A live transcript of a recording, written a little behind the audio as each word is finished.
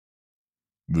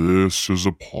This is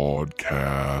a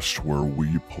podcast where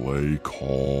we play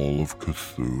Call of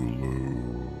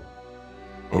Cthulhu.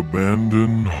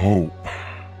 Abandon hope,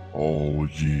 all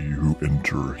ye who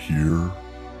enter here,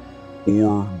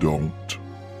 or don't,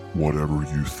 whatever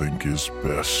you think is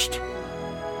best.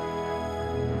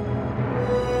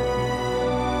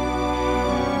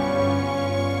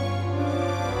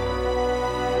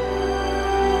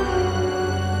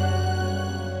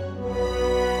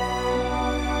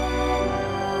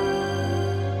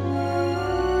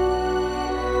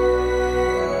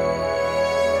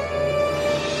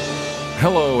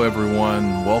 Hello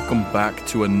everyone, welcome back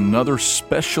to another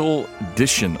special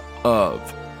edition of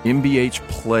MBH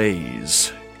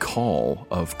Plays Call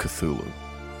of Cthulhu.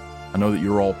 I know that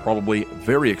you're all probably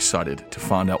very excited to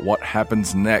find out what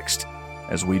happens next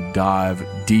as we dive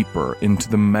deeper into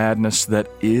the madness that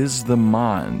is the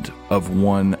mind of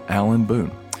one Alan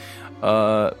Boone.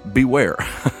 Beware.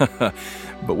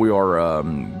 But we are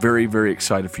very, very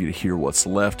excited for you to hear what's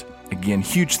left. Again,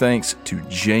 huge thanks to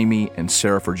Jamie and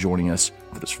Sarah for joining us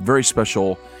for this very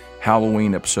special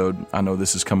Halloween episode. I know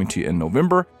this is coming to you in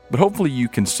November, but hopefully you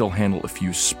can still handle a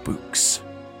few spooks.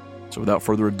 So without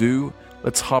further ado,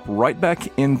 let's hop right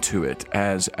back into it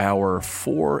as our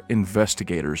four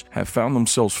investigators have found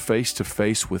themselves face to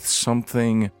face with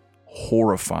something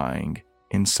horrifying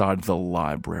inside the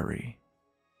library.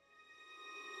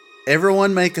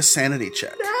 Everyone make a sanity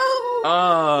check.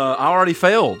 I already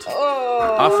failed.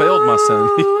 I failed my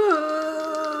sanity.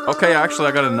 Okay, actually,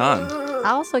 I got a 9. I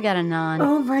also got a 9.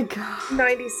 Oh my god.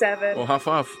 97. Well, high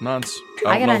five. 9's.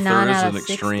 I got don't a know 9 if there is out an of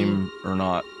 60. extreme or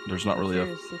not. There's not really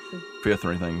a fifth or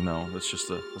anything. No,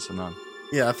 that's a 9.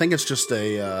 Yeah, I think it's just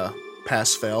a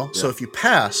pass-fail. So if you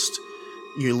passed,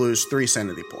 you lose 3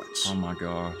 sanity points. Oh my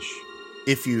gosh.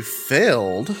 If you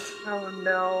failed... Oh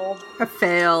no. I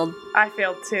failed. I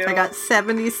failed too. I got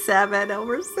 77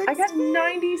 over 60. I got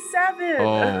 97.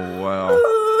 Oh, wow.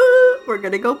 We're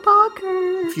gonna go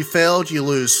poker. If you failed, you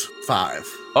lose 5.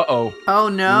 Uh-oh. Oh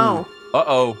no.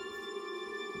 Uh-oh.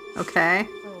 Okay.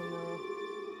 Oh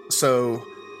no. So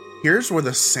here's where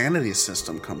the sanity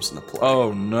system comes into play.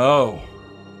 Oh, no.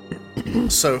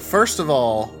 So first of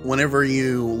all, whenever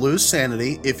you lose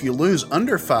sanity, if you lose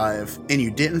under 5 and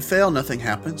you didn't fail, nothing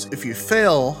happens. If you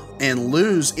fail and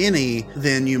lose any,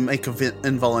 then you make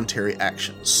involuntary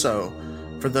actions. So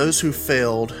for those who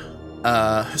failed,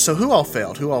 so who all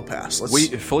failed? Who all passed?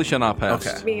 Felicia and I passed.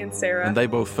 Okay. Me and Sarah. And they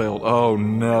both failed. Oh,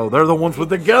 no. They're the ones with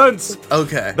the guns.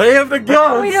 Okay. They have the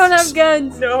guns. We don't have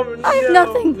guns. No. I have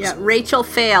nothing. Yeah, Rachel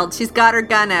failed. She's got her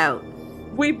gun out.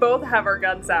 We both have our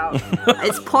guns out.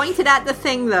 It's pointed at the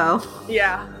thing though.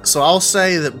 Yeah. So I'll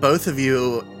say that both of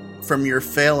you, from your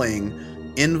failing,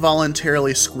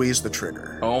 involuntarily squeeze the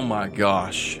trigger. Oh, my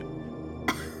gosh.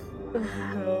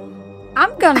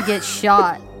 I'm gonna get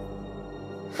shot.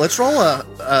 Let's roll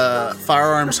a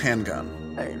firearms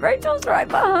handgun. Rachel's right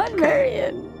behind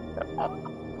Marion.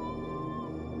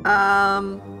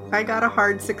 I got a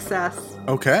hard success.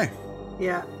 Okay.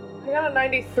 Yeah. I got a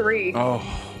 93.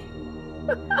 Oh.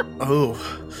 Oh.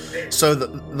 So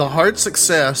the hard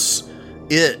success,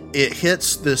 it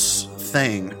hits this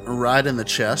thing right in the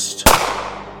chest.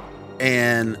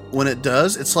 And when it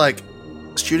does, it's like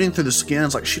shooting through the skin.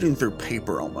 It's like shooting through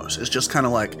paper almost. It's just kind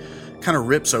of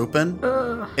rips open.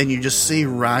 And you just see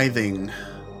writhing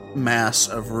mass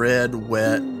of red,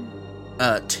 wet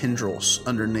tendrils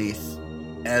underneath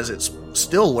as it's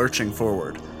still lurching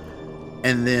forward.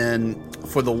 And then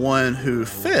for the one who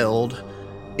failed,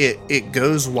 it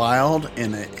goes wild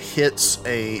and it hits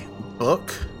a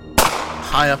book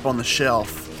high up on the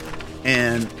shelf,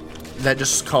 and that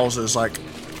just causes like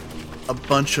a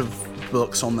bunch of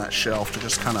books on that shelf to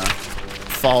just kind of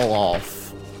fall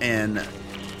off and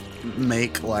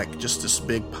make like just this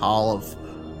big pile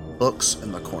of books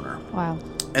in the corner. Wow.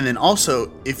 And then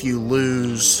also, if you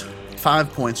lose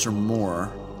 5 points or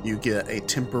more, you get a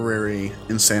temporary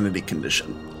insanity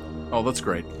condition. Oh, that's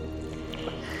great.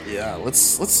 Yeah, let's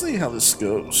see how this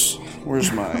goes.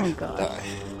 Where's my Oh, God. die?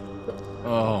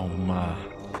 Oh, my.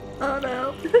 Oh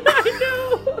no. I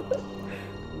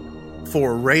know.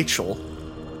 For Rachel,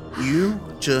 you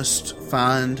just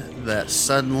find that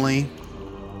suddenly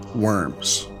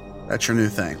worms. That's your new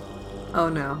thing. Oh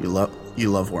no. You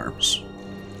love worms.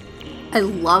 I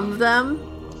love them.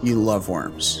 You love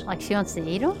worms. Like she wants to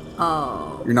eat them?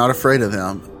 Oh. You're not afraid of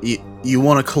them. You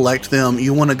want to collect them.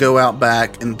 You want to go out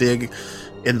back and dig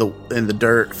in the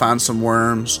dirt, find some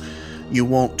worms. You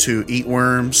want to eat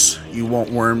worms. You want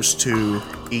worms to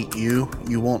eat you.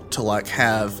 You want to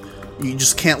you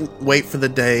just can't wait for the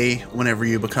day whenever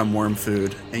you become worm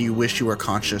food, and you wish you were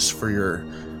conscious for your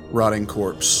rotting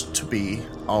corpse to be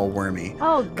all wormy.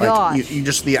 Oh Like gosh. you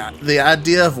just the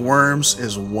idea of worms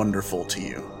is wonderful to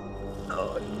you.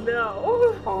 Oh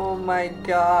no. Oh my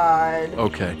god.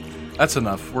 Okay, that's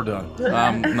enough. We're done.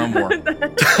 No more.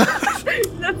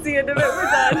 That's the end of it.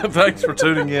 We're done. Thanks for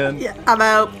tuning in. Yeah, I'm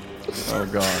out. Oh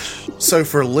gosh. So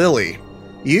for Lily,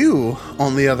 you,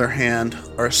 on the other hand,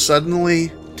 are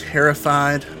suddenly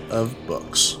terrified of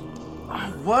books.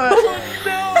 What?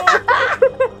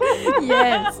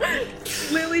 Yes.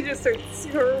 Lily just starts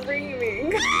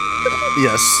screaming.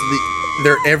 Yes,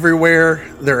 they're everywhere.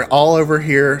 They're all over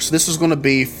here. So this is going to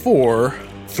be for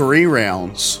 3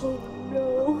 rounds. Oh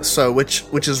no. So which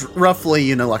is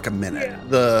roughly, like a minute. Yeah.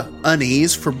 The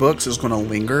unease for books is going to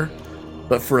linger,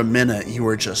 but for a minute you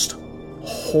are just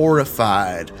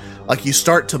horrified. Like you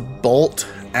start to bolt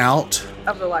out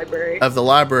Of the library. of the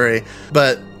library,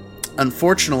 but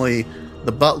unfortunately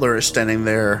the butler is standing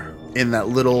there in that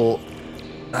little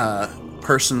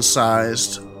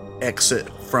person-sized exit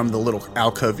from the little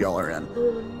alcove y'all are in.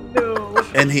 Oh no.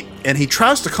 And he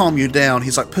tries to calm you down.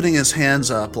 He's like putting his hands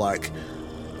up like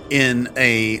in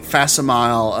a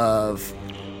facsimile of,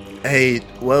 hey,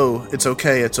 whoa, it's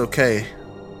okay.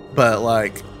 But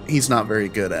like he's not very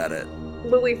good at it.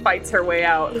 Lily fights her way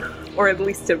out, or at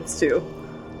least attempts to.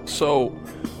 So,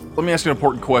 let me ask you an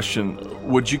important question.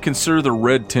 Would you consider the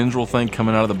red tendril thing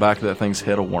coming out of the back of that thing's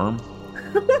head a worm?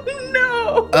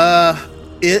 No.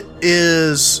 It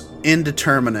is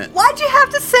indeterminate. Why'd you have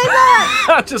to say that?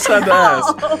 I just had to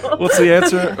ask. What's the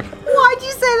answer? Why'd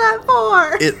you say that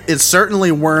for? It's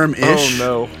certainly worm-ish.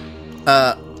 Oh no.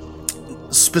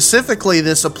 Specifically,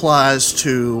 this applies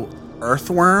to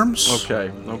earthworms.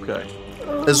 Okay.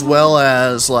 As well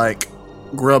as like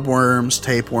grub worms,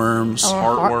 tapeworms, Or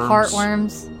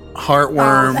Heartworms. heartworms.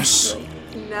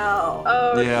 heartworms. No.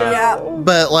 Oh Yeah. no.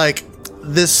 But like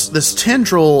this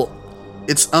tendril,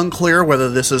 it's unclear whether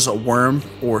this is a worm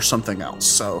or something else.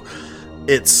 So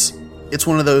it's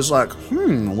one of those like,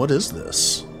 what is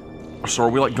this? So are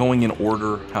we like going in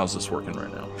order? How's this working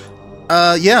right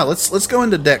now? Yeah, let's go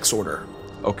into Dex order.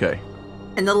 Okay.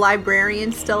 And the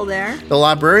librarian's still there? The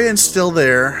librarian's still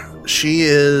there. She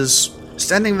is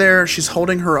standing there. She's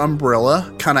holding her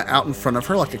umbrella kind of out in front of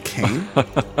her like a cane.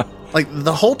 Like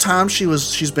the whole time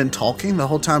she's been talking, the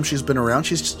whole time she's been around,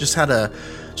 she's just had a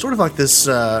sort of like this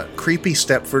creepy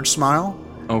Stepford smile,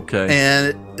 Okay.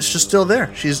 and it's just still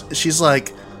there. She's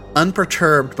like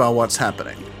unperturbed by what's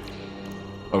happening.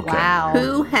 Okay. Wow.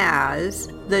 Who has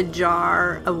the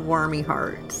jar of wormy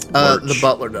hearts? The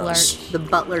butler does. Lurch. The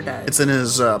butler does. It's in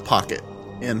his pocket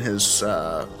in his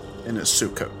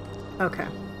suit coat. Okay.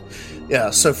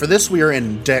 Yeah. So for this, we are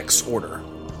in Dex order.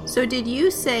 So did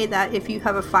you say that if you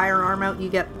have a firearm out, you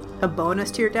get a bonus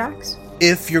to your dex?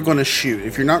 If you're going to shoot,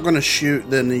 if you're not going to shoot,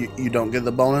 then you don't get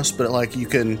the bonus. But like you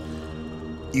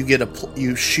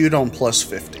shoot on plus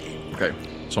 50. Okay.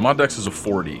 So my dex is a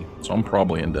 40, so I'm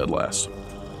probably in dead last.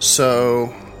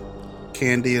 So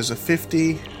Candy is a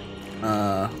 50.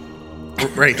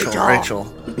 Rachel.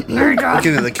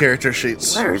 Looking at the character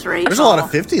sheets. Where's Rachel? There's a lot of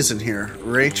 50s in here.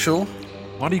 Rachel,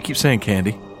 Why do you keep saying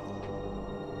candy?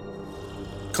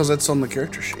 because that's on the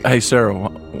character sheet. Hey, Sarah,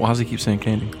 why does he keep saying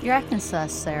candy? You're acting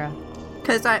sus, Sarah.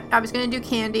 Because I was going to do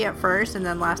Candy at first, and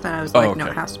then last night I was Oh, like, no,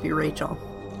 okay. it has to be Rachel.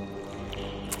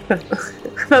 I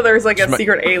thought there was like a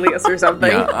secret alias or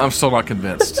something. Yeah, I'm still not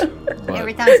convinced. But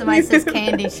Every time somebody says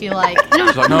candy, she like,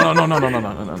 she's like, no,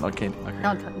 not candy.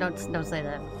 Okay. don't say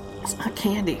that. It's not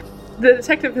Candy. The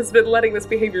detective has been letting this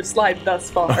behavior slide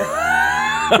thus far.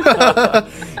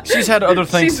 She's had other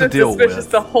things She's to been deal suspicious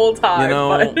with. the whole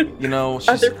time. She's,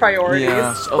 Other priorities.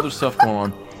 Yeah, other stuff going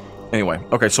on. Anyway,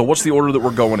 okay, so what's the order that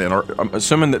we're going in? I'm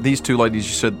assuming that these two ladies,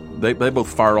 you said they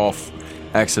both fired off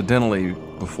accidentally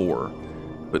before,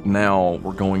 but now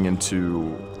we're going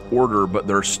into order, but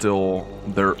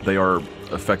they are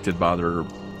affected by their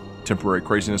temporary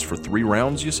craziness for 3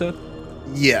 rounds, you said?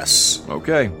 Yes.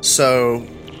 Okay. So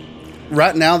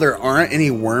right now there aren't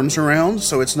any worms around,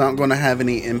 so it's not going to have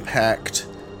any impact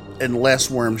unless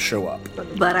worms show up.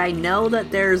 But I know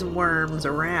that there's worms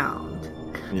around.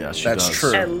 Yeah, she That's does.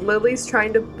 true. And Lily's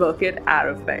trying to book it out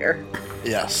of there.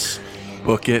 Yes.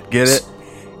 Book it. Get it.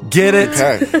 Get it.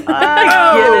 Okay.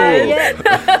 Get it?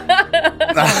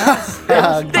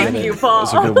 Thank Thank you, Paul.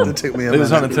 That's a good one. It took me a It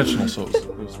was minute. unintentional, so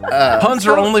it was puns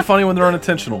are only funny when they're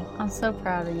unintentional. I'm so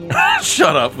proud of you.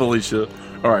 Shut up, Felicia.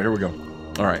 All right, here we go.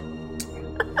 All right.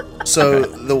 So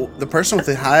the person with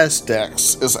the highest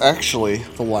dex is actually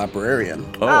the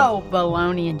librarian, Oh,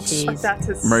 bologna and cheese. That's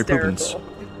Mary hysterical. Poppins.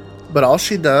 but all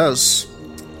she does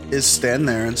is stand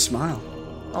there and smile.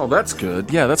 Oh, that's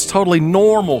good. Yeah, that's totally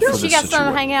normal for She this got something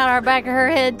situation. hanging out our back of her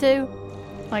head too.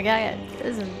 Like,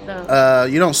 this is the.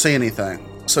 You don't see anything.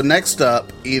 So next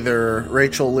up, either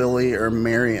Rachel, Lily, or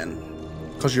Marion,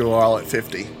 because you're all at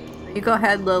 50. You go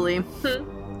ahead, Lily.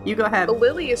 You go ahead.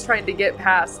 Lily is trying to get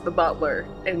past the butler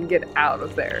and get out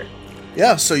of there.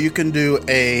 Yeah, so you can do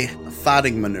a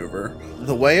fighting maneuver.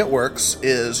 The way it works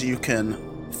is you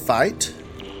can fight,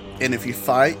 and if you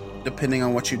fight, depending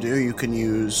on what you do, you can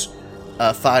use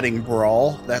fighting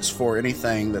brawl. That's for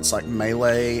anything that's like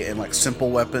melee and like simple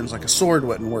weapons. Like a sword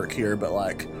wouldn't work here, but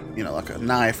like, you know, like a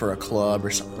knife or a club or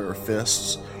something, or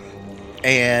fists.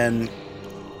 And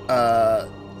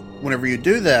whenever you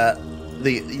do that,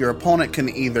 your opponent can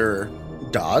either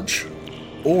dodge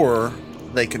or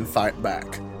they can fight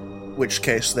back, which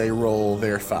case they roll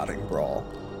their fighting brawl.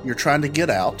 You're trying to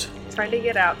get out. Trying to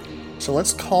get out. So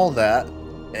let's call that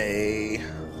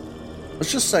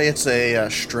let's just say it's a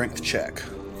strength check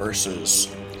versus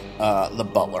the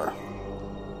butler.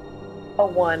 A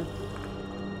 1.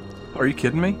 Are you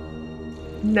kidding me?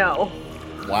 No.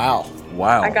 Wow.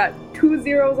 Wow. I got 2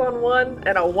 zeros on one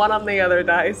and a 1 on the other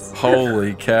dice.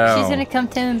 Holy cow. She's gonna come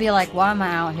to him and be like, "Why am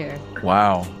I out here?"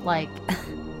 Wow. Like,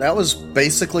 That was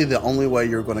basically the only way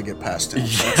you were going to get past him.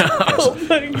 Oh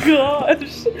my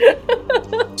gosh.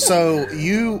 So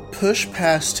you push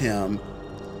past him,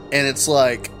 and it's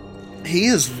like he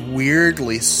is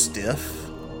weirdly stiff.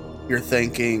 You're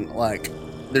thinking, like,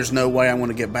 there's no way I'm going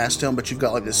to get past him, but you've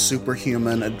got like this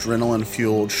superhuman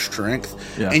adrenaline-fueled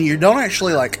strength. Yeah. And you don't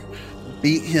actually like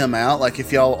beat him out. Like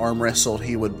if y'all arm wrestled,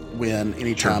 he would win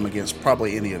any time against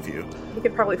probably any of you. He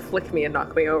could probably flick me and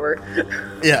knock me over.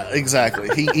 Yeah, exactly.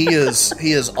 He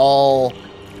is all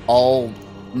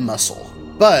muscle.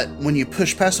 But when you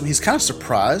push past him, he's kind of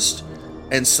surprised,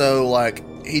 and so like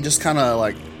he just kind of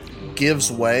like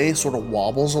gives way, sort of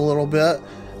wobbles a little bit,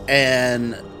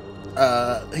 and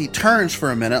he turns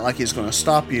for a minute like he's going to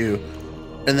stop you,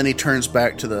 and then he turns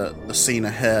back to the scene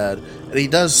ahead, and he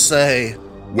does say,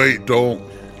 Wait, don't.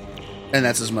 and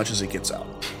that's as much as he gets out.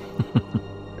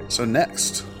 So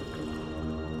next,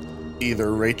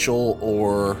 either Rachel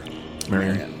or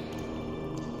Marion.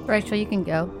 Rachel, you can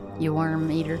go. You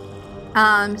worm eater.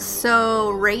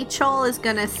 So Rachel is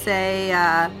gonna say,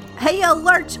 "Hey,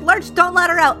 Lurch, don't let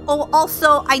her out. Oh,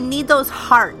 also, I need those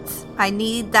hearts. I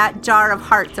need that jar of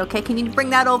hearts. Okay, can you bring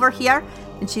that over here?"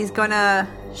 And she's gonna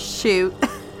shoot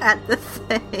at the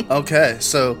thing. Okay,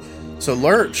 so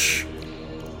Lurch,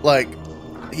 like,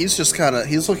 he's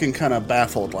looking kind of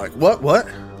baffled, like, what?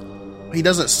 He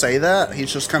doesn't say that.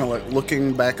 He's just kind of like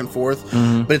looking back and forth,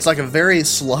 but it's like a very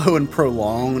slow and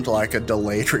prolonged, like a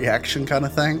delayed reaction kind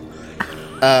of thing.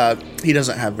 He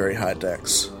doesn't have very high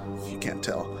dex, if you can't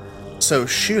tell. So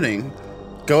shooting,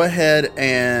 go ahead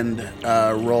and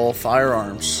roll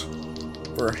firearms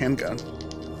for a handgun.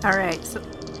 All right, so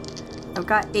I've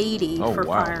got 80 for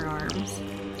wow. firearms.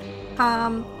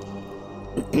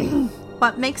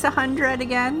 What makes 100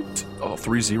 again? Oh,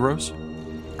 3 zeros?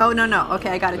 Oh, no. Okay,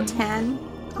 I got a 10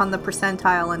 on the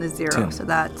percentile and a 0, 10. so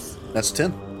that's That's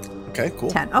 10. Okay, cool.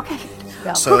 10. Okay.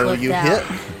 Got So flipped you out.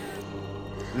 hit.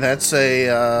 That's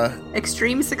a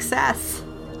Extreme success.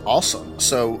 awesome.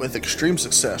 So with extreme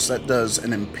success, that does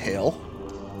an impale.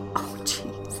 Oh,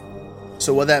 jeez.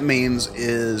 So what that means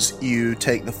is you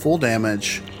take the full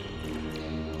damage,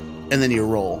 and then you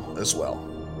roll as well.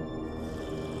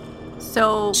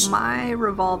 So my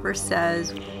revolver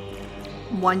says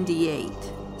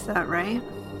 1d8. Is that right?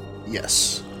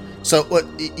 Yes. So what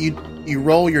you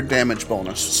roll your damage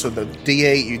bonus. So the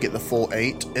D8 you get the full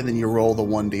 8, and then you roll the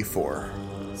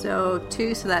 1d4. So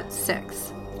 2, so that's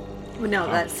 6. No,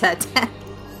 that's 10.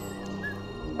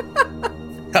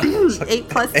 8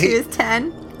 plus 2 is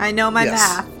 10. I know my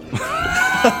Yes.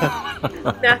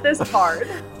 math. Math is hard.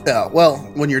 Yeah. Well,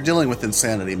 when you're dealing with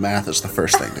insanity, math is the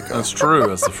first thing to go. That's true.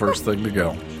 That's the first thing to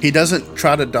go. He doesn't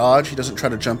try to dodge. He doesn't try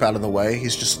to jump out of the way.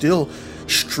 He's just still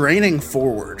straining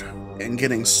forward and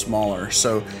getting smaller.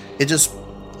 So it just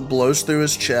blows through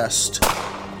his chest,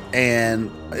 and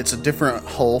it's a different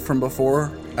hole from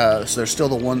before. So there's still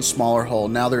the one smaller hole.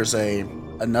 Now there's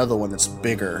another one that's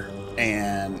bigger,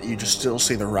 and you just still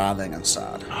see the writhing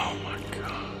inside. Oh my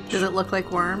god. Does it look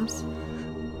like worms?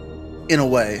 In a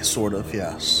way, sort of,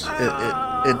 yes.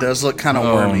 It does look kind of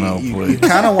Oh, wormy. no, you please.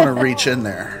 kind of want to reach in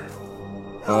there.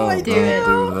 Oh, I don't do it.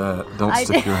 do that. Don't I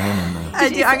stick do. your hand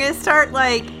in there. I'm going to start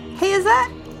like, hey, is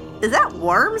that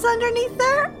worms underneath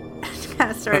there? She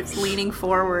kind of starts leaning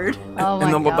forward. Oh my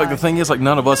And god. like the thing is, like,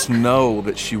 none of us know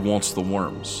that she wants the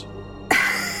worms.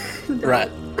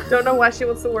 Right. Don't know why she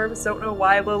wants the worms. Don't know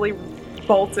why Lily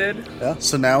bolted. Yeah.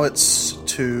 So now it's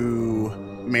to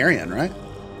Marion, right?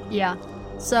 Yeah.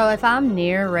 So if I'm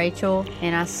near Rachel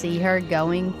and I see her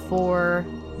going for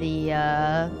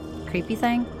the creepy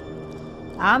thing,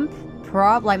 I'm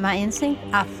like my instinct,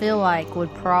 I feel like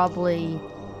would probably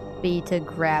be to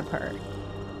grab her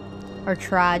or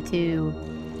try to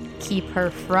keep her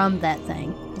from that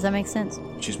thing. Does that make sense?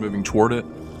 She's moving toward it.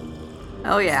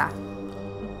 Oh, yeah.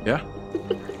 Yeah.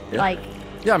 Yeah. Like,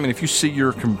 Yeah, I mean, if you see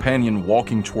your companion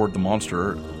walking toward the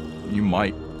monster, you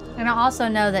might. and I also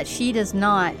know that she does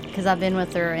not, because I've been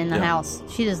with her in the house,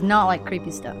 she does not like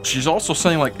creepy stuff. She's also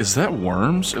saying, like, is that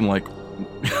worms? And, like,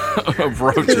 Just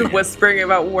approaching it. whispering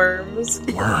about worms.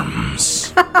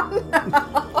 Worms.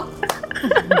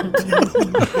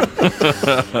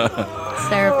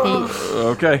 Sarah Pete.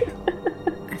 Okay.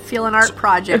 I feel an art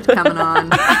project coming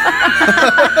on.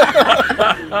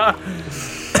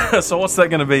 So what's that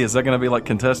going to be? Is that going to be, like,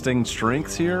 contesting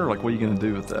strengths here? Like, what are you going to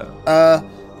do with that?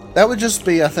 That would just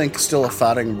be, I think, still a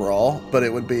fighting brawl, but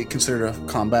it would be considered a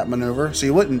combat maneuver. So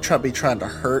you wouldn't be trying to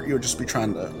hurt, you would just be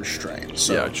trying to restrain.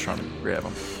 So, Yeah, just trying to grab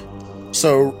him.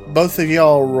 So both of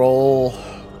y'all roll.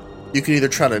 You can either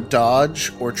try to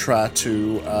dodge or try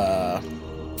to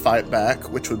fight back,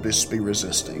 which would just be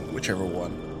resisting, whichever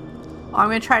one. I'm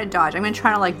going to try to dodge. I'm going to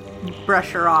try to, like,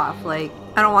 brush her off. Like,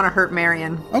 I don't want to hurt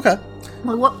Marion. Okay.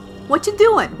 Like, what you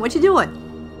doing? What you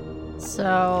doing?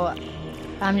 So,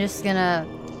 I'm just gonna...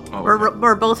 Oh,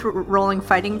 We're both rolling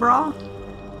fighting brawl?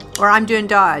 Or I'm doing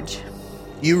dodge?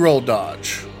 You roll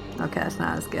dodge. Okay, that's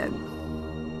not as good.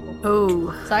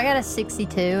 Oh. So I got a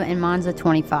 62 and mine's a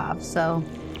 25, so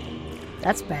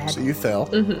that's bad. So you fell.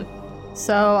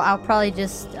 So I'll probably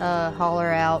just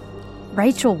holler out,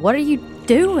 Rachel, what are you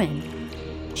doing?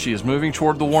 She is moving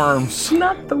toward the worms.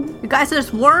 Not the. You guys,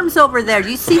 there's worms over there. Do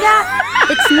you see that?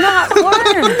 It's not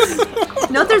worms.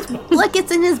 No, there's... Look,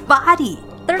 it's in his body.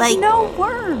 There's Like- no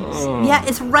worms. Yeah,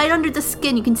 it's right under the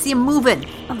skin. You can see him moving.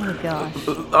 Oh my gosh.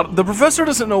 The professor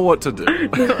doesn't know what to do.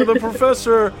 The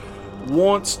professor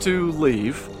wants to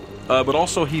leave, but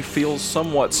also he feels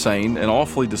somewhat sane and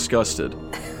awfully disgusted.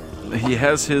 He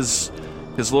has his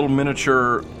little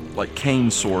miniature, like,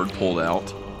 cane sword pulled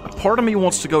out. A part of me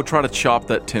wants to go try to chop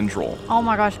that tendril. Oh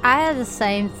my gosh. I had the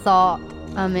same thought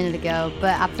a minute ago,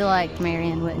 but I feel like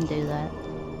Marion wouldn't do that.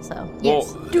 So,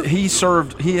 yes. Well, he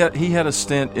served. He had a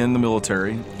stint in the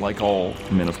military, like all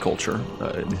men of culture,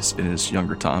 in his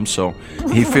younger time. So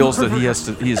he feels that he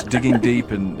is digging deep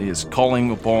and he is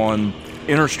calling upon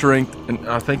inner strength. And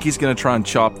I think he's going to try and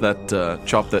chop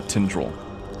that tendril.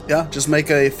 Yeah, just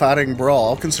make a fighting brawl.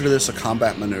 I'll consider this a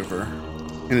combat maneuver.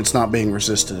 And it's not being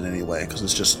resisted in any way, because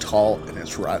it's just tall and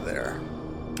it's right there.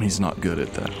 He's not good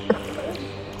at that.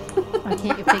 I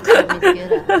can't picture me good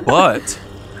at it. But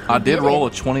I did roll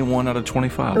a 21 out of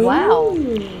 25. Wow.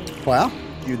 Wow,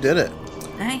 you did it.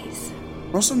 Nice.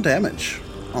 Roll some damage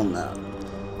on that.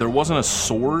 There wasn't a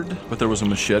sword, but there was a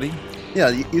machete. Yeah,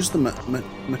 use the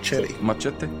machete.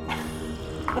 Machete.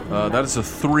 That is a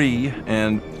 3,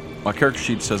 and my character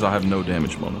sheet says I have no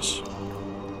damage bonus.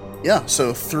 Yeah,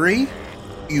 so 3,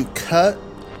 you cut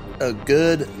a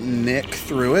good nick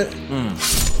through it.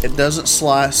 It doesn't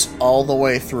slice all the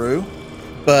way through,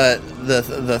 but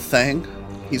the thing,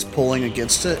 he's pulling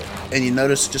against it, and you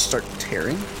notice it just start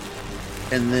tearing,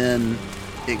 and then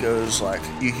it goes like,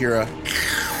 you hear a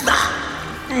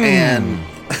and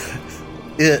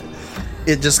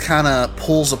it just kind of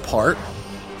pulls apart.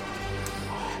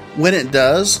 When it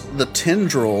does, the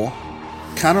tendril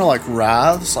kind of like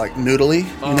writhes, like noodly,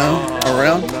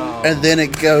 around, and then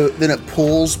it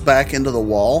pulls back into the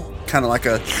wall, kind of like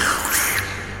a,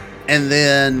 and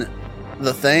then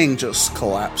the thing just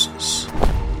collapses,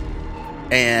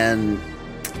 and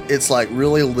it's like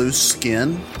really loose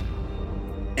skin,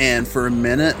 and for a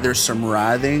minute there's some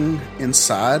writhing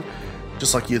inside,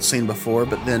 just like you'd seen before,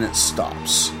 but then it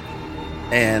stops,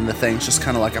 and the thing's just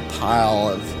kind of like a pile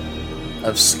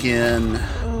of skin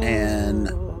and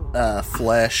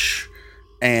flesh,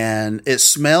 and it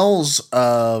smells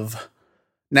of,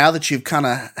 now that you've kind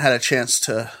of had a chance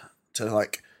to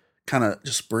like kind of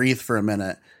just breathe for a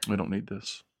minute, We don't need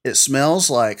this. it smells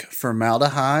like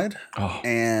formaldehyde Oh.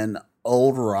 and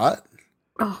old rot.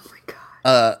 Oh my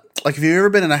god. Like, if you've ever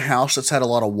been in a house that's had a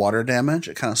lot of water damage,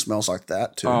 it kind of smells like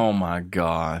that too. Oh my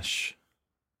gosh.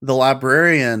 The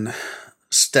librarian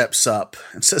steps up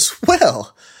and says,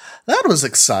 "Well, that was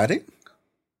exciting."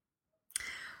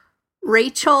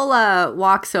 Rachel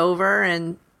walks over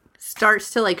and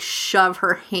starts to like shove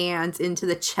her hands into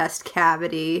the chest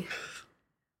cavity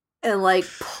and like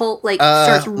pull, like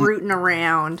starts rooting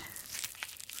around.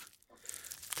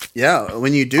 Yeah,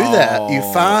 when you do that, you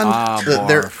find that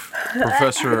there.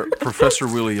 Professor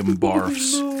William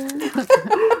barfs.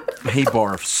 He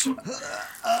barfs.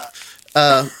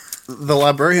 The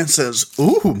librarian says,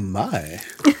 "Ooh, my."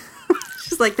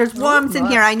 She's like, there's worms in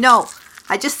here. I know.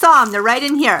 I just saw them. They're right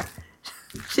in here.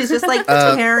 She's just like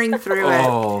tearing through it.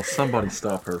 Oh, somebody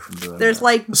stop her from doing There's that.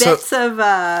 like bits of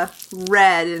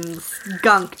red and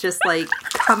gunk just like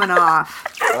coming off.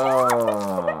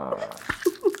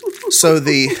 So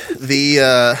the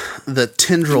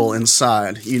tendril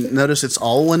inside, you notice it's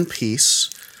all one piece,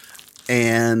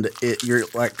 and you're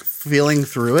like feeling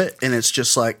through it, and it's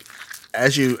just like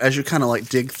as you kind of like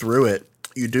dig through it,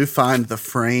 you do find the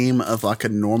frame of like a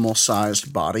normal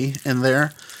sized body in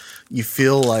there. You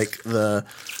feel like the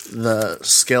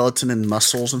skeleton and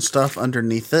muscles and stuff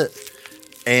underneath it,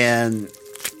 and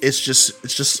it's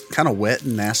just kind of wet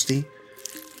and nasty.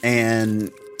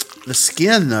 And the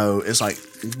skin though is like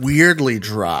weirdly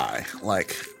dry,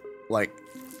 like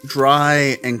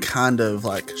dry and kind of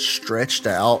like stretched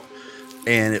out,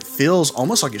 and it feels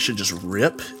almost like it should just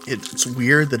rip. It's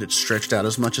weird that it's stretched out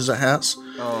as much as it has.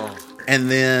 Oh. And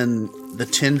then the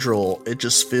tendril, it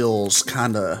just feels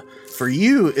kind of. For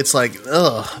you, it's like,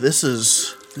 ugh, this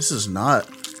is not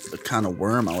the kind of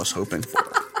worm I was hoping for.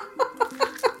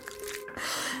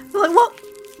 Like,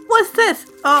 what's this?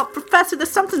 Oh, Professor,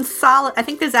 there's something solid. I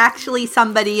think there's actually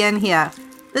somebody in here.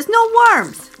 There's no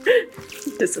worms.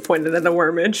 Disappointed in the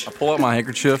wormage. I pull out my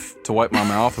handkerchief to wipe my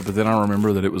mouth, but then I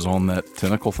remember that it was on that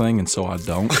tentacle thing, and so I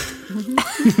don't.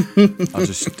 I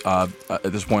just, at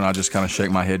this point, I just kind of shake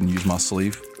my head and use my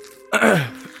sleeve.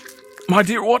 My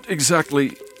dear, what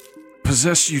exactly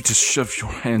possess you to shove your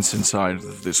hands inside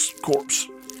of this corpse?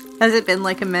 Has it been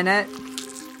like a minute?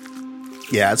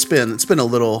 Yeah, it's been a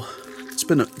little. It's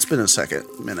been a second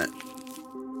minute.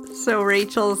 So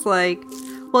Rachel's like,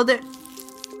 well, there.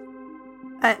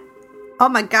 Oh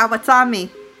my God, what's on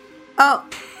me? Oh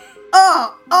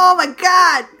my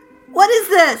God, what is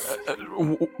this?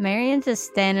 Marian's just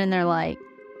standing there like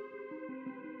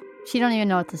she don't even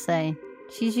know what to say.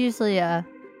 She's usually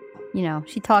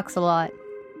she talks a lot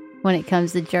when it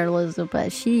comes to journalism,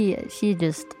 but she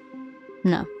just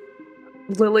no.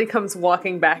 Lily comes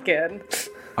walking back in.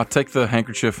 I take the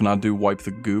handkerchief and I do wipe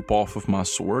the goop off of my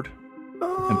sword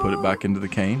and put it back into the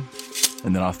cane,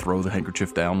 and then I throw the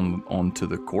handkerchief down onto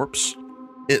the corpse.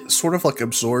 It sort of like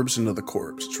absorbs into the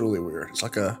corpse. It's really weird. It's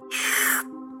like a.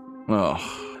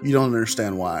 Oh. You don't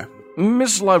understand why.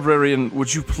 Miss Librarian,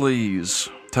 would you please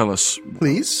tell us?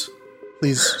 Please,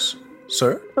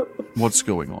 sir. What's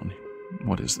going on?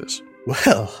 What is this?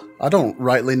 Well, I don't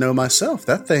rightly know myself.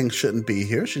 That thing shouldn't be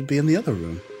here. It should be in the other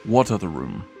room. What other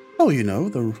room? Oh, you know,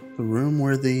 the room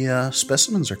where the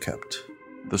specimens are kept.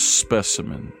 The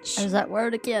specimens. There's that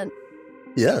word again.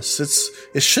 Yes,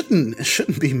 it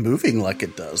shouldn't be moving like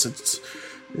it does.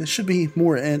 It should be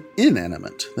more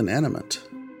inanimate than animate.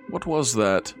 What was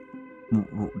that?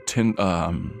 The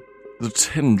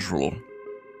tendril.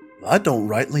 I don't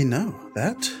rightly know.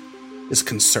 That is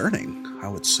concerning, I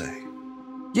would say.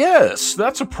 Yes,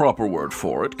 that's a proper word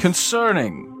for it.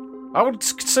 Concerning. I would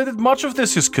say that much of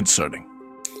this is concerning.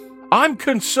 I'm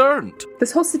concerned.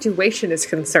 This whole situation is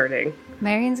concerning.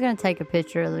 Marian's gonna take a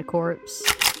picture of the corpse.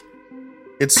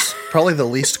 It's probably the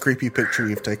least creepy picture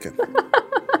you've taken.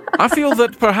 I feel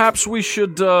that perhaps we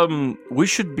should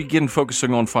begin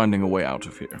focusing on finding a way out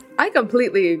of here. I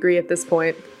completely agree at this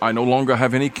point. I no longer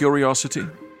have any curiosity.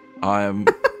 I am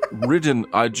ridden.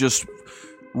 I just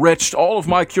retched all of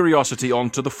my curiosity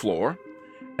onto the floor,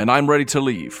 and I'm ready to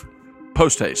leave.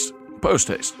 Post haste. Post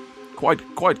haste. Quite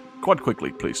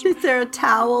quickly, please. Is there a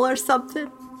towel or something?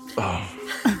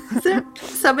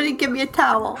 Somebody give me a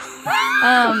towel.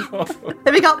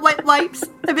 Have you got wet wipes?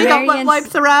 Have you got wet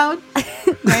wipes around?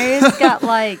 Marian's got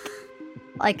like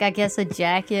I guess a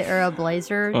jacket or a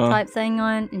blazer type thing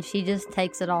on, and she just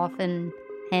takes it off and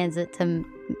hands it to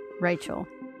Rachel.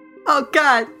 Oh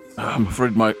God! I'm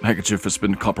afraid my handkerchief has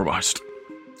been compromised.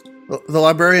 The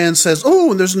librarian says,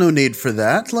 "Oh, there's no need for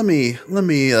that. Let me."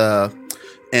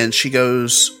 And she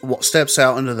steps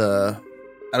out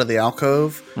out of the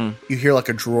alcove. You hear like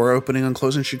a drawer opening and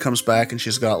closing. She comes back and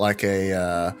she's got like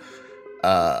a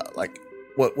like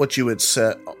what you would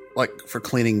set like for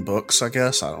cleaning books, I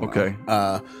guess. I don't know. Okay.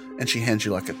 And she hands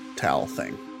you like a towel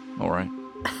thing. All right.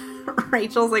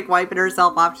 Rachel's like wiping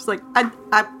herself off. She's like,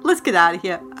 let's get out of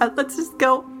here. Let's just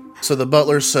go. So the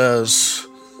butler says,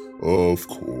 Of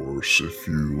course, if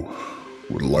you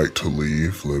would like to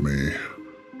leave, let me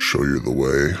show you the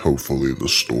way. Hopefully the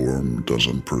storm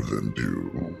doesn't prevent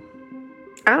you.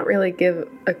 I don't really give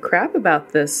a crap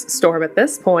about this storm at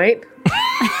this point.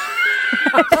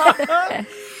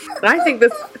 I think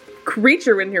this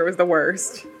creature in here was the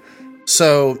worst.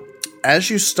 So as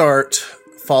you start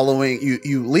following,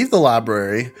 you leave the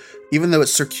library. Even though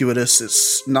it's circuitous,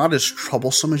 it's not as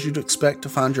troublesome as you'd expect to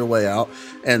find your way out.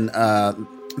 And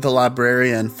the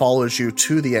librarian follows you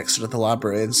to the exit of the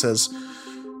library and says,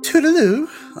 "Toodaloo,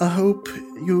 I hope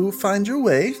you find your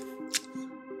way."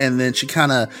 And then she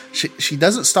kind of, she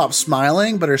doesn't stop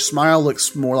smiling, but her smile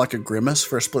looks more like a grimace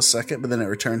for a split second, but then it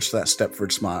returns to that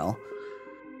Stepford smile.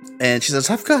 And she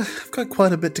says, I've got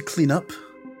quite a bit to clean up,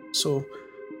 so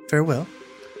farewell.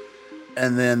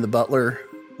 And then the butler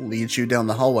leads you down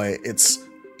the hallway. It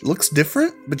looks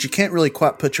different, but you can't really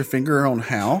quite put your finger on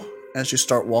how as you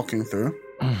start walking through.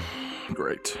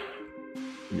 Great.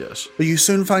 Yes. But you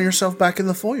soon find yourself back in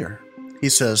the foyer. He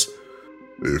says,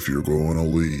 If you're going to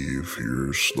leave,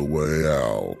 here's the way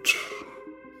out.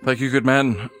 Thank you, good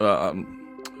man.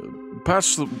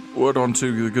 Pass the word on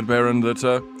to the good Baron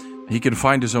that he can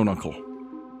find his own uncle.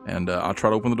 And I'll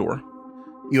try to open the door.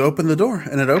 You open the door,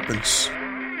 and it opens.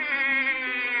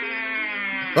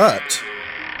 But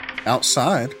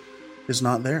outside is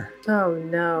not there. Oh,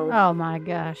 no. Oh my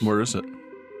gosh. Where is it?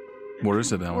 Where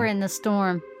is it, Alan? We're in the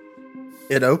storm.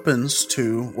 It opens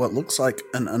to what looks like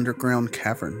an underground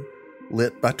cavern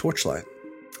lit by torchlight.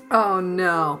 Oh,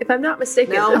 no. If I'm not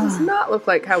mistaken, No. this does not look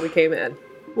like how we came in.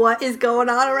 What is going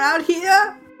on around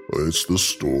here? It's the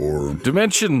storm.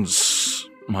 Dimensions,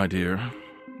 my dear.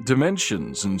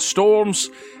 Dimensions and storms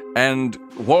and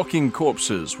walking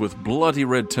corpses with bloody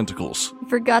red tentacles. You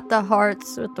forgot the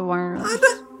hearts with the worms.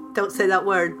 Don't say that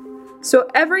word. So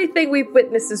everything we've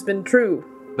witnessed has been true.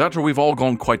 That or we've all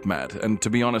gone quite mad, and to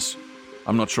be honest,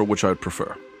 I'm not sure which I'd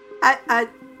prefer. I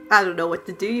don't know what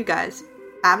to do, you guys.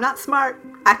 I'm not smart.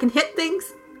 I can hit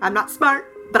things. I'm not smart.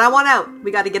 But I want out.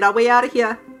 We got to get our way out of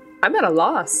here. I'm at a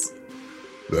loss.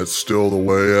 That's still the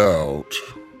way out.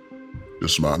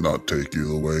 This might not take you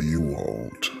the way you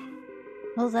want.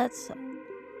 Well, that's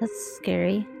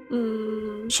scary.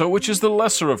 So which is the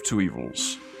lesser of two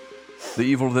evils? The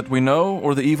evil that we know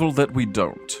or the evil that we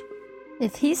don't?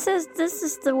 If he says this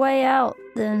is the way out,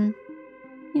 then,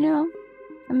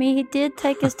 I mean, he did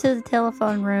take us to the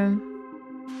telephone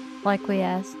room, like we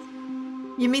asked.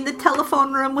 You mean the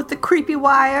telephone room with the creepy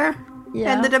wire?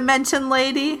 Yeah. And the dimension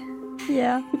lady?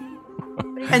 Yeah.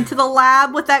 And to the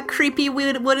lab with that creepy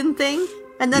wooden thing?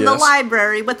 And then the Yes.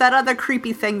 library with that other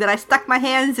creepy thing that I stuck my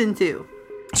hands into?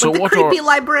 So with the what creepy are...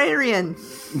 librarian.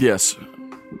 Yes.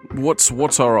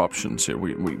 What's our options here?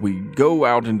 We go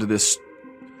out into this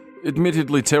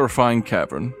admittedly terrifying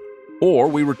cavern, or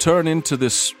we return into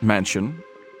this mansion,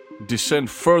 descend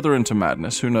further into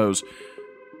madness, who knows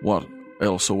what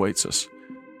else awaits us.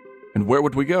 And where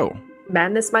would we go?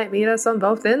 Madness might meet us on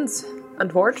both ends,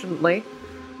 unfortunately.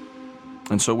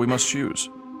 And so we must choose.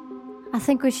 I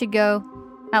think we should go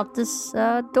out this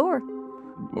door.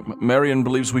 Marion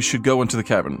believes we should go into the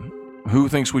cavern. Who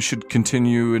thinks we should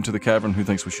continue into the cavern? Who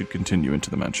thinks we should continue into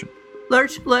the mansion?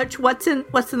 Lurch, what's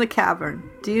in the cavern?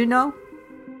 Do you know?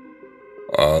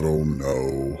 I don't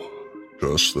know.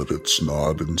 Just that it's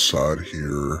not inside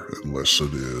here unless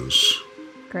it is.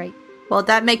 Great. Well,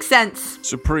 that makes sense.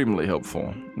 Supremely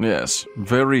helpful. Yes,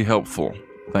 very helpful.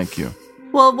 Thank you.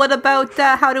 Well, what about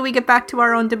how do we get back to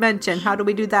our own dimension? How do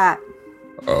we do that?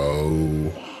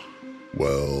 Oh,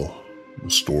 well, the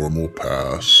storm will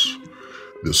pass.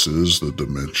 This is the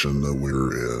dimension that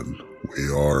we're in. We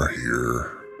are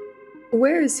here.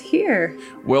 Where is here?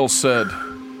 Well said.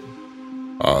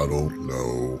 I don't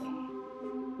know.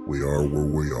 We are where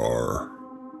we are.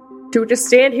 Do we just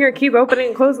stand here and keep opening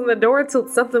and closing the door until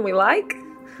it's something we like?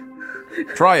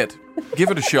 Try it. Give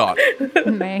it a shot.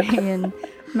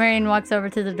 Marion walks over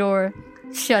to the door,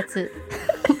 shuts it,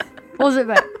 pulls it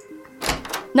back.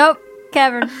 Nope,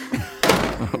 cavern.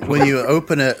 When you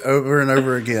open it over and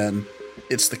over again,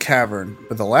 it's the cavern.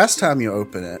 But the last time you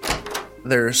open it,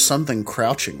 there's something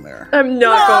crouching there. I'm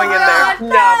not going in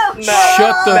there. No.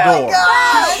 Shut the door.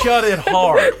 Shut it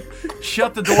hard.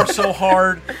 Shut the door so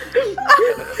hard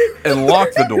and lock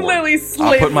the door. Lily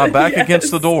I'll put my slammed back it,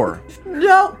 against the yes. door.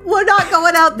 No, we're not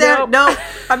going out there. Nope. No,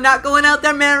 I'm not going out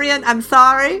there, Marion. I'm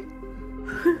sorry.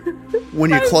 When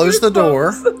you close the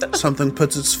door, something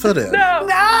puts its foot in. No. Oh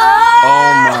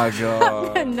my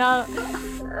god. No.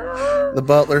 The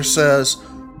butler says,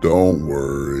 Don't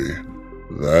worry.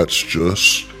 That's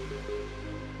just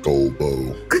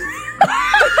Golbo.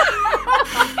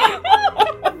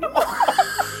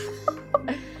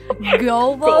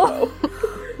 Golbo?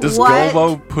 Does What?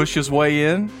 Golbo push his way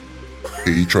in?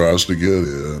 He tries to get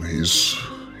in.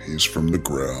 He's from the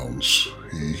grounds.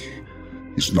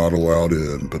 He's not allowed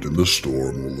in, but in the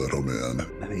storm we'll let him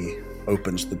in. and he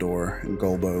opens the door, and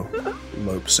Golbo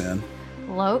lopes in.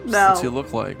 Lopes? No. What's he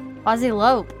look like? Why's he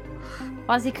lope?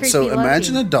 Why's he creepy So loping?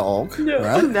 imagine a dog,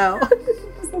 right? No.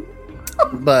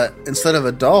 But instead of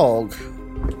a dog,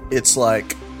 it's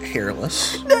like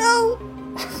hairless. No.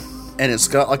 and it's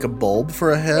got like a bulb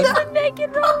for a head.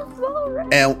 Naked Rose Walrus.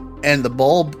 And the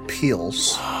bulb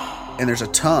peels, and there's a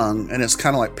tongue, and it's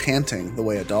kind of like panting the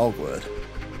way a dog would.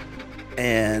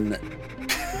 And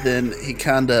then he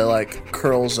kind of like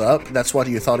curls up. That's why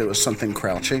you thought it was something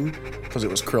crouching, because it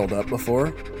was curled up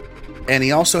before. And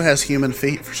he also has human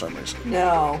feet for some reason.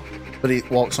 No. But he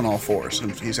walks on all fours,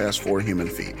 and he has 4 human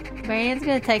feet. Marianne's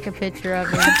gonna take a picture of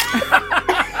him.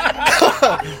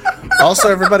 Also,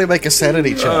 everybody make a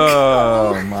sanity check.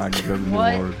 Oh my good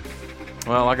What? lord.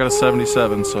 Well, I got a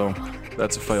 77, so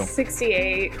that's a fail.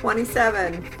 68.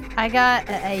 27. I got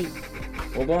an 8.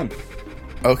 Well done.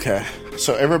 Okay,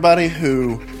 so everybody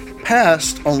who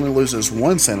passed only loses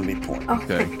 1 sanity point. Oh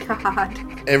Okay. my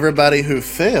god. Everybody who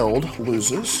failed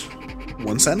loses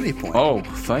 1 sanity point. Oh,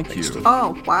 thank you.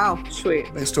 Oh, wow. Sweet.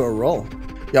 Thanks to a roll.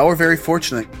 Y'all were very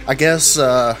fortunate. I guess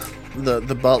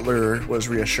the butler was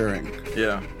reassuring.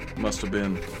 Yeah, must have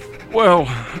been. Well,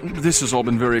 this has all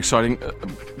been very exciting.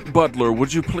 Butler,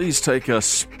 would you please take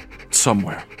us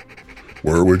somewhere?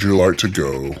 Where would you like to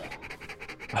go?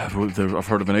 I've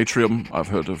heard of an atrium. I've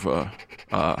heard of,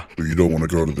 But you don't want to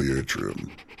go to the atrium.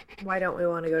 Why don't we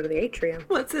want to go to the atrium?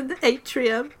 What's in the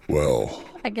atrium? Well,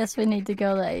 I guess we need to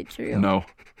go to the atrium. No.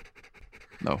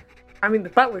 I mean, the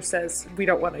butler says we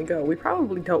don't want to go. We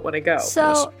probably don't want to go.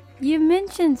 So, you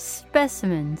mentioned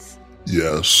specimens.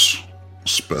 yes,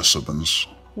 specimens.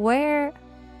 Where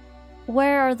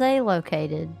are they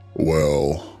located?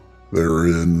 Well, they're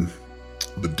in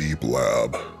the deep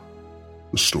lab.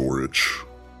 The storage.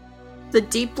 The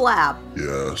deep lab.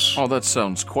 Yes. Oh, that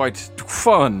sounds quite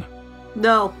fun.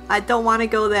 No, I don't want to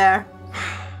go there.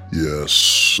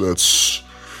 Yes, that's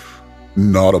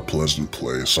not a pleasant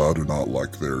place. I do not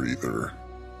like there either.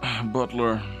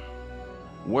 Butler,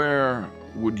 where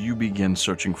would you begin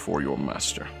searching for your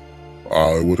master?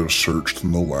 I would have searched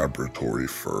in the laboratory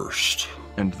first.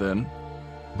 And then?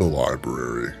 The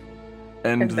library.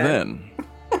 And And then?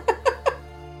 then?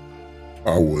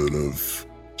 I would have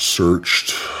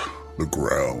searched the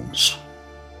grounds.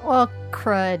 Well,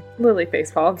 crud. Lily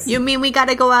face palms. You mean we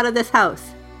gotta go out of this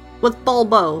house? With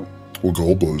Bulbo. Well,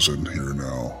 Golbo's in here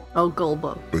now, Oh,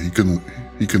 Gulbo. but he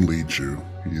can lead you.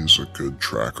 He is a good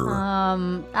tracker.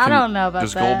 I don't know about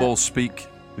Does that. Golbo speak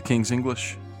the King's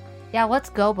English? Yeah, what's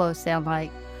Golbo sound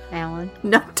like, Alan?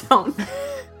 No, don't.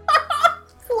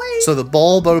 Please. So the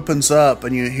bulb opens up,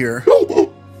 and you hear,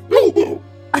 Golbo! Golbo!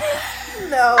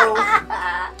 No.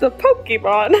 The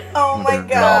Pokemon. Oh my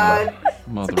god.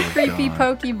 Mother of Creepy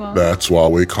God. Pokemon. That's why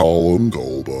we call him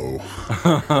Golbo.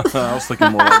 I was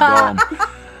thinking more like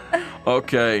Gollum.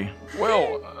 Okay.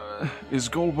 Well, is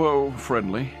Golbo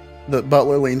friendly? the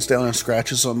butler leans down and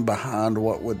scratches him behind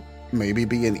what would maybe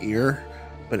be an ear,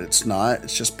 but it's not.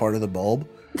 It's just part of the bulb.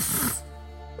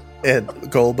 And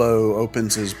Golbo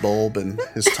opens his bulb, and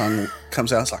his tongue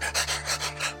comes out. It's like,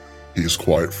 He's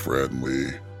quite friendly,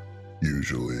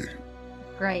 usually.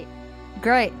 Great.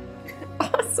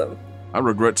 Awesome. I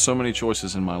regret so many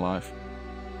choices in my life,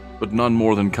 but none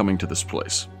more than coming to this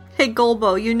place. Hey,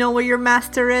 Gulbo, you know where your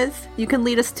master is? You can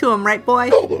lead us to him, right, boy?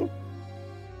 Golbo!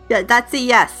 Yeah, that's a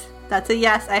yes. That's a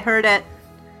yes. I heard it.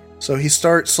 so he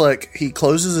starts like, he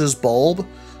closes his bulb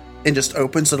and just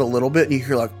opens it a little bit, and you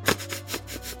hear like,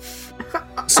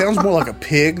 sounds more like a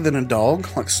pig than a dog,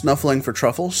 like snuffling for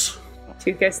truffles.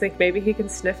 Do you guys think maybe he can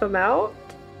sniff him out?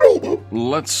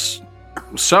 Let's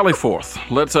sally forth.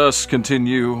 Let us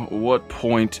continue. What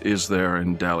point is there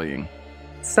in dallying?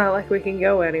 It's not like we can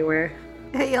go anywhere.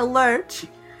 Hey, Lurch.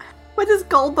 What does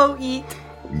Gulbo eat?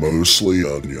 Mostly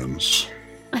onions.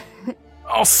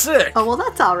 Oh, sick! Oh, well,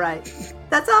 that's all right.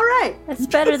 That's all right. That's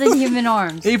better than human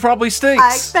arms. He probably I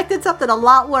stinks. expected something a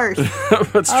lot worse.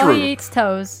 That's Oh, true. he eats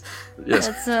toes. Yes.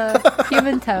 That's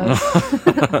human toes.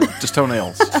 Just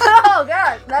toenails. Oh,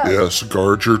 God, no. Yes,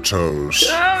 guard your toes.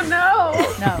 Oh no!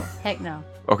 No, heck no.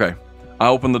 Okay. I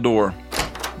open the door.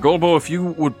 Golbo, if you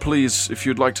would please, if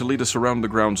you'd like to lead us around the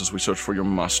grounds as we search for your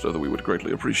master, that we would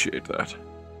greatly appreciate that.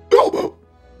 Golbo!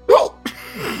 Golbo!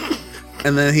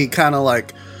 And then he kind of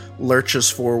like lurches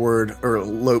forward or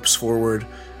lopes forward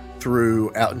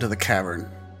through out into the cavern.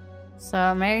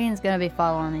 So Marian's gonna be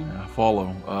following him.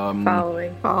 Follow.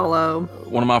 Following. Follow.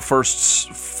 One of my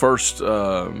first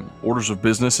orders of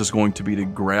business is going to be to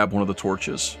grab one of the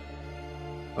torches.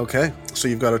 Okay, so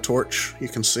you've got a torch. You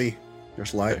can see.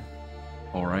 There's light. Okay.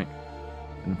 All right.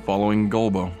 And following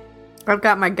Golbo. I've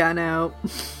got my gun out.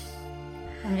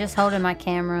 I'm just holding my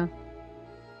camera,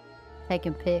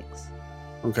 taking pics.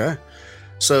 Okay.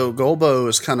 So Golbo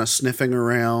is kind of sniffing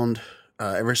around.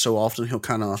 Every so often he'll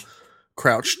kind of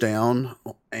crouch down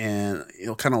and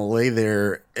he'll kind of lay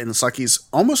there, and it's like he's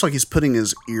almost like he's putting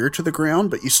his ear to the ground,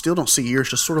 but you still don't see ears,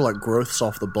 just sort of like growths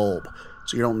off the bulb,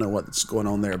 so you don't know what's going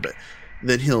on there. But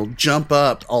then he'll jump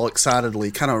up all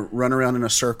excitedly, kind of run around in a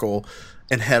circle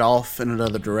and head off in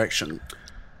another direction.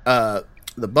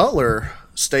 The butler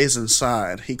stays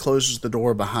inside. He closes the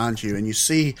door behind you, and you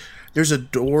see there's a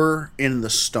door in the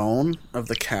stone of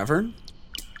the cavern,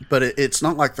 but it's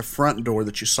not like the front door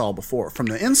that you saw before. From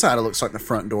the inside, it looks like the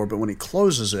front door, but when he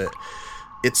closes it,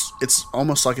 it's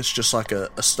almost like it's just like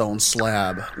a stone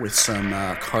slab with some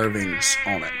carvings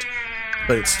on it.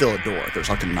 But it's still a door. There's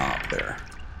like a knob there.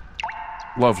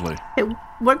 Lovely. Hey,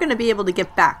 we're going to be able to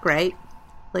get back, right?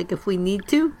 Like, if we need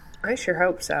to? I sure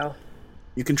hope so.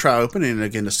 You can try opening it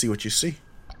again to see what you see.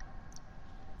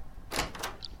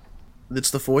 It's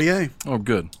the foyer. Oh,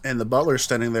 good. And the butler's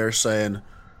standing there saying,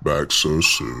 Back so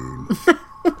soon.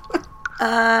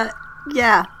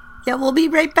 Yeah. Yeah, we'll be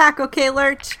right back, okay,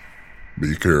 Lurch?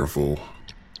 Be careful.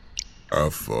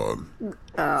 Have fun.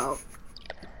 Oh.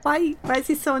 Why is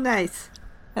he so nice?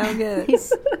 I don't get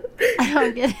it. I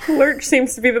don't get it. Lurch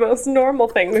seems to be the most normal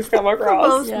thing we've come across.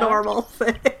 Most normal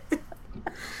thing.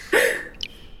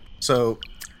 So,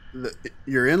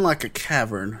 you're in like a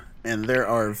cavern, and there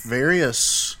are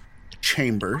various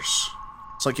chambers.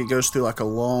 It's like it goes through like a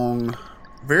long,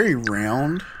 very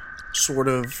round sort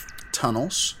of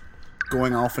tunnels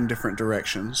going off in different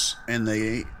directions, and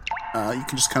they you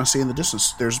can just kind of see in the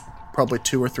distance. There's probably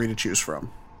 2 or 3 to choose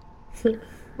from.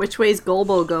 Which way's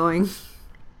Golbo going?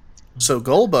 So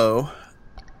Golbo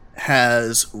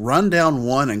has run down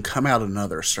one and come out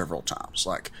another several times.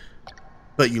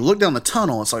 But you look down the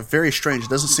tunnel, it's like very strange. It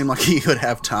doesn't seem like he would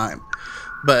have time.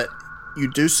 But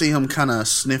you do see him kind of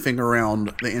sniffing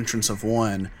around the entrance of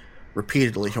one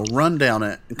repeatedly. He'll run down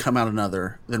it and come out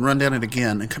another, then run down it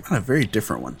again and come out a very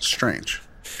different one. Strange.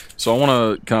 So I want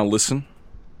to kind of listen.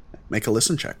 Make a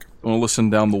listen check. I want to listen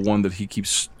down the one that he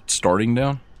keeps starting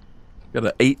down. Got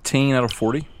an 18 out of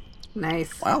 40.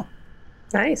 Nice. Wow.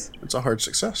 Nice. That's a hard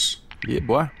success. Yeah,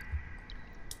 boy.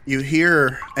 You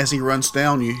hear, as he runs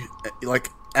down,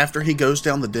 after he goes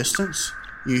down the distance,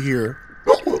 you hear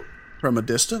from a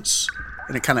distance,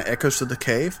 and it kind of echoes to the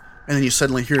cave, and then you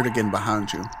suddenly hear it again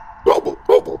behind you.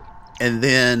 And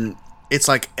then it's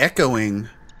like echoing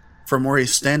from where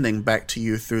he's standing back to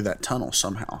you through that tunnel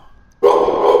somehow.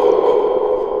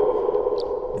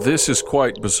 This is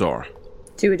quite bizarre.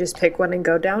 Do we just pick one and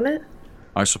go down it?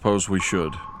 I suppose we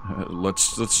should.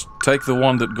 Let's take the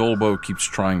one that Golbo keeps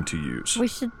trying to use. We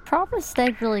should probably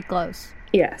stay really close.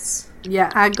 Yes.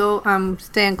 Yeah, I'm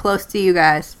staying close to you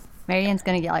guys. Marianne's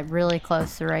gonna get really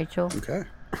close to Rachel. Okay.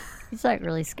 She's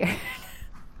really scared.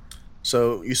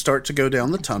 So you start to go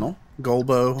down the tunnel.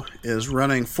 Golbo is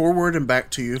running forward and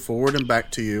back to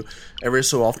you, every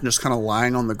so often just kind of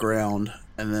lying on the ground,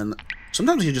 and then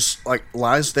sometimes he just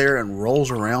lies there and rolls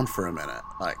around for a minute.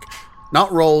 Not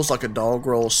rolls like a dog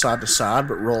rolls side to side,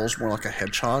 but rolls more like a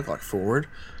hedgehog, forward.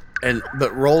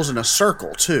 But rolls in a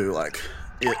circle too,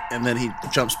 and then he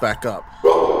jumps back up.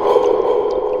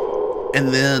 And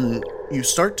then you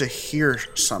start to hear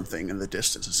something in the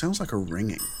distance. It sounds like a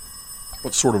ringing.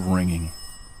 What sort of ringing?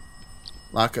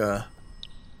 Like a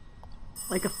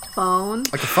phone?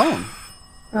 Like a phone.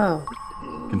 Oh.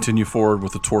 Continue forward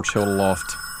with the torch held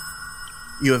aloft.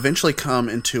 You eventually come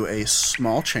into a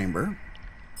small chamber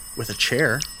with a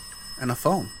chair and a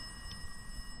phone.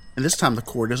 And this time the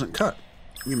cord isn't cut.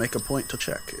 You make a point to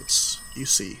check. You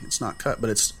see it's not cut, but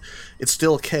it's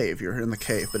still a cave. You're in the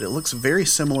cave, but it looks very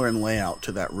similar in layout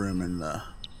to that room in the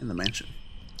mansion.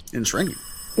 And it's ringing.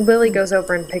 Lily goes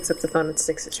over and picks up the phone and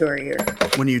sticks it to her ear.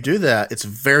 When you do that, it's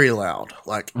very loud,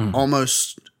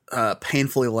 almost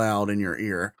painfully loud in your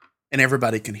ear, and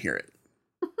everybody can hear it.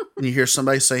 And you hear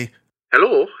somebody say,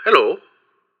 "Hello, hello."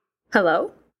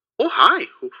 Hello? "Oh, hi.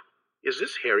 Is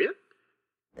this Harriet?"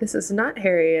 This is not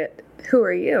Harriet. Who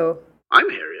are you? "I'm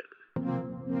Harriet."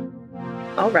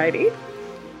 Alrighty.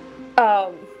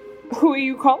 Who are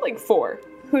you calling for?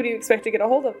 Who do you expect to get a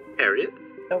hold of? "Harriet?"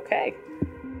 Okay.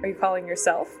 Are you calling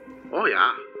yourself? "Oh,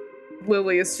 yeah."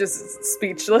 Lily is just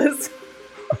speechless.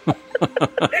 How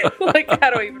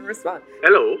do I even respond?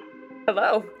 "Hello."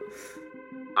 Hello.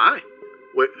 "Hi.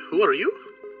 Who are you?"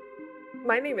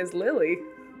 My name is Lily.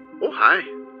 "Oh, hi.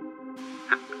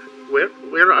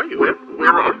 Where are you? Where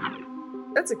are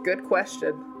you?" That's a good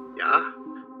question. "Yeah.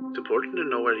 It's important to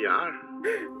know where you are."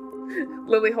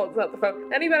 Lily holds out the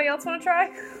phone. Anybody else want to try?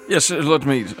 Yes, let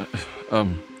me...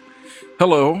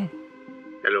 hello.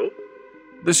 "Hello."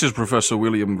 This is Professor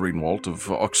William Greenwald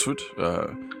of Oxford.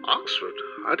 "Oxford?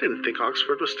 I didn't think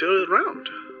Oxford was still around."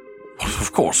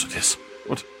 Of course it is.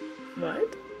 What?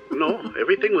 What? no.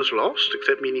 Everything was lost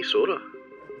except Minnesota.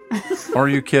 Are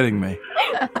you kidding me?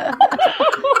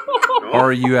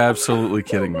 Are you absolutely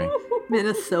kidding me?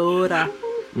 Minnesota.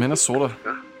 Minnesota?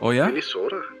 Yeah. Oh, yeah?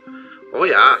 Minnesota. Oh,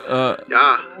 yeah.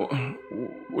 Yeah.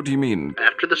 What do you mean,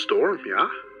 After the storm, yeah?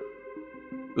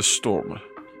 the storm?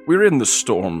 We're in the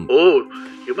storm. Oh,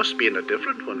 you must be in a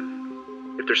different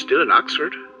one. If they're still in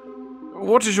Oxford.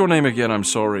 What is your name again? I'm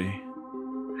sorry.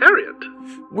 Harriet.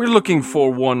 We're looking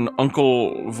for one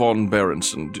Uncle von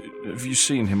Berenson. Have you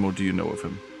seen him or do you know of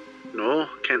him? No,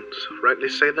 can't rightly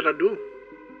say that I do.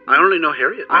 I only know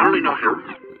Harriet.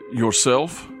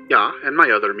 Yourself? Yeah, and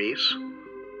my other me's.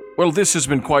 Well, this has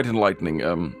been quite enlightening.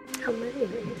 How many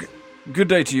rings? Good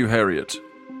day to you, Harriet.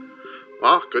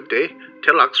 Oh, good day.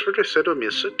 Tell Oxford I said I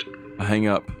miss it. I hang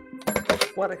up.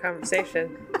 What a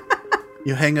conversation.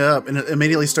 You hang up, and it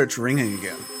immediately starts ringing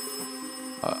again.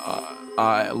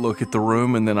 I look at the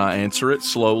room and then I answer it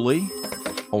slowly,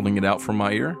 holding it out from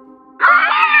my ear.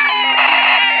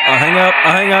 I hang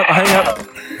up.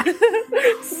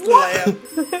 Slam.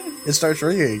 It starts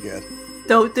ringing again.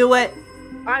 Don't do it.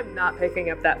 I'm not picking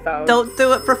up that phone. Don't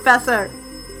do it, Professor.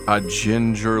 I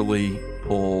gingerly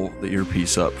pull the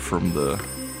earpiece up from the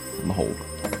hole.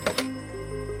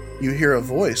 You hear a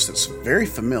voice that's very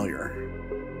familiar.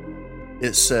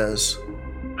 It says,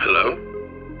 Hello?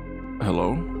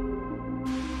 Hello?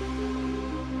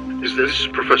 Is this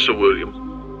Professor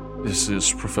William? This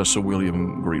is Professor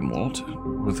William Greenwald.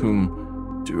 With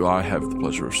whom do I have the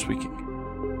pleasure of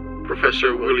speaking?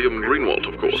 Professor William Greenwald,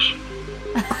 of course.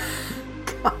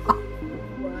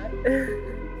 What?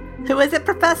 Who is it,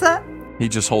 Professor? He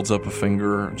just holds up a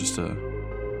finger, just a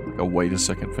wait a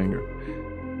second finger.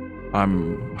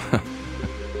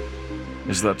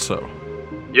 Is that so?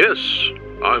 Yes,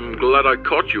 I'm glad I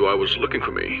caught you. I was looking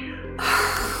for me.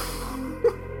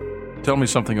 Tell me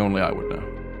something only I would know.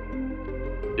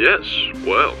 Yes,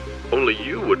 well, only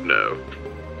you would know.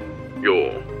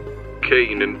 Your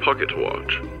cane and pocket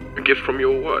watch. A gift from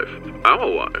your wife, our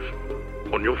wife,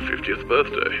 on your 50th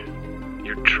birthday.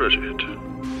 You treasure it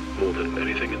more than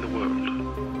anything in the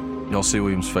world. Y'all see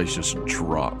William's face just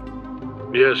drop.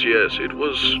 Yes, it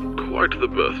was quite the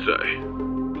birthday.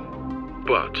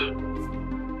 But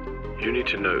you need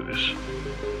to know this.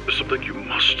 There's something you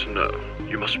must know.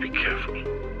 You must be careful.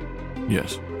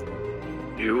 Yes.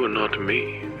 You are not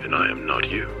me, and I am not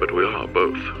you, but we are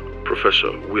both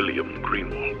Professor William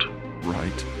Greenwald.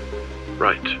 Right.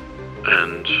 Right.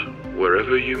 And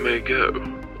wherever you may go,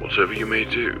 whatever you may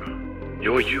do,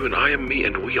 you're you and I am me,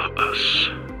 and we are us.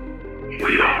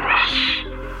 We are us.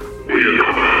 We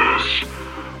are us.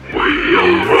 We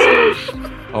are us.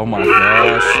 Oh my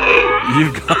gosh.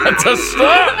 You got to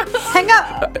stop! Hang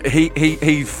up.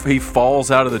 He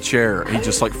falls out of the chair. He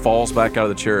just like falls back out of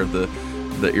the chair. The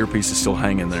earpiece is still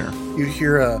hanging there. you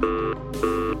hear a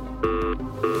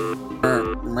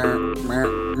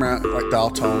like dial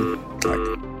tone. Like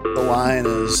the line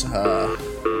is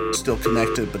still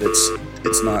connected, but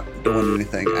it's not doing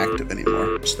anything active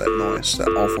anymore. It's that noise, that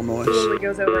awful noise. Lily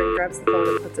goes over and grabs the phone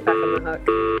and puts it back on the hook.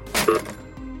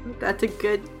 That's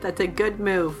a good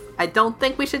move. I don't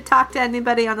think we should talk to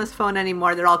anybody on this phone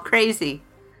anymore. They're all crazy.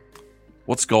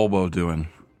 What's Golbo doing?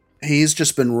 He's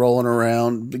just been rolling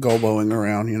around, golboing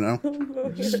around, you know.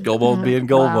 Golbo being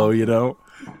Golbo, Wow. you know?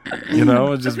 You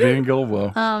know, just being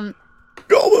Golbo.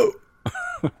 Golbo!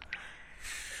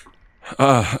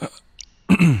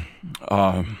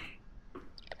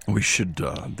 We should,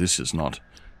 this is not,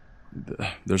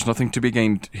 there's nothing to be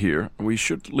gained here. We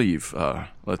should leave.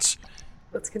 Let's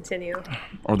continue.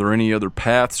 Are there any other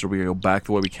paths, or we go back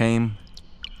the way we came?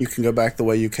 You can go back the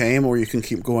way you came, or you can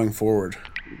keep going forward.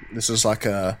 This is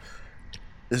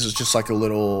just like a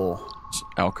little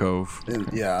Alcove. in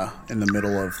the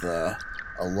middle of a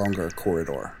longer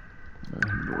corridor.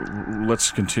 Let's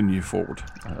continue forward.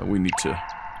 We need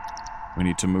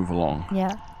to move along.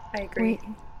 Yeah. I agree.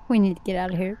 We need to get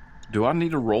out of here. Do I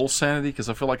need to roll sanity? Because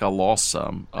I feel like I lost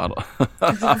some.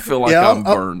 I feel like I'm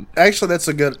burned. Actually, that's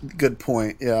a good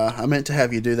point. Yeah, I meant to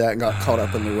have you do that and got caught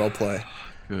up in the role play.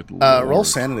 Good Lord. Roll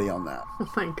sanity on that. Oh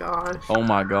my gosh. Oh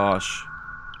my gosh.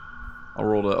 I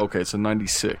rolled it's a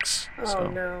 96. Oh so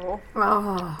no.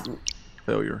 Oh.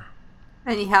 failure.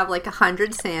 And you have like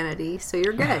 100 sanity, so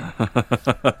you're good.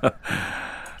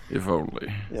 If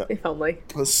only. If only.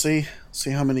 Let's see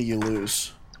how many you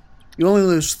lose. You only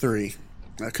lose 3.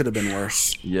 That could have been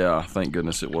worse. Yeah, thank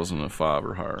goodness it wasn't a 5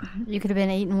 or higher. You could have been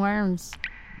eating worms.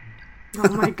 Oh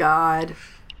my god.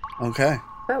 Okay.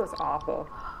 That was awful.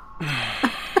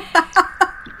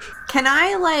 Can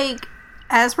I,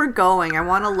 as we're going, I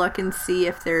want to look and see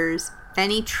if there's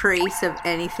any trace of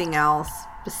anything else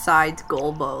besides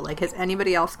Golbo? Like, has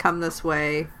anybody else come this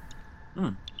way?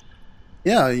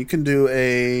 Yeah, you can do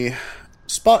a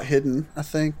spot hidden, I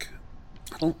think.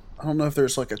 I don't know if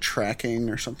there's like a tracking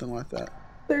or something like that.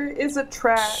 There is a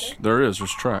track. There's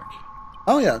track.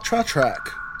 Oh yeah, try track.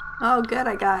 Oh, good.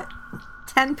 I got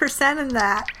 10% in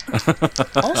that.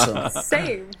 Awesome.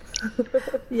 Same.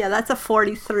 Yeah, that's a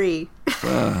 43.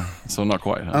 So not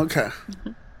quite, huh? Okay.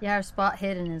 Yeah, our spot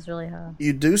hidden is really high.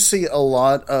 You do see a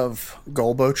lot of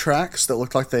Golbo tracks that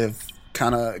look like they've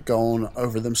kind of gone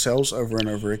over themselves over and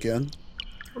over again.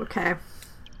 Okay.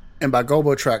 And by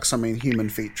Golbo tracks, I mean human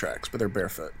feet tracks, but they're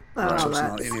barefoot. Oh, So it's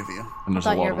not that's- any of you. And I there's a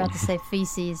thought you lot were of about them. to say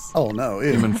feces. Oh no,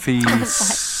 ew. Human feet. Human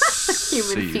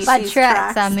feces. By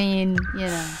tracks, I tracks. mean, you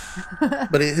know.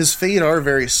 But his feet are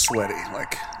very sweaty.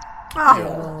 Like,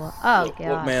 Oh, Oh, God.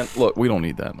 Look, man, look, we don't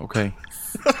need that, okay?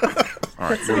 All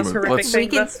right, The most horrific let's, thing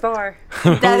can- thus far.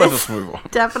 that let is us move on.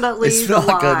 definitely it's the not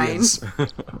like line. onions.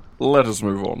 Let us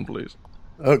move on, please.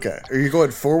 Okay, are you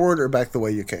going forward or back the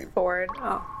way you came? Forward.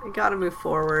 Oh, you gotta move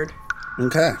forward.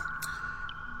 Okay.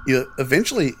 You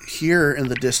eventually hear in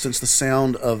the distance the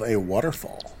sound of a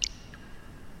waterfall.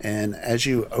 And as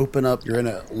you open up, you're in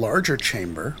a larger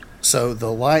chamber, so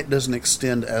the light doesn't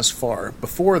extend as far.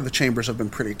 Before, the chambers have been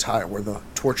pretty tight, where the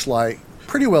torchlight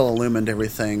pretty well illumined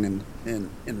everything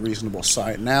in reasonable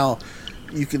sight. Now,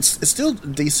 you can it's still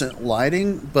decent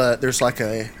lighting, but there's like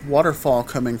a waterfall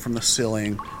coming from the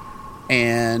ceiling,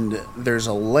 and there's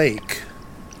a lake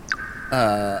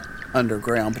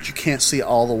underground, but you can't see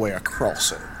all the way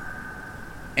across it.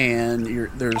 And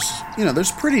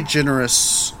there's pretty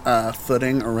generous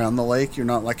footing around the lake. You're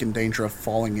not like in danger of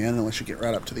falling in unless you get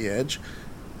right up to the edge.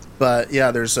 But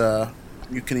yeah,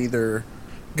 you can either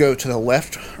go to the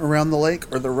left around the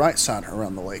lake or the right side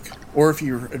around the lake. Or if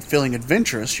you're feeling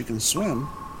adventurous, you can swim.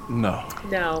 No.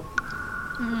 No.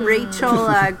 Rachel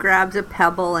grabs a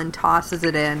pebble and tosses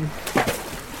it in.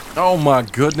 Oh my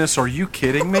goodness, are you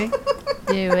kidding me?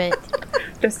 Do it.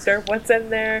 Disturb what's in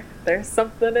there. There's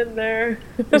something in there.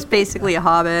 It's basically a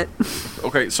hobbit.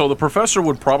 Okay, so the professor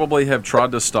would probably have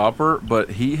tried to stop her,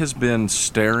 but he has been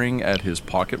staring at his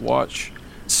pocket watch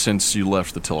since you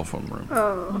left the telephone room.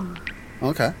 Oh.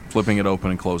 Okay. Flipping it open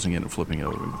and closing it and flipping it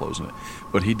open and closing it.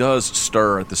 But he does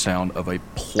stir at the sound of a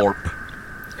plorp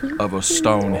of a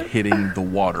stone hitting the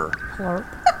water. Plorp.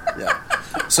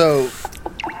 Yeah. So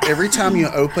every time you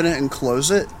open it and close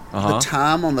it, Uh-huh. the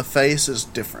time on the face is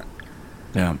different.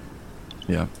 Yeah.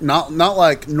 Yeah. Not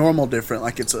like normal different,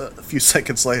 like it's a few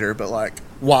seconds later, but like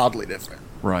wildly different.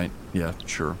 Right. Yeah,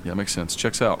 sure. Yeah, makes sense.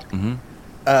 Checks out. Mm-hmm.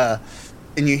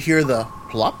 And you hear the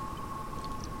plop,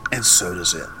 and so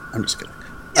does it. I'm just kidding.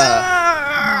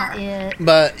 Not it.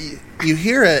 But you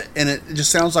hear it, and it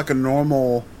just sounds like a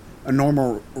normal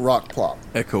rock plop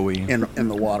Echoey. in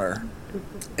the water,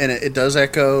 and it does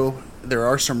echo. There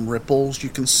are some ripples you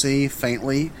can see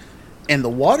faintly, and the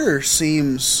water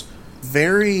seems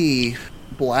very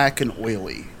black and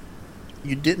oily.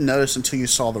 You didn't notice until you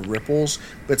saw the ripples,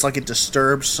 but it's like it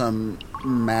disturbs some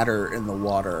matter in the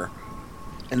water,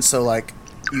 and so like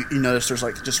you notice there's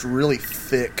like just really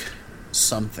thick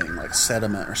something like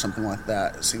sediment or something like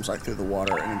that. It seems like through the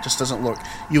water, and it just doesn't look.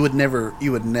 You would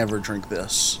never drink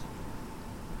this.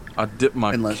 I dip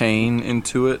my Unless- cane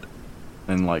into it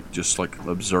and just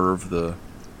observe the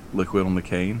liquid on the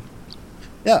cane.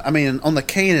 Yeah, I mean, on the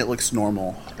cane it looks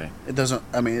normal. Okay. It doesn't.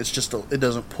 I mean, it's just it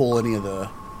doesn't pull any of the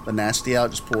nasty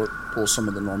out. Just pull some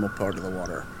of the normal part of the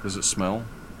water. Does it smell?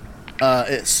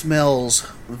 It smells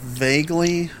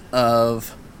vaguely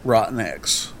of rotten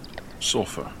eggs.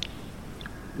 Sulfur.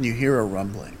 You hear a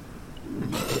rumbling.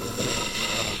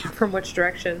 From which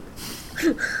direction?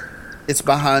 It's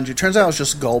behind you. Turns out it's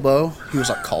just Golbo. He was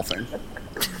like coughing.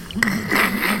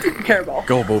 Hairball.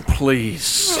 Golbo,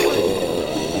 please.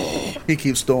 He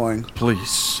keeps going.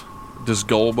 Please. Does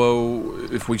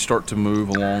Golbo, if we start to move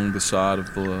along the side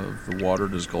of the water,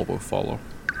 does Golbo follow?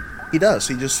 He does.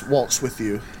 He just walks with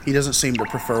you. He doesn't seem to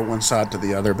prefer one side to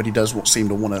the other, but he does seem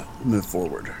to want to move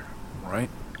forward. Right?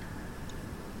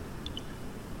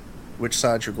 Which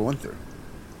side you're going through?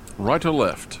 Right or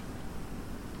left?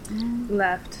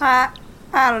 Left. I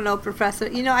don't know, Professor.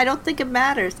 I don't think it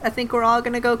matters. I think we're all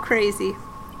gonna go crazy.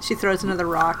 She throws another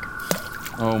rock.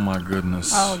 Oh my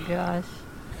goodness. Oh, gosh.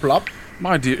 Plop.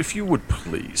 My dear, if you would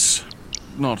please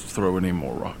not throw any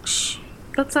more rocks.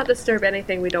 Let's not disturb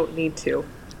anything we don't need to.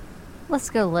 Let's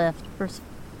go left,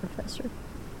 Professor.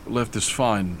 Left is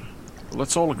fine.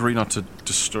 Let's all agree not to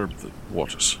disturb the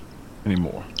waters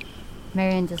anymore.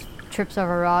 Marion just trips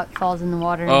over a rock, falls in the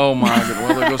water. Oh my god!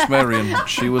 Well, there goes Marion.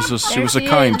 She was a There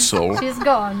kind is. soul. She's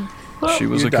gone. She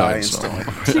was You a die kind soul.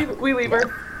 instantly. We leave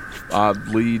her. I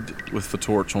lead with the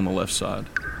torch on the left side,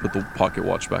 with the pocket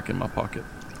watch back in my pocket.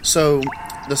 So,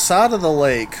 the side of the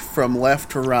lake from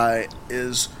left to right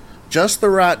is just the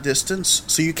right distance,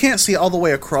 so you can't see all the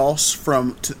way across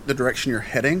from the direction you're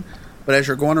heading, but as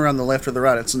you're going around the left or the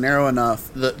right, it's narrow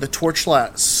enough. The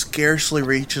torchlight scarcely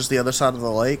reaches the other side of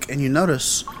the lake, and you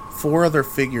notice 4 other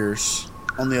figures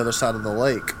on the other side of the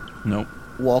lake. Nope.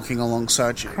 Walking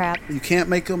alongside you. Crap. You can't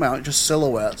make them out, just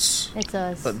silhouettes. It's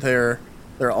us. But they're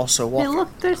also Hey, walking.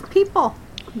 look, there's people.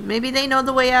 Maybe they know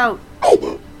the way out.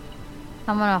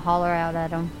 I'm gonna holler out at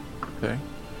them. Okay.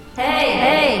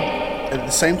 Hey! At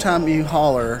the same time you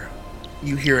holler,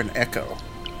 you hear an echo.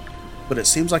 But it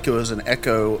seems like it was an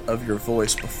echo of your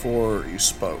voice before you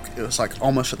spoke. It was like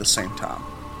almost at the same time.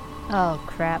 Oh,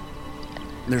 crap.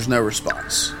 There's no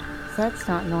response. That's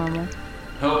not normal.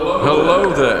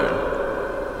 Hello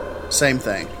there. Same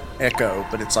thing. Echo,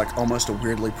 but it's like almost a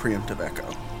weirdly preemptive echo.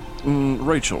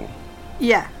 Rachel,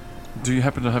 Yeah. do you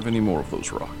happen to have any more of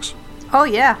those rocks? Oh,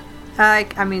 yeah.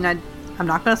 I mean, I'm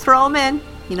not going to throw them in,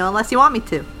 unless you want me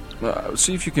to.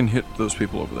 See if you can hit those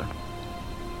people over there.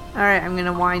 All right, I'm going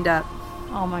to wind up.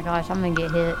 Oh my gosh, I'm gonna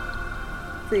get hit.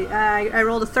 See, I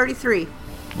rolled a 33.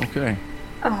 Okay.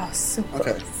 Oh, so close.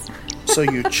 Okay. So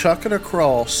you chuck it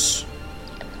across,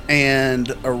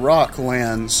 and a rock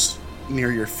lands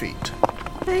near your feet.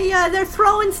 They're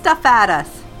throwing stuff at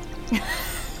us.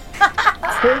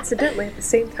 Coincidentally, at the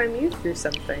same time you threw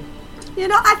something.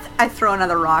 I throw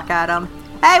another rock at them.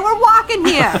 Hey, we're walking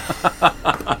here.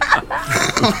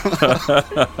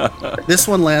 This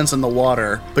one lands in the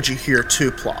water, but you hear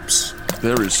 2 plops.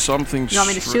 There is something... You want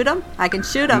me to shoot them? I can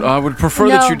shoot them. I would prefer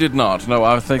that No. you did not. No,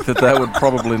 I think that would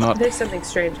probably not... There's something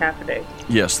strange happening.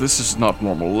 Yes, this is not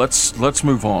normal. Let's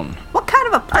move on. What kind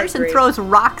of a person agree. throws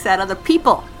rocks at other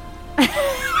people?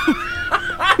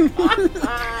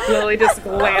 Lily just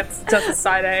glances to the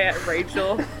side eye at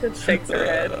Rachel and shakes her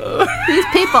head. These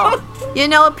people.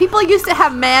 People used to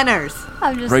have manners.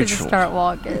 I'm just Rachel. gonna start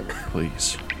walking.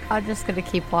 Please. I'm just gonna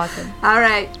keep walking. All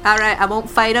right. I won't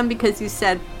fight them because you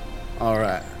said. All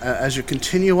right. As you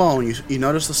continue on, you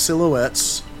notice the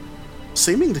silhouettes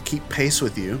seeming to keep pace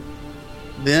with you.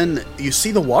 Then you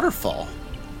see the waterfall,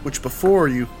 which before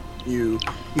you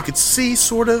could see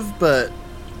sort of, but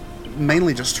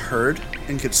mainly just heard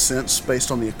and could sense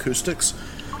based on the acoustics.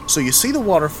 So you see the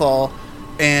waterfall,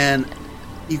 and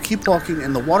you keep walking,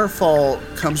 and the waterfall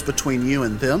comes between you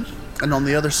and them. And on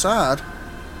the other side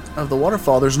of the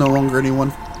waterfall, there's no longer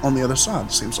anyone on the other side,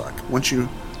 it seems like, once you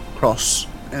cross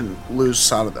and lose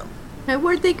sight of them. Hey,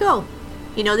 where'd they go?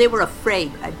 They were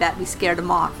afraid. I bet we scared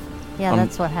them off. Yeah,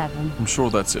 that's what happened. I'm sure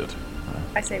that's it.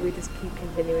 I say we just keep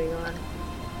continuing on.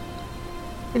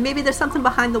 And maybe there's something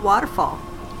behind the waterfall.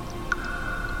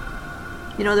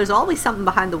 There's always something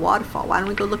behind the waterfall. Why don't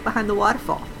we go look behind the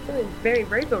waterfall? Feeling very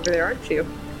brave over there, aren't you?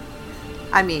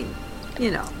 I mean,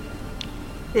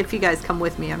 if you guys come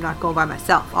with me, I'm not going by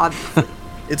myself, obviously.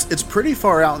 It's pretty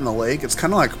far out in the lake. It's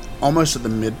kind of like almost at the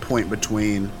midpoint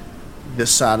between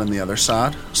this side and the other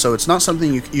side. So it's not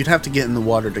something you'd have to get in the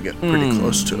water to get pretty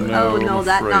close to it. No, Oh, no, I'm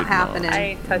that's afraid not happening. I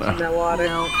ain't touching that water.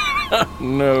 No.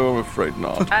 No, I'm afraid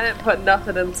not. I didn't put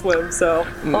nothing in swim, so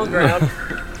on ground.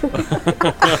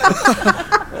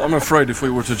 I'm afraid if we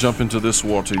were to jump into this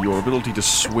water, your ability to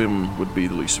swim would be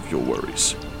the least of your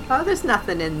worries. Oh, there's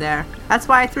nothing in there. That's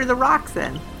why I threw the rocks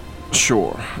in.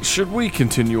 Sure. Should we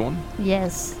continue on?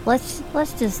 Yes. Let's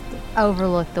just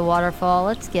overlook the waterfall.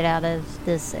 Let's get out of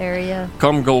this area.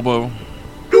 Come, Gulbo.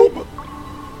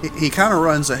 He kind of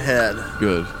runs ahead,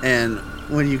 Good. and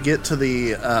when you get to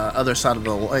the other side of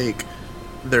the lake,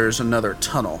 there's another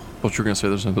tunnel. Thought you were going to say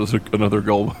there's another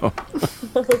Gulbo.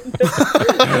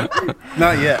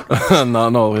 Not yet.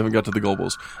 No, we haven't got to the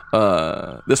Gulbos.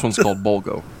 This one's called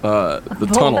Bolgo. The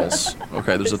tunnels.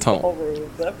 Okay, there's a tunnel.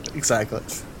 Exactly.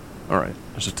 All right,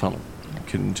 there's a tunnel.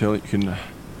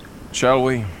 Shall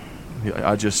we?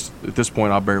 I just, at this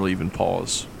point, I barely even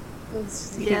pause.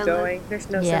 Let's just Yeah, keep going. There's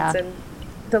no Yeah. sense in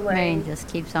delaying. Marion just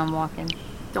keeps on walking.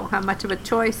 Don't have much of a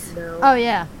choice. No. Oh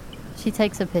yeah. She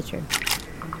takes a picture.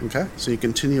 Okay, so you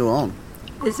continue on.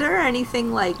 Is there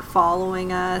anything like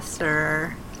following us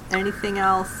or anything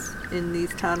else in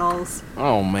these tunnels?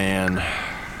 Oh, man.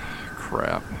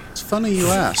 Crap. It's funny you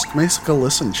ask. Make a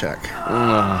listen check.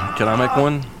 Can I make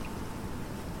one?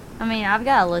 I mean, I've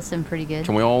got to listen pretty good.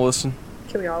 Can we all listen?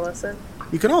 Can we all listen?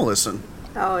 You can all listen.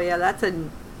 Oh yeah, that's a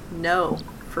no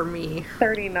for me.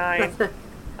 39. Oh,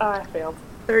 I failed.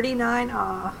 39?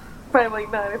 Ah. By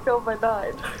like 9. I failed by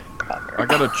 9. I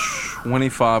got a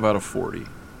 25 out of 40.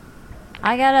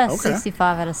 I got a Okay.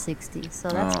 65 out of 60, so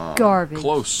that's garbage.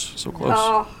 Close. So close.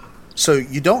 Oh, So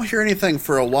you don't hear anything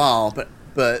for a while, but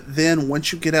But then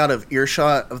once you get out of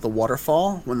earshot of the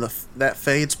waterfall, when that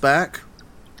fades back,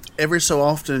 every so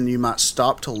often you might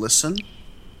stop to listen.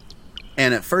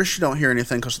 And at first you don't hear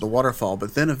anything because of the waterfall,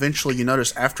 but then eventually you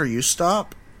notice after you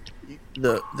stop,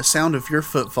 the sound of your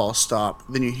footfall stop,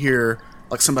 then you hear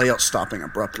like somebody else stopping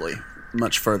abruptly,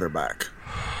 much further back.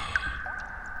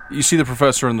 You see the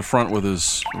professor in the front with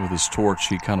his torch.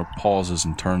 He kind of pauses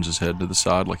and turns his head to the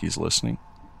side like he's listening.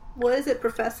 What is it,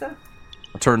 Professor?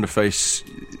 I turn to face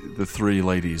the three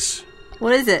ladies.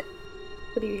 What is it?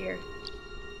 What do you hear?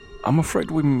 I'm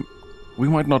afraid we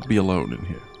might not be alone in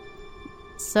here.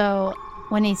 So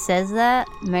when he says that,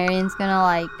 Marion's gonna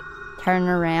like turn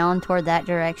around toward that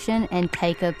direction and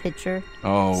take a picture.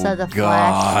 Oh, so the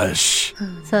gosh.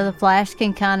 So the flash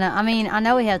can kind of, I mean, I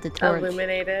know we have the torch.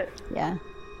 Illuminate it. Yeah.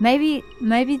 Maybe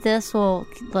this will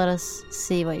let us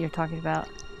see what you're talking about.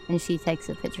 And she takes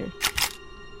a picture.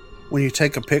 When you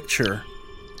take a picture,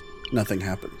 nothing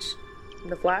happens.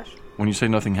 The flash? When you say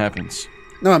nothing happens.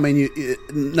 No, I mean,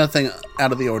 nothing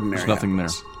out of the ordinary. There's nothing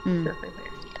happens. there. Nothing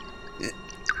there.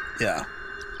 Yeah.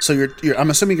 So you're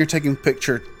I'm assuming you're taking a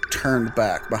picture turned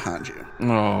back behind you.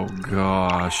 Oh,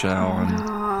 gosh, Alan.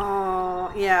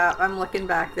 Oh, yeah, I'm looking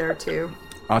back there, too.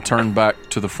 I turn back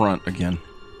to the front again.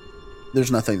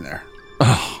 There's nothing there.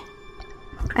 Oh.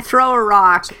 I throw a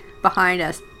rock behind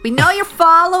us. We know you're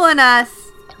following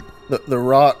us. The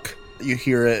rock, you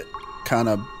hear it kind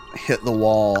of hit the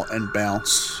wall and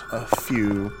bounce a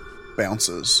few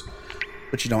bounces,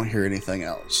 but you don't hear anything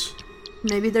else.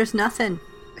 Maybe there's nothing.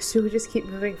 Should we just keep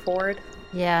moving forward?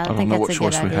 Yeah, I don't think know that's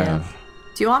what a choice good we idea. have.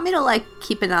 Do you want me to, like,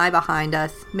 keep an eye behind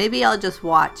us? Maybe I'll just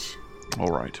watch. All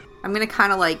right. I'm going to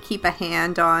kind of, like, keep a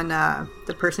hand on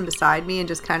the person beside me and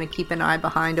just kind of keep an eye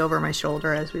behind over my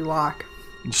shoulder as we walk.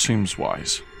 It seems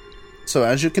wise. So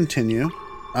as you continue,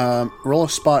 roll a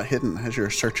spot hidden as you're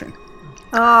searching.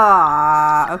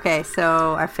 Ah, okay,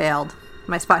 so I failed.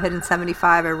 My spot hidden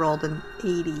 75, I rolled an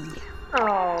 80.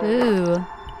 Oh. Ooh.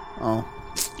 Oh,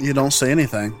 you don't say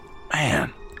anything.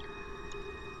 Man.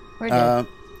 We're dead.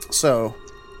 So,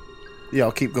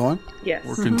 y'all keep going? Yes.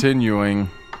 We're continuing.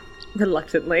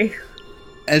 Reluctantly.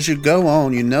 As you go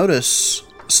on, you notice,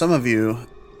 some of you,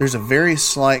 there's a very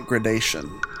slight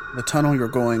gradation. The tunnel you're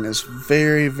going is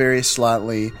very, very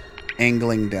slightly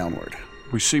angling downward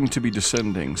We seem to be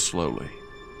descending slowly.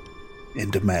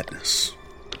 into madness.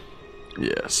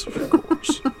 Yes, of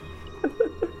course.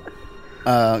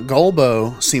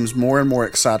 Golbo seems more and more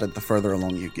excited the further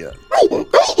along you get.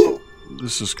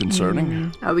 This is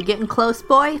concerning. Are we getting close,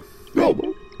 boy?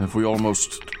 Have we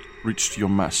almost reached your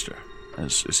master?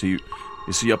 Is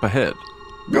he up ahead?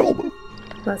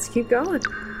 Let's keep going.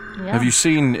 Yeah. Have you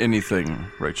seen anything,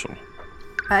 Rachel?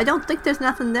 I don't think there's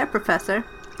nothing there, Professor.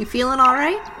 You feeling all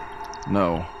right?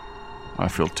 No. I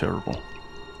feel terrible.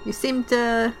 You seemed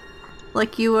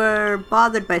like you were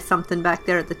bothered by something back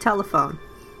there at the telephone.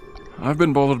 I've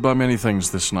been bothered by many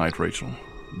things this night, Rachel.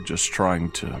 Just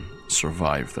trying to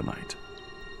survive the night.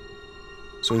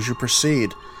 So as you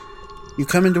proceed, you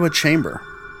come into a chamber.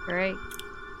 Great.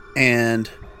 And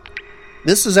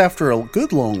this is after a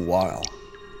good long while.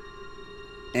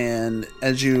 And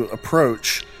as you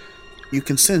approach, you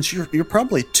can sense you're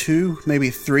probably 2, maybe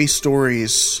 3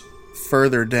 stories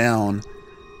further down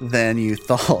than you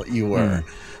thought you were,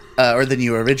 or than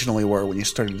you originally were when you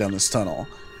started down this tunnel.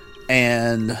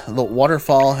 And the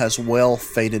waterfall has well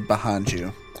faded behind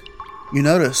you. You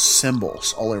notice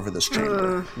symbols all over this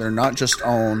chamber. They're not just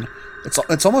on...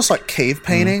 It's almost like cave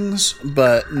paintings,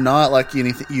 but not like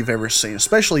anything you've ever seen.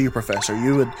 Especially you, Professor.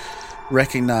 You would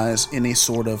recognize any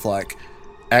sort of like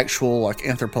actual like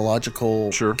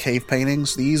anthropological cave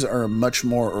paintings. These are much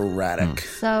more erratic.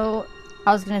 So,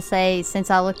 I was going to say, since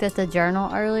I looked at the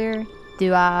journal earlier,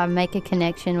 do I make a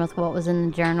connection with what was in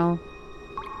the journal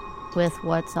with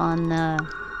what's on the...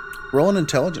 Roll an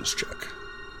intelligence check.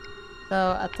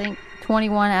 So, I think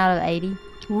 21 out of 80.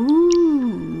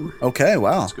 Ooh. Okay,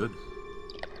 wow. That's good.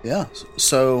 Yeah.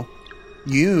 So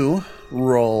you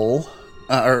roll,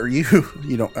 or you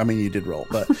don't, I mean, you did roll,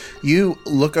 but you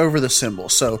look over the symbol.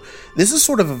 So this is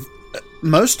sort of,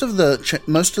 most of the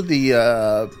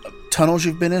tunnels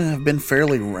you've been in have been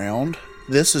fairly round.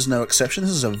 This is no exception.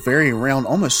 This is a very round,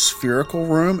 almost spherical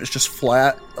room. It's just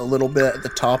flat a little bit at the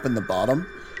top and the bottom.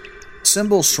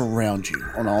 Symbols surround you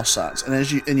on all sides, and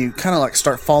as you kind of like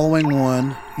start following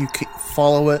one, you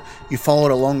follow it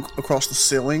along across the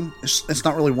ceiling. It's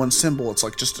not really one symbol; it's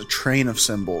like just a train of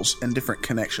symbols and different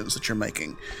connections that you're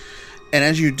making. And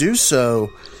as you do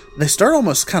so, they start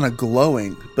almost kind of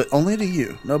glowing, but only to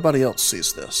you. Nobody else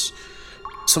sees this.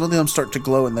 Some of them start to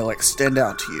glow and they like stand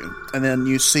out to you, and then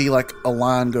you see like a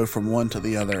line go from one to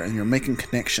the other, and you're making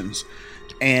connections.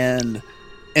 And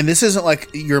this isn't like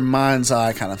your mind's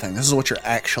eye kind of thing. This is what you're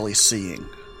actually seeing.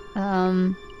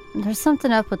 There's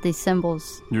something up with these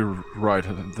symbols. You're right.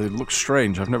 They look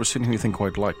strange. I've never seen anything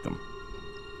quite like them.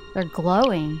 They're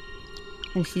glowing.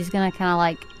 And she's gonna kind of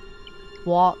like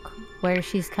walk where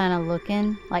she's kind of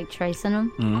looking, like tracing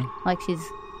them. Mm-hmm. Like she's,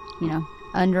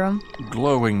 under them.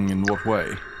 Glowing in what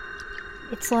way?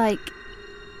 It's like,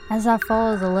 as I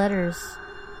follow the letters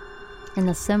and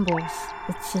the symbols,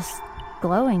 it's just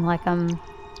glowing like I'm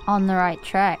on the right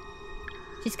track.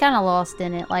 She's kind of lost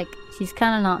in it. Like, she's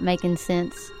kind of not making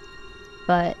sense.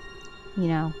 But, in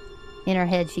her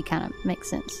head she kind of makes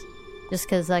sense. Just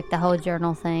because, like, the whole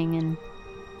journal thing and...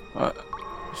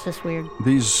 it's just weird.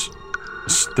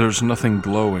 There's nothing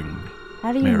glowing.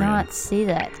 How do you Marion. not see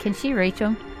that? Can she reach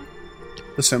them?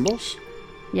 The symbols?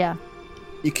 Yeah.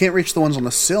 You can't reach the ones on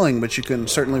the ceiling, but you can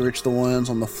certainly reach the ones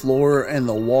on the floor and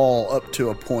the wall up to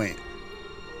a point.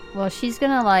 Well, she's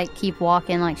gonna, like, keep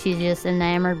walking like she's just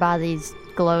enamored by these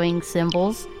glowing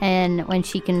symbols. And when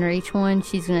she can reach one,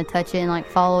 she's gonna touch it and, like,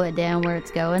 follow it down where it's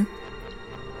going.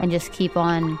 And just keep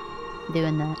on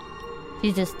doing that.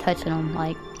 She's just touching them,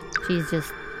 like, she's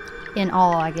just in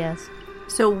awe, I guess.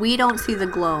 So we don't see the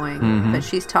glowing, but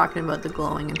she's talking about the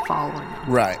glowing and following it.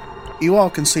 Right. You all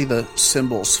can see the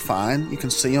symbols fine. You can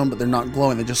see them, but they're not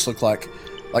glowing. They just look like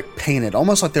painted.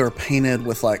 Almost like they were painted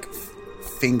with, like,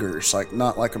 fingers. Like,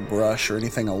 not like a brush or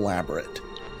anything elaborate.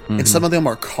 And some of them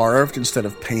are carved instead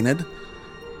of painted.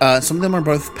 Some of them are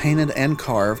both painted and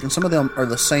carved. And some of them are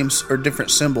the same or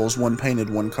different symbols, one painted,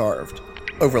 one carved.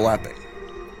 Overlapping.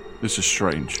 This is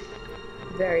strange.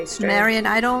 Very strange. Marion,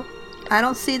 I don't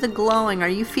see the glowing. Are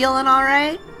you feeling all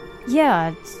right?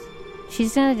 Yeah,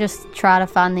 she's gonna just try to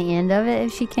find the end of it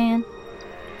if she can.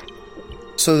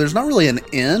 So there's not really an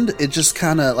end. It just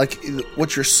kind of, like,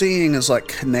 what you're seeing is, like,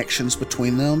 connections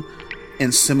between them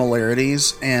and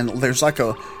similarities. And there's, like,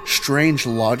 a strange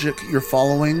logic you're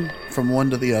following from one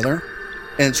to the other.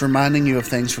 And it's reminding you of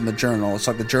things from the journal. It's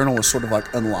like the journal is sort of,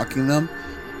 like, unlocking them.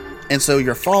 And so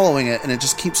you're following it, and it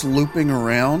just keeps looping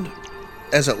around.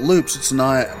 As it loops, it's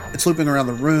looping around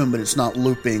the room, but it's not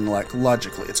looping, like,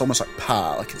 logically. It's almost like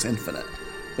pi, like it's infinite.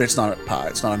 But it's not a pi,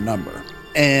 it's not a number.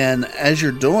 And as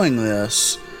you're doing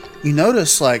this, you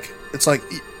notice, like, it's like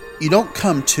you don't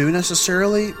come to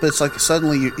necessarily, but it's like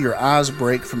suddenly your eyes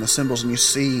break from the symbols and you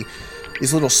see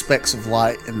these little specks of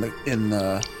light in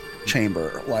the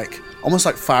chamber, like almost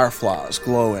like fireflies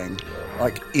glowing,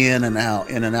 like in and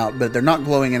out, but they're not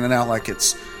glowing in and out like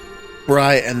it's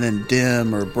bright and then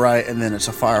dim or bright and then it's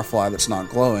a firefly that's not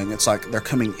glowing. It's like they're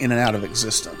coming in and out of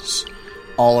existence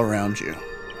all around you.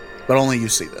 But only you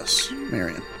see this,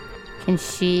 Marion. Can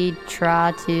she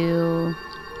try to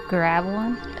grab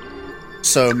one?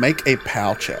 So make a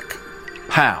POW check.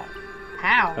 How?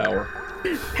 How? Power.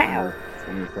 Pow.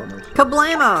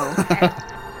 Kablamo!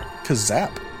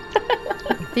 Kazap.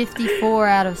 54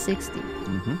 out of 60.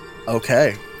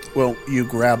 Okay. Well, you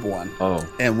grab one. Oh.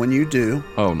 And when you do,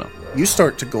 Oh, no. you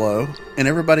start to glow, and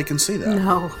everybody can see that.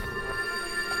 No.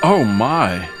 Oh,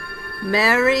 my.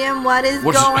 Marion, what is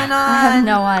What's- going I have on?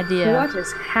 no idea. What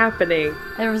is happening?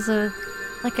 There was a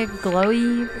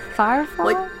glowy firefly?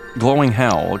 Like- Glowing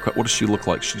how? Like, what does she look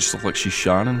like? She just look like she's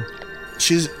shining?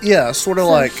 She's, sort of So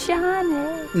like,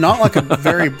 shiny. not like a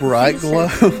very bright glow.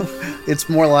 It's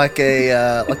more like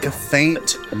a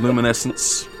faint,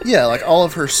 Luminescence? like all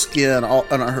of her skin,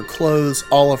 and her clothes,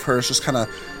 all of her is just kind of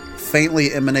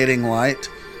faintly emanating light.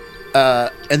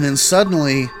 And then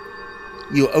suddenly,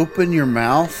 you open your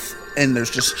mouth, and there's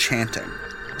just chanting.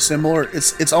 Similar,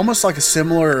 it's almost like a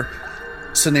similar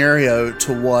scenario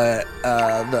to what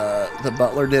the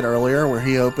butler did earlier, where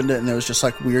he opened it and there was just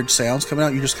like weird sounds coming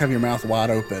out. You just have your mouth wide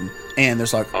open, and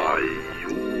there's like,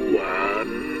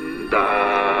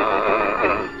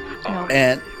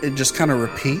 and it just kind of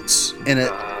repeats, and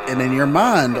in your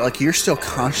mind, like, you're still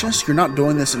conscious. You're not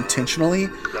doing this intentionally,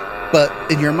 but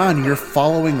in your mind, you're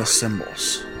following the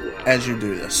symbols as you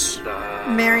do this.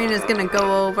 Marion is going to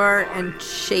go over and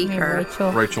shake Hey, her.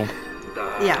 Rachel. Rachel.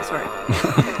 Yeah, sorry.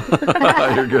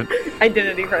 You're good.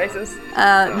 Identity crisis.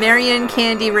 Marion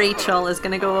Candy Rachel is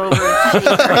going to go over and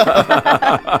shake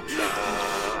her.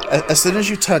 As soon as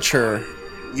you touch her,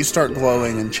 you start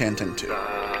glowing and chanting too.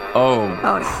 Oh,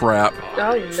 Oh. crap.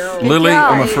 Oh no. Lily,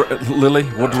 job. I'm afraid. Lily,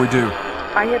 what do we do?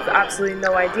 I have absolutely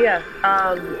no idea.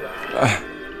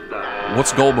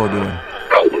 What's Golbo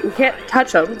doing? We can't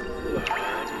touch him.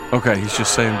 Okay, he's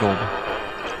just saying Golbo.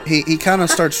 He kind of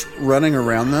starts running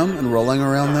around them and rolling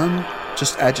around them,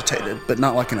 just agitated, but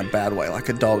not like in a bad way, like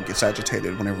a dog gets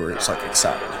agitated whenever it's like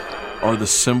excited. Are the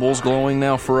symbols glowing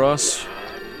now for us?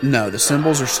 No, the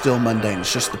symbols are still mundane.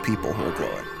 It's just the people who are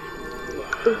glowing.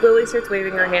 Lily starts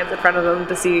waving her hands in front of them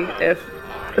to see if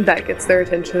that gets their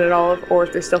attention at all, or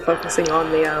if they're still focusing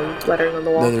on the lettering on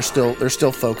the wall. No, they're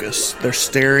still focused. They're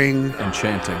staring And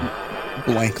chanting.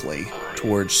 blankly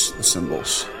towards the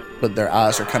symbols, but their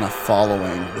eyes are kind of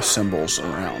following the symbols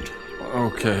around.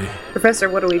 Okay. Professor,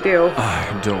 what do we do?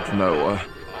 I don't know.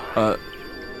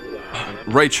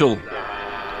 Rachel.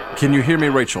 Can you hear me,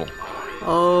 Rachel?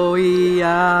 Oh,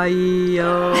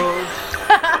 E-I-E-O.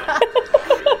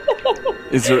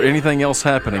 Is there anything else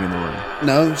happening in the room?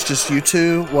 No, it's just you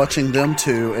two watching them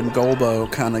two, and Golbo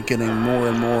kind of getting more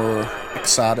and more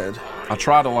excited. I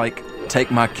try to, take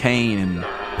my cane and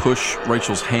push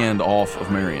Rachel's hand off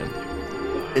of Marion.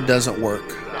 It doesn't work.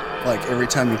 Like, every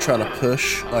time you try to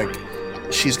push,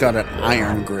 she's got an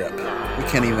iron grip. You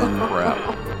can't even...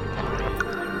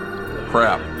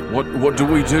 Crap. What do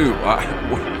we do?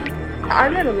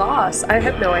 I'm at a loss. I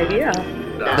have no idea.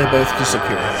 They both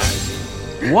disappear.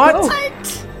 What?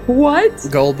 What?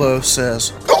 Golbo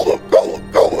says,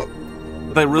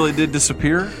 They really did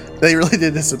disappear? they really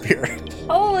did disappear.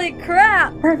 Holy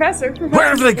crap! Professor. Where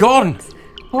have they gone?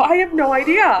 Well, I have no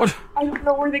idea. What? I don't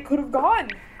know where they could have gone.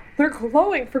 They're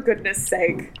glowing, for goodness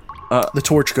sake. The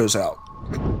torch goes out.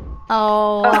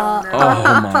 Oh, Oh my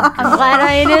god. I'm glad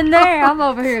I ain't in there. I'm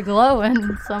over here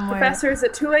glowing somewhere. Professor, is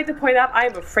it too late to point out I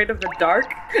am afraid of the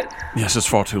dark? Yes, it's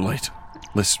far too late.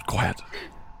 Listen, quiet.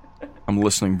 I'm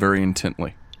listening very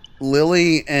intently.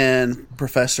 Lily and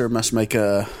Professor must make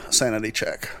a sanity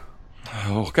check.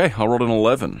 Okay, I rolled an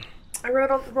 11. I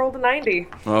rolled a 90.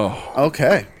 Oh,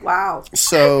 Okay. Wow.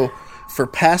 So, for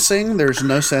passing, there's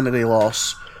no sanity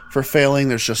loss. For failing,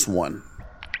 there's just one.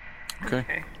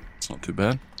 okay. It's not too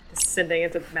bad. Descending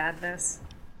into madness.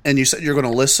 And you said you're going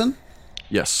to listen?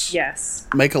 Yes. Yes.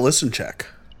 Make a listen check.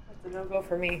 That's a no-go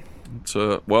for me. It's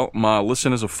my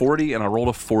listen is a 40 and I rolled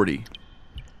a 40.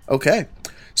 Okay.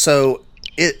 So,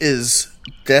 it is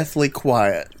deathly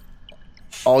quiet.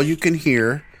 All you can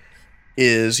hear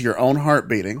is your own heart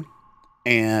beating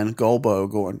and Golbo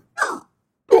going,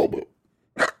 Golbo.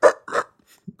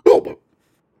 Golbo.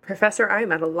 Professor, I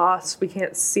am at a loss. We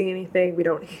can't see anything. We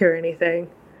don't hear anything.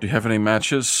 Do you have any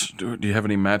matches? Do you have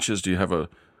any matches? Do you have a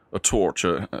torch,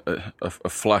 a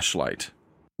flashlight?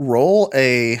 Roll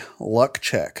a luck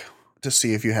check to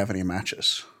see if you have any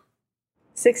matches.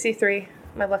 63.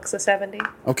 My luck's a 70.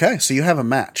 Okay, so you have a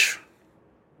match.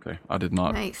 Okay, I did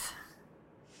not. Nice.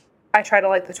 I try to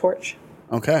light the torch.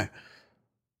 Okay.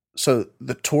 So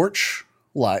the torch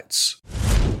lights,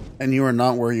 and you are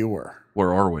not where you were.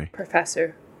 Where are we?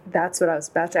 Professor, that's what I was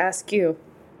about to ask you.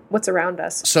 What's around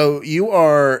us? So you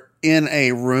are in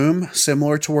a room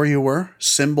similar to where you were,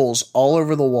 symbols all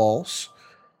over the walls,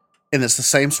 and it's the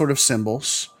same sort of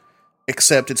symbols,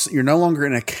 except you're no longer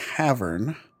in a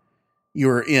cavern.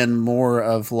 You're in more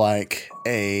of like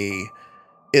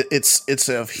it's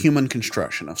of human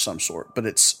construction of some sort, but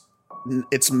it's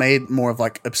made more of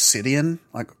like obsidian,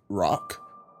 like rock,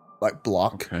 like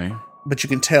block. Okay. But you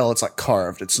can tell it's like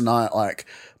carved. It's not like,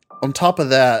 on top of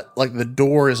that, like the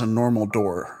door is a normal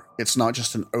door. It's not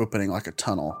just an opening like a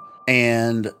tunnel.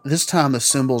 And this time the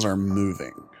symbols are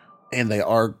moving, and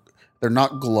they're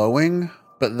not glowing,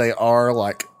 but they are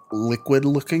like liquid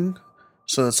looking.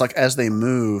 So it's like as they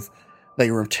move,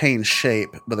 they retain shape,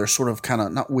 but they're sort of kind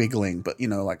of not wiggling, but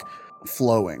like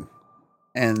flowing.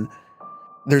 And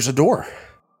there's a door.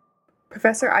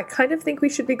 Professor, I kind of think we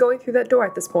should be going through that door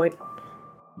at this point.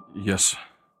 Yes.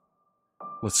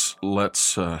 Let's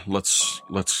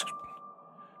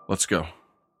go.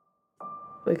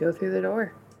 We go through the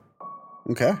door.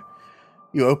 Okay.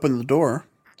 You open the door,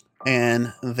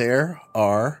 and there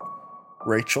are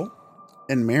Rachel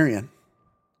and Marion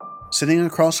sitting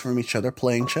across from each other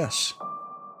playing chess.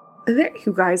 There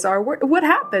you guys are. What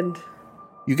happened?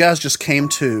 You guys just came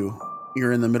to.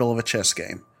 You're in the middle of a chess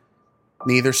game.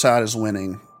 Neither side is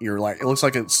winning. You're like, it looks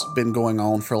like it's been going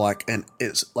on for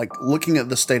it's like looking at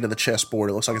the state of the chessboard,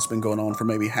 it looks like it's been going on for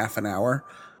maybe half an hour,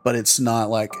 but it's not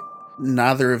like,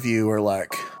 neither of you are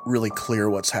like really clear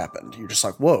what's happened. You're just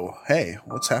like, whoa, hey,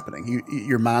 what's happening?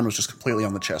 Your mind was just completely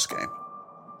on the chess game,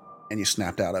 and you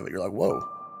snapped out of it. You're like, whoa,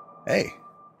 hey.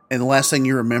 And the last thing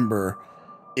you remember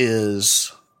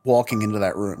is walking into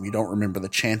that room. You don't remember the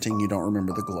chanting. You don't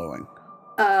remember the glowing.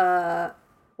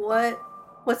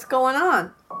 What's going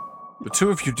on? The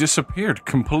two of you disappeared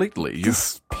completely.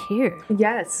 Disappeared.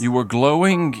 Yes. You were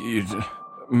glowing.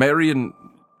 Marion,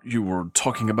 you were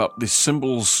talking about the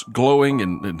symbols glowing,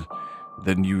 and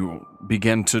then you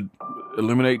began to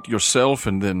illuminate yourself,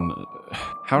 and then...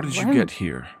 how did you get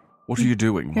here? What are you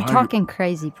doing? You're talking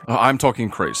crazy. I'm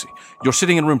talking crazy. You're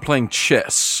sitting in a room playing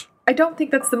chess. I don't think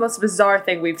that's the most bizarre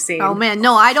thing we've seen. Oh man,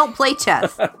 no, I don't play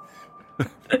chess.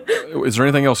 Is there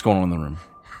anything else going on in the room?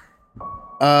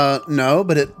 No,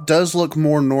 but it does look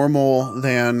more normal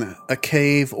than a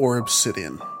cave or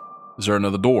obsidian. Is there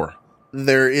another door?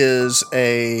 There's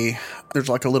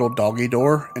like a little doggy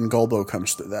door, and Golbo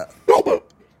comes through that. Golbo!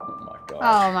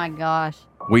 Oh my gosh.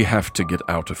 We have to get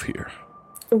out of here.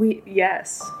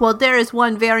 Yes. Well, there is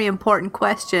one very important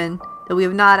question that we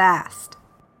have not asked.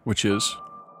 Which is?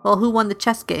 Well, who won the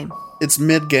chess game? It's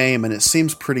mid-game, and it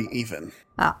seems pretty even.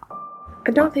 Oh,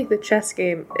 I don't think the chess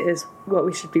game is what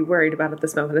we should be worried about at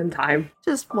this moment in time.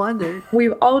 just wondered.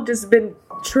 We've all just been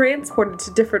transported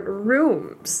to different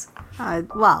rooms.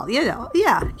 Well,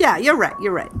 yeah, you're right.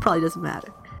 It probably doesn't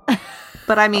matter.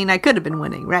 But I mean, I could have been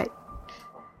winning, right?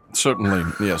 Certainly,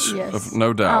 yes. Yes.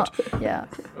 No doubt. Yeah.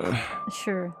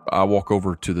 Sure. I walk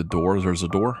over to the door. There's a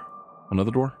door? Another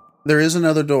door? There is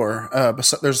another door.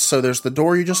 There's the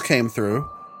door you just came through.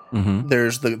 Mm-hmm.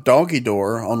 There's the doggy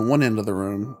door on one end of the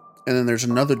room, and then there's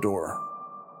another door.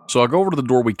 So I go over to the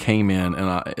door we came in,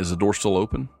 and is the door still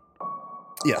open?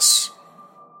 Yes.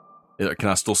 Can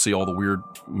I still see all the weird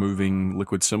moving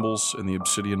liquid symbols in the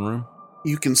obsidian room?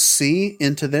 You can see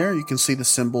into there. You can see the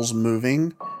symbols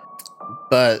moving,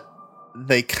 but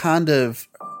they kind of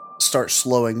start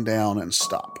slowing down and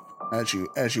stop as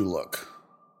you look.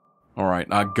 All right,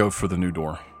 I go for the new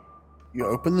door. You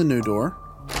open the new door,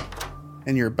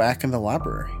 and you're back in the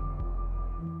library.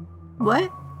 What?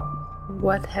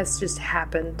 What has just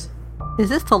happened? Is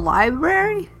this the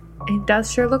library? It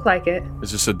does sure look like it.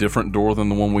 Is this a different door than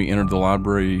the one we entered the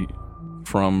library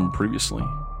from previously?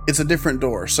 It's a different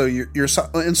door. So you're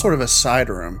in sort of a side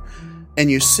room,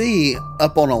 and you see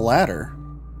up on a ladder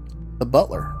the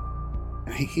butler.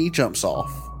 And he jumps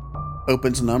off,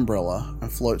 opens an umbrella,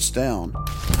 and floats down,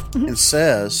 and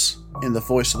says, in the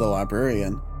voice of the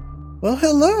librarian, "Well,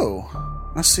 hello.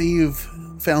 I see you've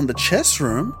found the chess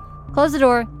room." Close the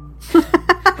door.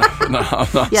 No, I'm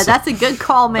not. Yeah, that's a good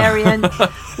call, Marion.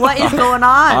 What is going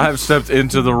on? I have stepped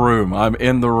into the room. I'm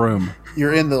in the room.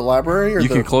 You're in the library, or You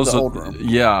the, can close the it. old room?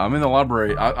 Yeah, I'm in the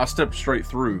library. I stepped straight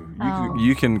through.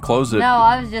 You can close it. No,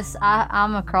 I was just,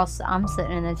 I'm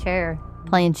sitting in a chair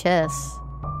playing chess.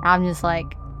 I'm just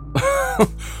like,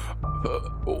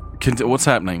 What's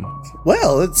happening?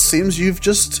 Well, it seems you've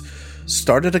just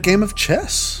started a game of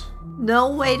chess. No,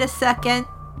 wait a second.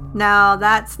 No,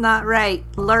 that's not right.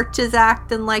 Lurch is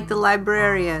acting like the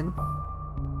librarian.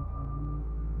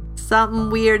 Something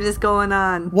weird is going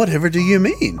on. Whatever do you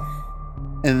mean?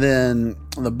 And then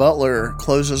the butler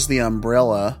closes the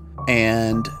umbrella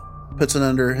and puts it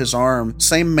under his arm.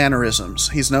 Same mannerisms.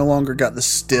 He's no longer got the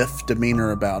stiff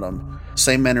demeanor about him.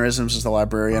 Same mannerisms as the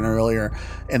librarian earlier.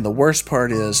 And the worst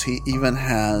part is he even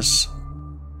has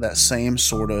that same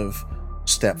sort of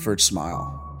Stepford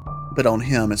smile. But on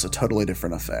him, it's a totally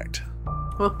different effect.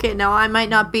 Okay, now I might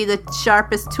not be the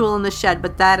sharpest tool in the shed,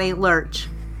 but that ain't Lurch.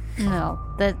 no,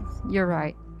 you're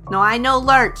right. No, I know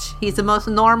Lurch. He's the most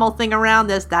normal thing around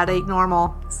this. That ain't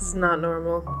normal. This is not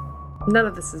normal. None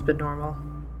of this has been normal.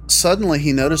 Suddenly,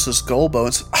 he notices Golbo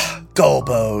and says,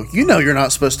 "Golbo, you know you're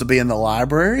not supposed to be in the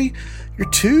library. You're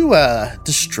too,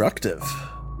 destructive."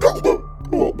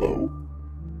 Golbo.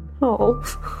 Oh.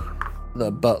 The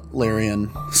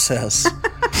butlerian says.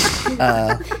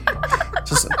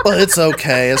 Well, it's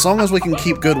okay, as long as we can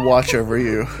keep good watch over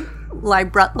you.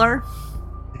 Like Butler?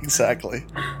 Exactly.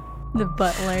 The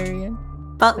butlerian.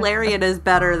 Butlerian is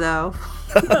better, though.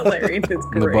 Hilarious. It's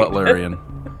The great. butlerian.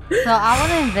 So I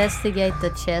want to investigate the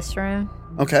chess room.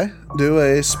 Okay, do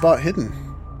a spot hidden.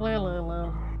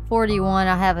 41,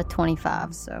 I have a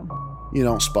 25, so. You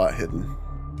don't spot hidden.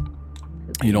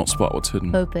 You don't spot what's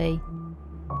hidden. Pope.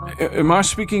 Am I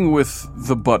speaking with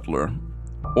the butler,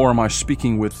 or am I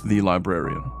speaking with the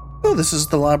librarian? Oh, this is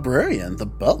the librarian. The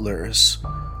butler is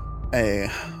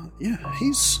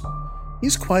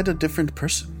he's quite a different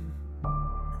person.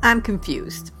 I'm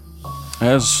confused.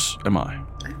 As am I.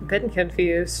 I've been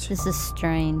confused. This is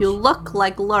strange. You look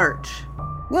like Lurch.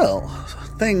 Well,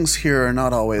 things here are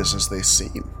not always as they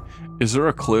seem. Is there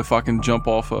a cliff I can jump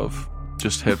off of?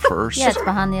 Just head first? Yeah, it's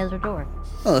behind the other door.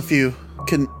 Well, if you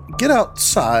can get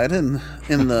outside when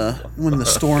the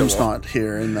storm's not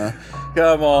here and the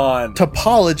Come on.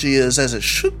 topology is as it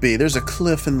should be, there's a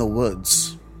cliff in the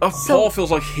woods. Paul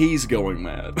feels like he's going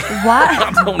mad. Why?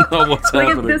 I don't know what's Like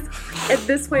happening. at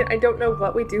this point, I don't know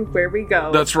what we do, where we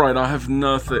go. That's right, I have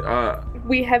nothing.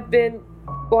 We have been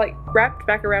wrapped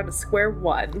back around to square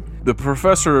one. The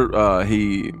professor,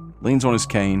 he leans on his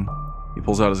cane, he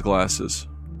pulls out his glasses,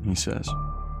 he says,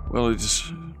 "Well,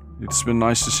 it's been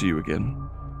nice to see you again."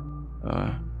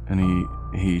 And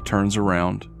he turns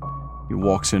around, he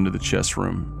walks into the chess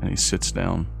room, and he sits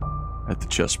down at the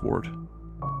chessboard.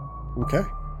 Okay.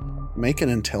 Make an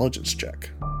intelligence check.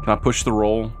 Can I push the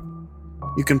roll?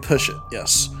 You can push it,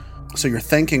 yes. So you're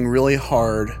thinking really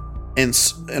hard, and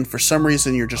for some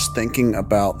reason you're just thinking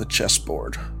about the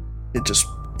chessboard.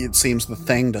 It seems the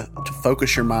thing to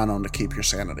focus your mind on to keep your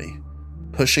sanity.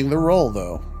 Pushing the roll,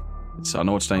 though. I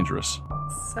know it's dangerous.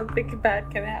 Something bad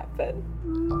can happen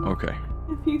Okay.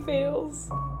 if he fails.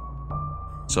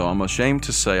 So I'm ashamed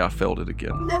to say I failed it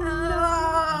again.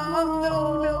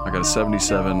 I got a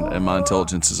 77, and my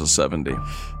intelligence is a 70.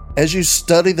 As you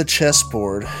study the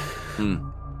chessboard,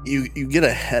 you get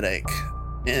a headache,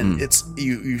 and it's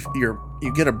you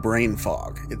get a brain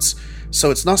fog. It's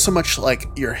not so much like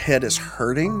your head is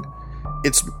hurting.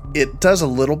 It does a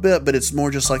little bit, but it's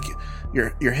more just like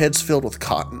your head's filled with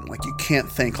cotton. Like you can't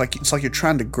think. Like it's like you're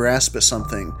trying to grasp at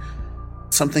something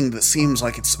that seems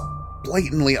like it's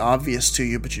blatantly obvious to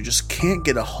you, but you just can't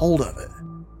get a hold of it.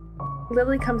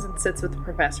 Lily comes and sits with the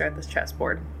professor at this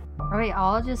chessboard. Are we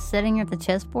all just sitting at the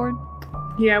chessboard?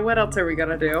 Yeah, what else are we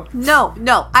gonna do? No,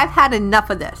 I've had enough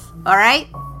of this, alright?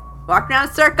 Walked around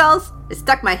in circles, I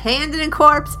stuck my hand in a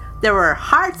corpse, there were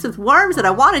hearts with worms that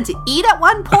I wanted to eat at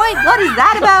one point. What is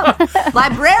that about?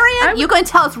 Librarian, you can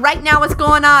tell us right now what's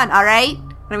going on, alright?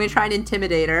 I'm gonna try and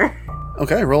intimidate her.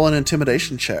 Okay, roll an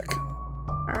intimidation check.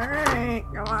 Alright,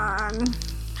 go on.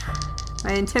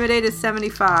 My intimidate is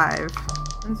 75.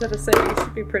 I was about to say, you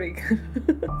should be pretty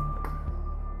good.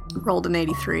 Rolled an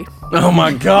 83. Oh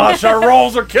my gosh, our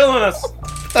rolls are killing us.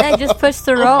 Hey, just push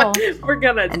the roll. We're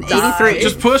gonna An die. 83.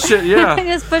 Just push it, yeah.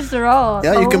 Just push the roll.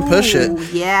 Yeah, you can push it. Oh,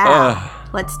 yeah.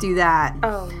 Let's do that.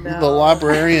 Oh no. The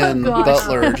librarian Oh, gosh.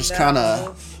 butler just kind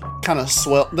of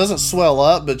doesn't swell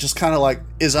up, but just kind of like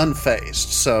is unfazed.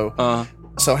 So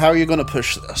how are you going to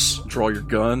push this? Draw your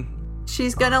gun.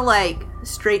 She's gonna like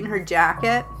straighten her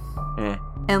jacket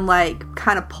and like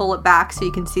kind of pull it back so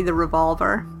you can see the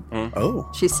revolver. Oh,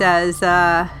 She says,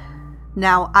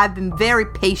 now I've been very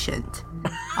patient,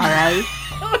 alright?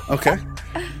 okay.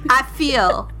 I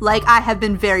feel like I have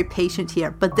been very patient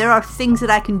here, but there are things that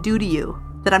I can do to you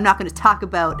that I'm not going to talk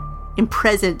about in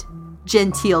present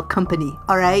genteel company,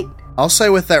 alright? I'll say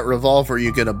with that revolver,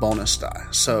 you get a bonus die,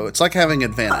 so it's like having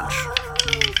advantage.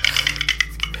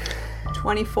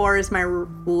 24 is my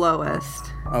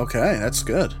lowest. Okay, that's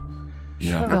good.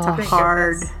 Yeah. That's a Gosh.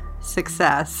 hard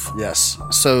success. Yes.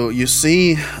 So you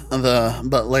see the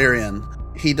butlerian.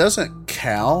 He doesn't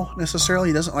cow necessarily.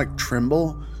 He doesn't like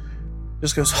tremble.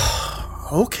 Just goes,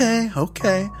 okay.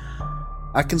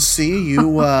 I can see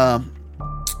you.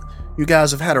 You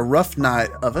guys have had a rough night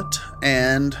of it,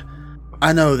 and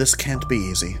I know this can't be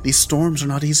easy. These storms are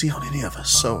not easy on any of us.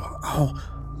 So I'll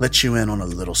let you in on a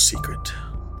little secret.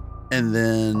 And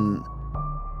then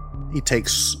he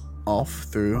takes off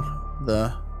through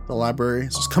the library.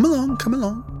 Says, "Come along."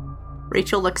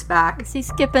 Rachel looks back. Is he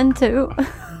skipping too?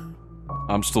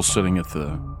 I'm still sitting at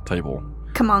the table,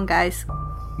 Come on, guys.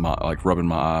 rubbing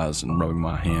my eyes and rubbing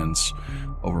my hands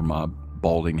over my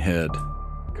balding head,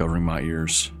 covering my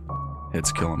ears.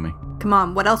 Head's killing me. Come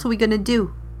on, what else are we going to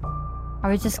do? Are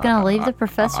we just gonna leave the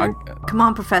professor? Come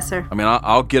on, Professor. I mean,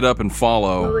 I'll get up and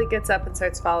follow. Lily gets up and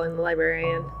starts following the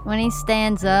librarian. When he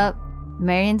stands up,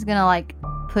 Marion's gonna like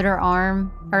put her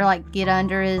arm or like get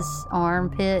under his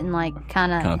armpit and like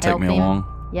kind of Take me along.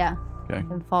 Yeah. Okay.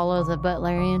 And follow the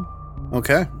butlerian.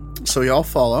 Okay, so y'all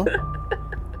follow.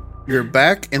 You're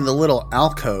back in the little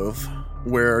alcove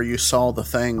where you saw the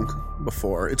thing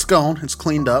before. It's gone. It's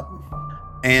cleaned up,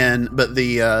 but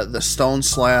the stone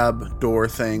slab door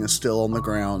thing is still on the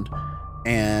ground,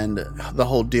 and the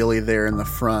whole dealie there in the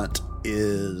front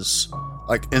is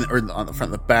on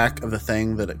the back of the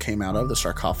thing that it came out of, the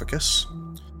sarcophagus.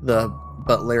 The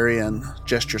butlerian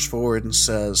gestures forward and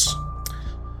says,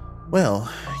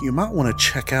 "Well, you might want to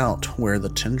check out where the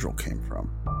tendril came from."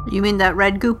 You mean that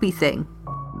red goopy thing?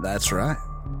 That's right.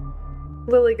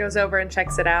 Lily goes over and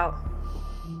checks it out.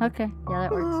 Okay. Yeah,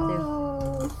 that works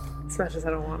too. As much as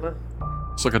I don't want to.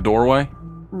 It's like a doorway.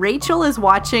 Rachel is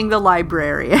watching the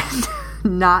librarian,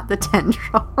 not the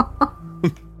tendril.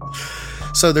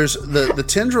 So there's the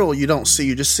tendril you don't see.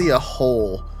 You just see a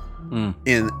hole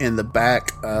in the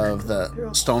back of the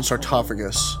stone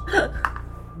sarcophagus,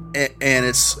 and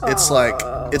it's like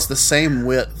it's the same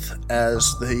width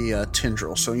as the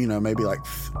tendril. So maybe like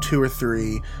 2 or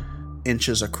 3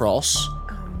 inches across.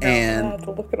 I have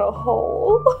to look at a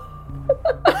hole.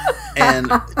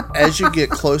 And as you get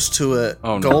close to it,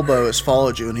 Oh, no. Golbo has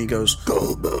followed you, and he goes,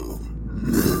 "Golbo."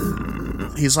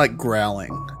 He's like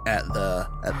growling at the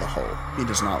hole. He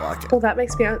does not like it. Well, that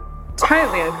makes me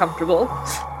entirely uncomfortable.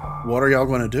 What are y'all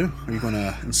going to do? Are you going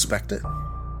to inspect it?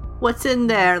 What's in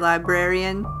there,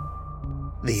 librarian?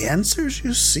 The answers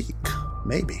you seek,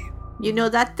 maybe. You know,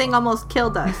 that thing almost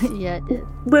killed us. Yeah, it did.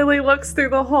 Lily looks through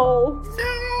the hole.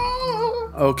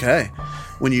 Okay.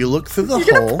 When you look through the You're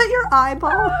gonna hole, put your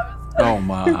eyeball. Oh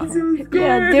my.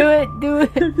 Yeah, do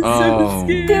it. Oh.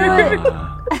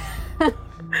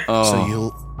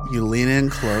 so you lean in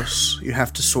close. You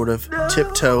have to sort of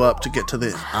tiptoe up to get to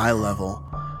the eye level,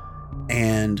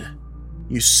 and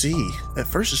you see. At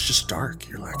first, it's just dark.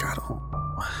 You're like, I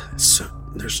don't. So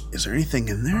is there anything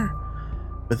in there?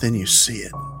 But then you see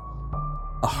it.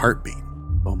 A heartbeat.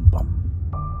 Bum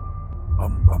bum.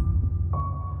 Bum bum.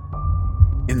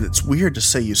 And it's weird to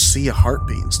say you see a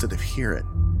heartbeat instead of hear it.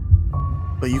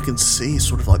 But you can see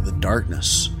sort of like the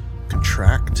darkness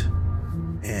contract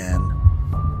and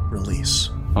release.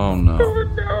 Oh no. Oh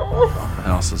no. The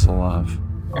house is alive.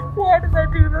 Why did I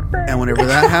do the thing? And whenever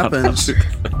that happens,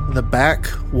 the back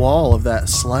wall of that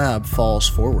slab falls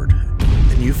forward.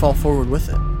 And you fall forward with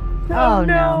it. Oh,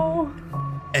 no.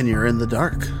 And you're in the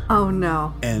dark. Oh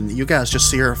no. And you guys just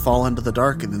see her fall into the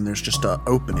dark, and then there's just a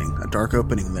dark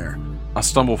opening there. I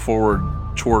stumble forward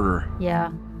toward her.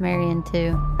 Yeah, Marion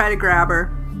too. Try to grab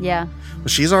her. Yeah.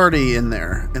 But she's already in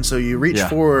there. And so you reach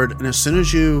forward, and as soon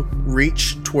as you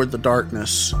reach toward the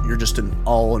darkness, you're just in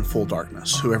full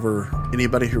darkness.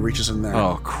 Anybody who reaches in there.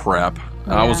 Oh crap.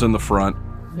 Yeah. I was in the front.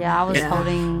 Yeah, I was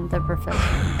holding the professor.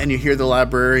 And you hear the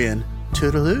librarian,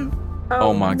 toodaloo.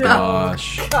 Oh my no.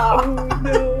 gosh. Oh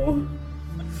no.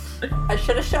 I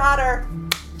should have shot her.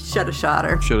 Should have shot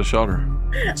her. Should have shot her.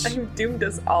 I'm doomed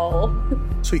us all.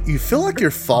 So you feel like you're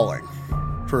falling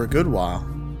for a good while.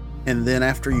 And then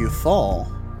after you fall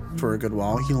for a good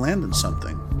while, you land in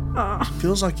something. It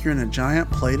feels like you're in a giant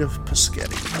plate of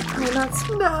paschetti.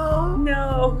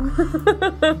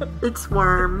 No. It's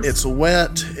worms. It's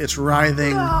wet, it's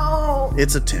writhing,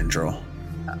 it's a tendril.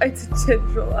 It's a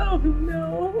tendril. Oh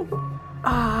no.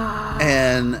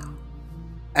 And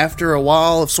after a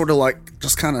while of sort of like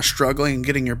just kind of struggling and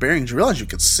getting your bearings, you realize you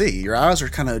can see. Your eyes are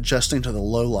kind of adjusting to the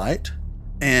low light,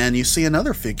 and you see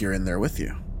another figure in there with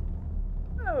you.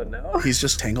 Oh no. He's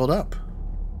just tangled up.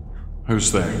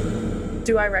 Who's there?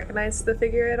 Do I recognize the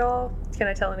figure at all? Can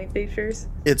I tell any features?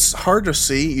 It's hard to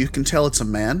see. You can tell it's a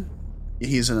man.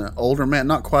 He's an older man,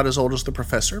 not quite as old as the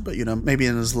professor, but maybe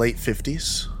in his late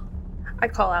 50s. I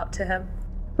call out to him.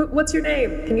 What's your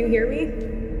name? Can you hear me?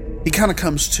 He kind of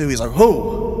comes to. He's like,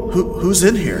 "Whoa, who's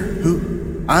in here?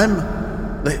 I'm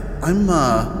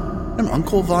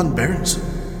Uncle Von Berenson."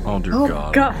 Oh dear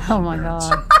God. Oh my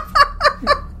god.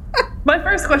 My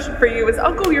first question for you is,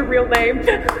 Uncle, your real name?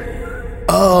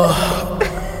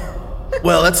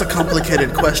 Well, that's a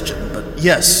complicated question, but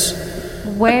yes,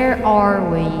 Where are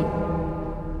we?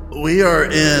 we are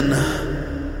in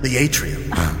the atrium.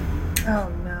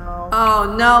 Oh no.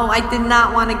 Oh no, I did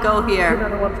not want to go We're here. not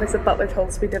the one place that Butler told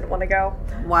us we didn't want to go.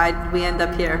 Why did we end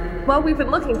up here? Well, we've been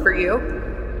looking for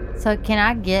you. So can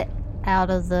I get out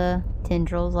of the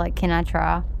tendrils? Like, can I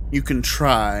try? You can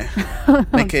try.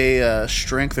 Make a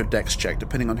strength or dex check,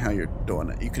 depending on how you're doing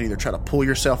it. You can either try to pull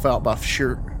yourself out by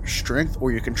sheer strength,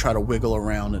 or you can try to wiggle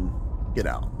around and get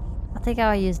out. I think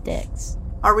I'll use Dex.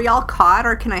 Are we all caught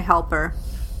or can I help her?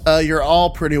 You're all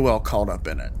pretty well caught up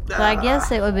in it. But I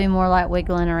guess it would be more like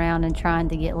wiggling around and trying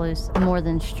to get loose more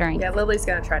than strength. Yeah, Lily's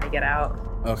gonna try to get out.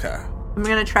 Okay. I'm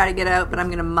gonna try to get out, but I'm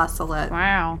gonna muscle it.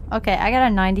 Wow. Okay, I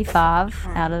got a 95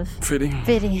 out of Fitting.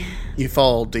 50. You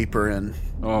fall deeper in.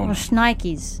 Oh, Well,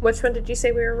 shnikes. Which one did you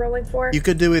say we were rolling for? You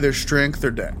could do either strength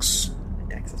or dex.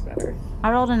 Dex is better.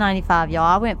 I rolled a 95, y'all.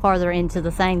 I went farther into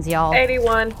the things, y'all.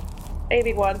 81,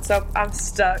 so I'm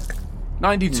stuck.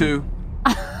 92.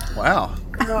 Wow.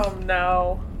 Oh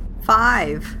no.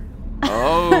 5.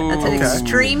 Oh. That's an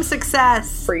extreme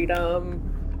success. Freedom.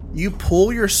 You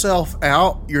pull yourself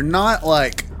out. You're not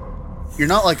like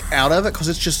out of it, because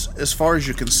it's just as far as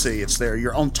you can see. It's there.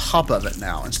 You're on top of it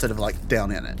now instead of like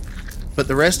down in it. But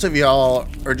the rest of y'all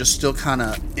are just still kind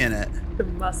of in it. The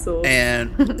muscle.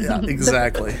 And yeah,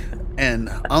 exactly. And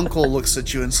Uncle looks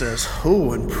at you and says,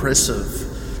 "Oh, impressive."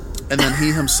 And then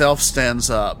he himself stands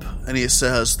up and he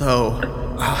says, "Though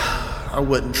I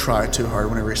wouldn't try too hard."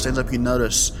 Whenever he stands up, you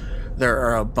notice there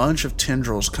are a bunch of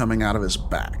tendrils coming out of his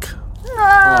back.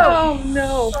 Oh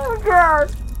no.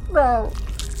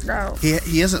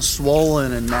 He isn't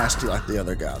swollen and nasty like the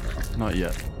other guy, though. Not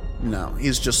yet. No,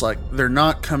 he's just like, they're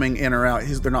not coming in or out.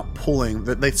 They're not pulling.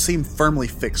 They seem firmly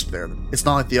fixed there. It's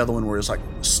not like the other one where it's like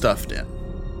stuffed in.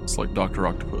 It's like Dr.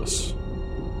 Octopus.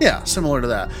 Yeah, similar to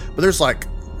that. But there's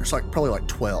probably like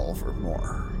 12 or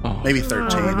more. Oh. Maybe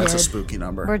 13. That's a dead. spooky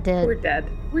number. We're dead.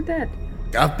 We're dead.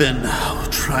 I've been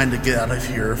trying to get out of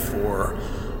here for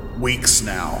weeks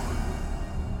now.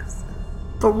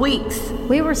 For weeks.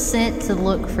 We were sent to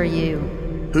look for you.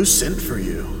 Who sent for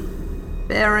you?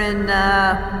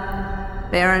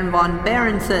 Baron von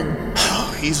Berenson.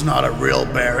 Oh, he's not a real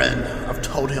Baron. I've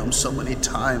told him so many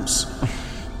times.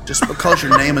 Just because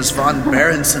your name is von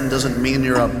Berenson doesn't mean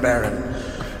you're a Baron.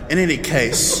 In any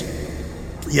case,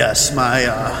 yes,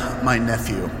 my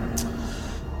nephew.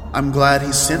 I'm glad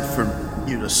he sent for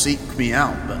you to seek me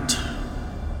out, but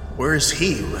where is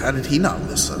he? How did he not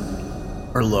listen?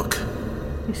 Or look?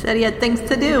 He said he had things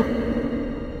to do.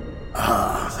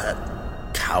 That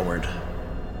coward.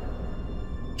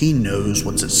 He knows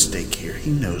what's at stake here. He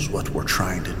knows what we're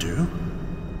trying to do.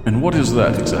 And what is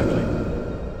that exactly?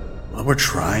 Well, we're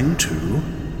trying to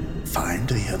find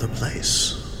the other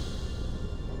place.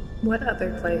 What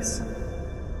other place?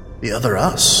 The other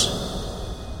us.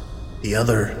 The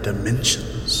other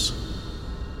dimensions.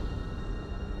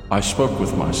 I spoke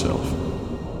with myself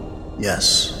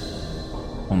Yes.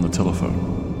 on the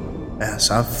telephone.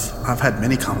 Yes, I've had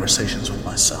many conversations with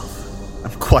myself.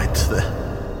 I'm quite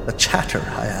the chatter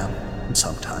I am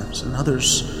sometimes, and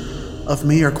others of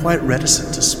me are quite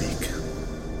reticent to speak.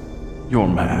 You're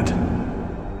mad.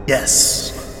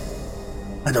 Yes,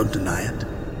 I don't deny it.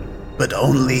 But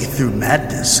only through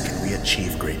madness can we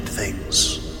achieve great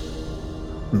things.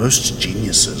 Most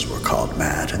geniuses were called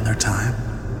mad in their time.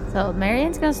 So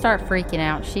Marianne's gonna start freaking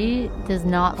out. She does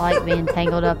not like being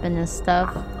tangled up in this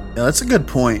stuff. Yeah, that's a good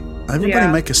point. Everybody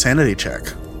Yeah. make a sanity check.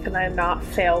 Can I not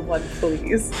fail one,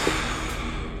 please?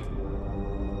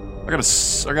 I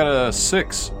got a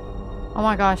 6. Oh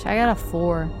my gosh, I got a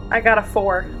 4. I got a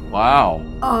 4. Wow.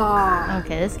 Oh,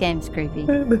 Okay, this game's creepy.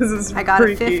 This is I got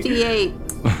freaky. a 58.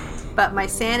 But my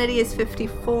sanity is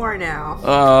 54 now.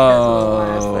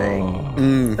 Oh.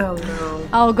 Oh no.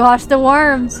 Oh gosh, the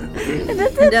worms.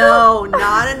 No,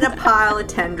 not in a pile of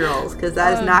tendrils, because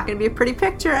that is not going to be a pretty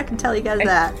picture. I can tell you guys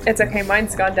that. It's okay,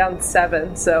 mine's gone down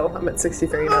 7, so I'm at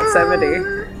 63, not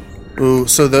 70. Ooh,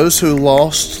 so those who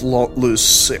lost lose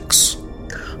 6.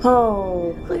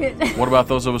 Oh, What about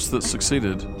those of us that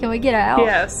succeeded? Can we get out?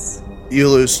 yes. You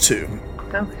lose 2.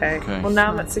 Okay. Okay. Well,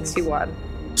 now I'm at 61.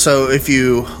 So if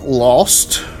you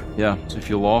lost, Yeah, if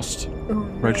you lost,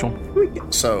 Rachel.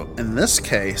 so in this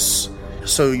case,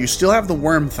 so you still have the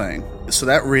worm thing, so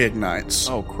that reignites.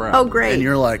 Oh crap. Oh, great. And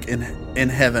you're like in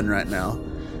heaven right now.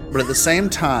 But at the same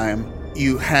time,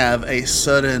 you have a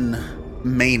sudden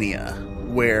mania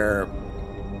where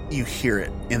you hear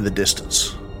it in the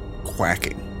distance.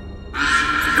 Quacking.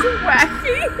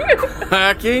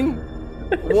 Quacking?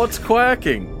 What's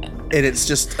quacking? And it's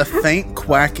just a faint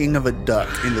quacking of a duck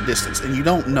in the distance. And you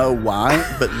don't know why,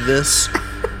 but this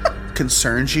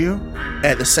concerns you.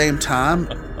 At the same time,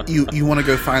 you want to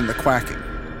go find the quacking.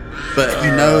 But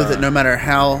you know that no matter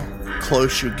how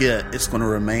close you get, it's going to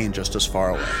remain just as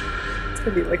far away. It's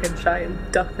gonna be like a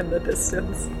giant duck in the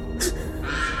distance.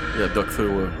 Yeah, Duck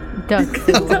Thulu. Duck.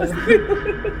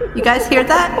 You guys hear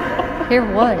that? Hear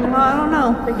what? Well, I don't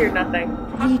know. I hear nothing.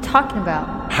 What are you talking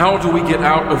about? How do we get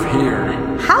out of here?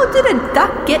 How did a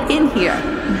duck get in here?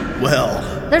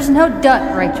 Well, There's no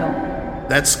duck, Rachel.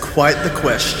 that's quite the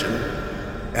question.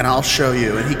 And I'll show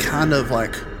you. And he kind of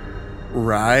like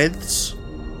writhes,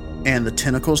 and the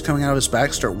tentacles coming out of his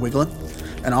back start wiggling.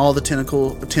 And all the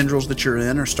tendrils that you're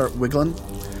in start wiggling.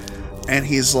 And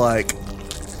he's like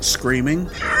screaming.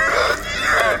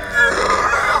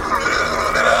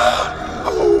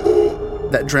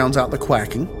 That drowns out the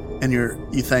quacking. And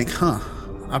you think,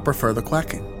 I prefer the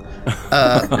quacking.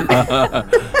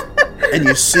 And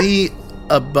you see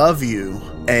above you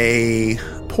a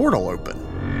portal open.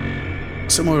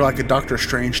 Similar to like a Doctor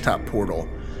Strange type portal.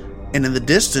 And in the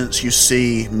distance, you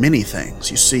see many things.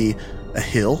 You see a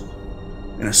hill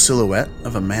and a silhouette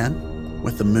of a man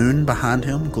with the moon behind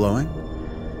him glowing.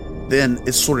 Then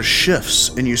it sort of shifts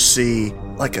and you see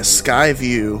like a sky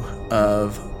view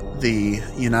of the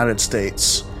United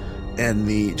States and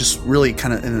the just really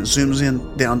kind of, and it zooms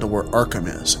in down to where Arkham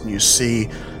is. And you see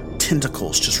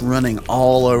tentacles just running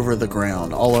all over the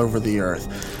ground, all over the earth.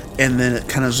 And then it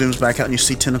kind of zooms back out and you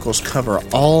see tentacles cover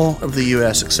all of the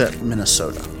U.S. except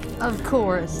Minnesota. Of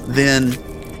course. Then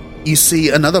you see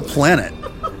another planet.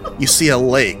 You see a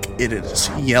lake. It is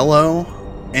yellow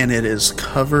and it is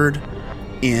covered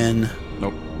in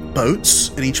Nope. boats,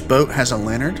 and each boat has a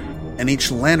lantern, and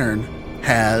each lantern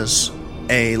has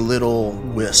a little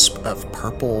wisp of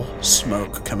purple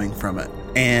smoke coming from it.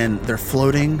 And they're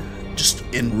floating just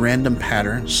in random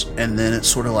patterns, and then it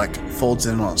sort of like folds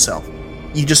in on itself.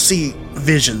 You just see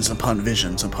visions upon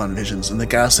visions upon visions, and the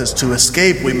guy says, to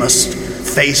escape, we must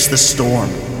face the storm.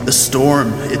 The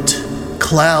storm, it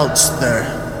clouds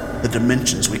the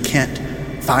dimensions. We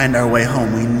can't find our way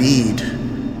home.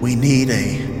 We need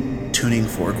a tuning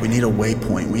fork. We need a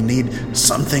waypoint. We need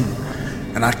something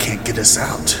and I can't get us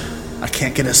out. I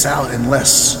can't get us out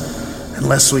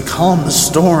unless we calm the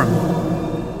storm.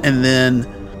 And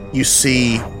then you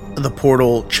see the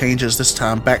portal changes this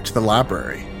time back to the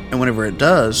library. And whenever it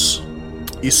does,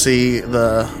 you see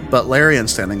the Butlerian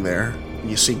standing there.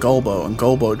 You see Golbo, and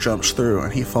Golbo jumps through,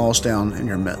 and he falls down in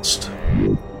your midst.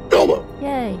 Golbo!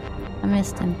 Yay. I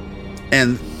missed him.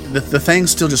 And the thing's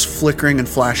still just flickering and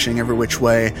flashing every which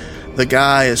way. The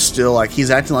guy is still he's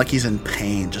acting like he's in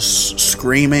pain, just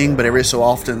screaming, but every so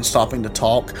often stopping to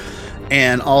talk.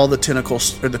 And all the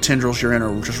tentacles, or the tendrils you're in,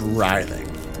 are just writhing.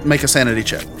 Make a sanity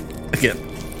check. Again.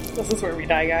 This is where we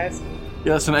die, guys.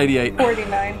 Yeah, it's an 88.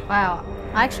 49. Wow.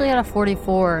 I actually got a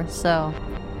 44, so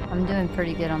I'm doing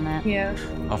pretty good on that. Yeah.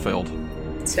 I failed.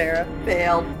 Sarah.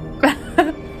 Failed.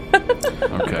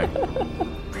 Okay.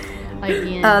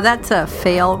 Again. That's a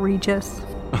fail, Regis.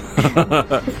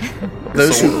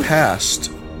 Those who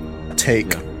passed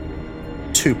take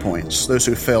 2 points. Those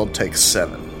who failed take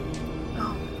 7.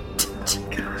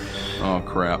 Oh,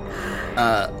 crap.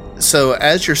 So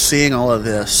as you're seeing all of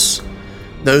this,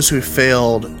 those who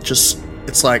failed,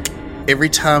 it's like every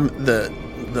time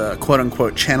the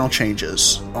quote-unquote channel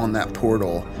changes on that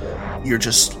portal, you're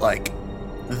just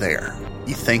there.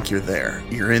 You think you're there.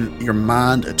 Your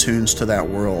mind attunes to that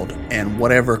world, and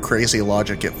whatever crazy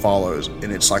logic it follows, and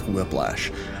it's like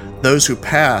whiplash. Those who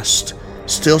passed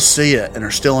still see it and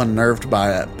are still unnerved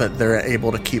by it, but they're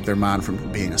able to keep their mind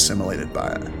from being assimilated by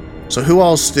it. So who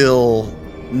all's still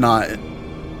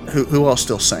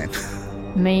sane?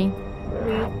 Me.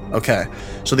 Okay,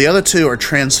 so the other two are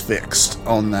transfixed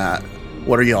on that.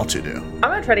 What are y'all to do? I'm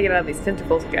gonna try to get out of these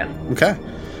tentacles again. Okay,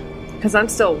 Because I'm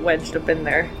still wedged up in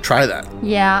there. try that.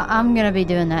 Yeah, I'm gonna be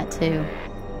doing that too.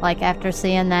 After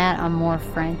seeing that, I'm more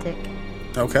frantic.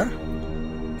 Okay.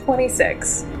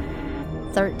 26.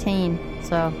 13,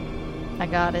 so I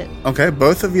got it. Okay,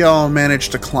 both of y'all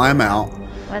managed to climb out.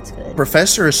 That's good.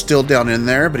 Professor is still down in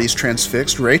there, but he's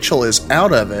transfixed. Rachel is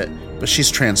out of it, but she's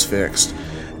transfixed.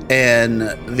 And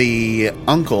the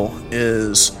uncle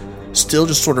is still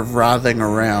just sort of writhing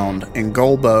around, and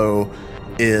Golbo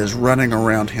is running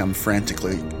around him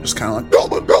frantically, just kind of like,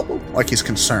 Golbo, Golbo, like he's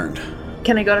concerned.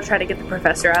 Can I go to try to get the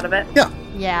professor out of it? Yeah.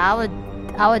 Yeah,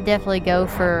 I would definitely go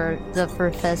for the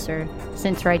professor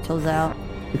since Rachel's out.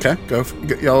 Okay,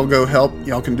 y'all go help.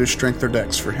 Y'all can do strength or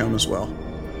dex for him as well.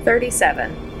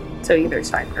 37. So either's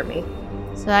fine for me.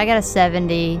 So I got a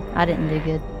 70. I didn't do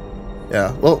good.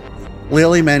 Yeah, well,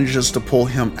 Lily manages to pull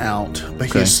him out, but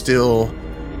Okay. he's still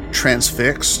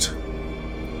transfixed,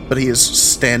 but he is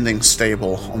standing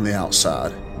stable on the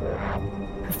outside.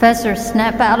 Professor,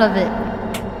 snap out of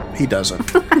it. He doesn't.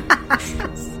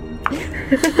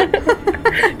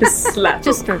 Just slap.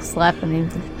 Just start slapping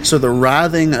him. So the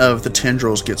writhing of the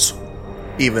tendrils gets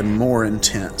even more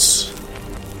intense.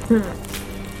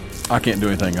 I can't do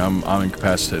anything. I'm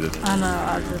incapacitated. I know,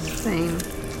 I just... Same.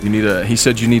 You need he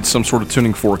said you need some sort of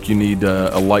tuning fork. You need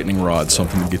a lightning rod,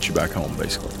 something to get you back home,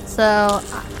 basically. So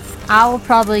I will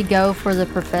probably go for the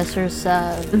professor's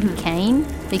cane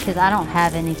because I don't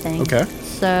have anything. Okay.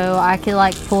 So I could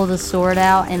pull the sword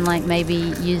out and maybe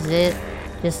use it,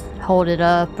 just hold it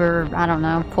up, or I don't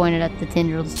know, point it at the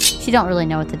tendrils. She don't really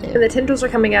know what to And do. the tendrils are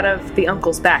coming out of the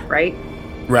uncle's back, right?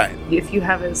 Right. If you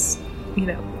have his,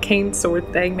 cane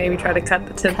sword thing, maybe try to cut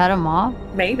the tendrils. Cut them off.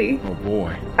 Maybe. Oh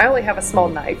boy. I only have a small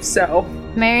knife, so.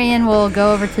 Marion will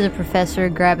go over to the professor,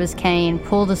 grab his cane,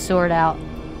 pull the sword out,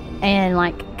 and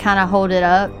kind of hold it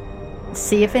up,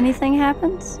 see if anything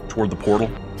happens Toward the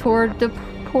portal. toward the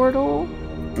portal.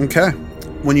 Okay.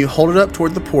 When you hold it up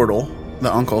toward the portal,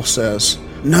 the uncle says,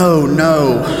 No,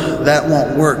 that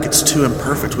won't work. It's too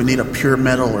imperfect. We need a pure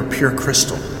metal or pure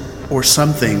crystal, or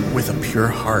something with a pure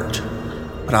heart.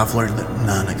 But I've learned that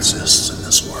none exists in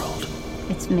this world.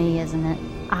 It's me, isn't it?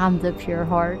 I'm the pure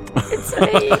heart.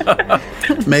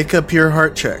 Make a pure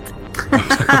heart check.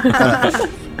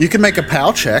 You can make a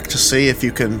PAL check to see if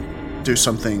you can do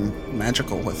something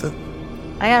magical with it.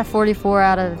 I got a 44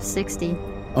 out of 60.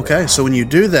 Okay, so when you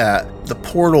do that, the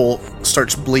portal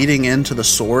starts bleeding into the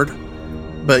sword,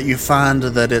 but you find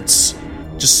that it's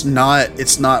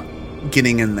not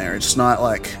getting in there. It's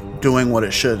not doing what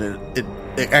it should. It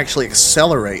actually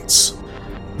accelerates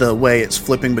the way it's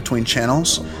flipping between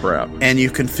channels. Crap. And you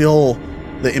can feel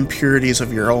the impurities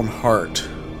of your own heart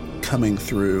coming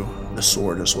through the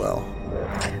sword as well.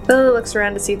 Lily looks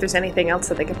around to see if there's anything else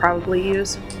that they could probably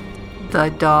use. The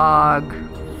dog.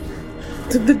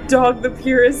 The dog, the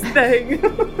purest thing.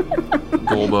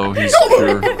 Golbo, he's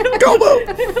pure.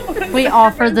 Golbo! We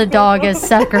offer the dog as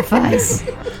sacrifice.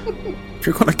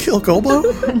 You're gonna kill Golbo?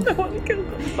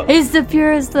 He's the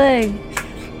purest thing.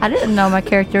 I didn't know my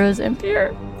character was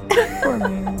impure. Poor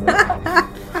Marion.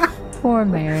 Poor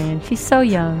Marion. She's so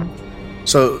young.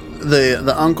 So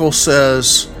the uncle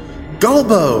says,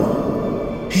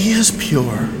 Golbo, he is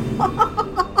pure.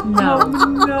 No.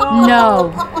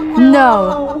 No.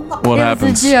 No. What It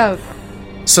happens? was a joke.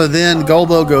 So then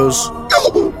Golbo goes,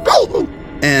 Golbo, Golbo.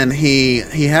 And he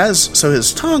has, so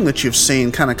his tongue that you've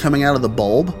seen kind of coming out of the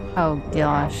bulb, Oh,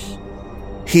 gosh.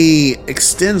 he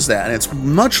extends that, and it's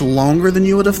much longer than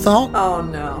you would have thought. Oh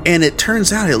no. And it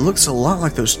turns out it looks a lot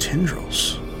like those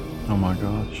tendrils. Oh my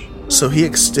gosh. So he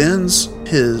extends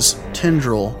his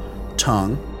tendril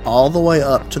tongue all the way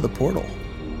up to the portal.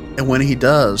 And when he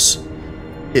does,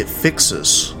 it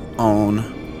fixes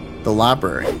on the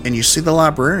library. And you see the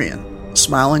librarian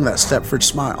smiling that Stepford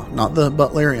smile. Not the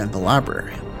butlerian, the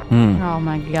librarian. Oh,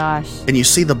 my gosh. And you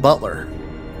see the butler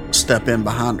step in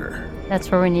behind her. That's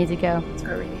where we need to go. That's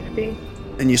where we need to be.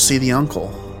 And you see the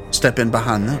uncle step in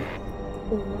behind them.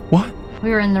 What?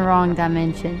 We were in the wrong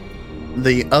dimension.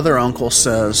 The other uncle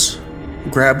says,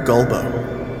 grab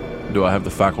Golbo. Do I have the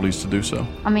faculties to do so?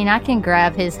 I mean, I can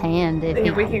grab his hand if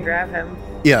Yeah, we he... can grab him.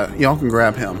 Yeah, y'all can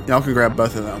grab him. Y'all can grab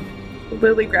both of them.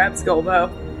 Lily grabs Golbo.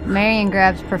 Marion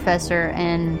grabs Professor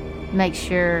and makes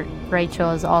sure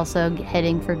Rachel is also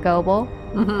heading for Goble.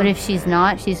 But if she's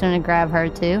not, she's going to grab her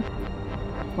too.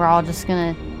 We're all just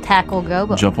going to tackle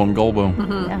Goble. Jump on Golbo.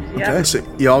 Yeah. Yeah. Okay,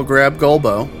 so y'all grab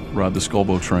Golbo. Ride this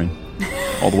Golbo train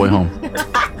all the way home.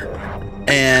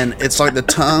 And it's like the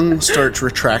tongue starts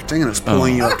retracting and it's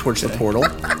pulling you up towards the portal.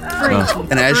 Oh.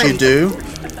 And as you do,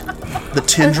 the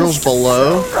tendrils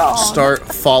below start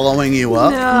following you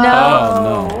up. No.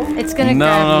 Oh, no. It's going to No,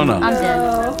 grab no, me. no. I'm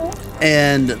dead.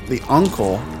 And the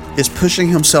uncle is pushing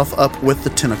himself up with the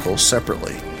tentacles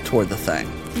separately toward the thing.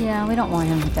 Yeah, we don't want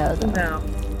him to go, though. No.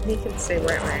 He can stay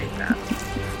right where he's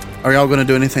at. Are y'all going to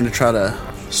do anything to try to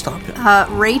stop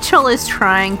him? Rachel is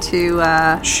trying to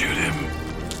Shoot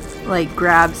him. like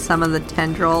grab some of the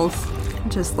tendrils,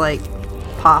 just like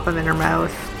pop them in her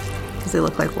mouth because they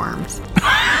look like worms.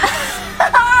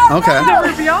 Okay.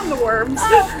 We're beyond the worms.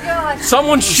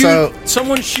 Someone shoot! So-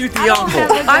 someone shoot the uncle!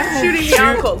 I'm shooting the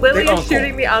uncle. Lily the is uncle.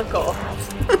 shooting the uncle.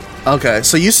 Okay,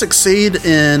 so you succeed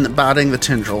in biting the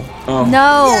tendril.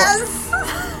 No.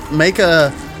 Make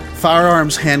a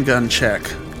firearms handgun check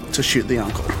to shoot the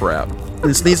uncle. Crap.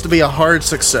 This needs to be a hard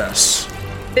success.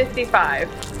 55.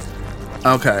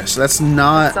 Okay, so that's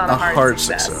not, That's not a a hard hard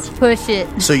success. success. Push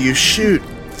it. So you shoot,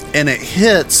 and it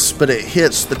hits, but it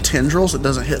hits the tendrils. It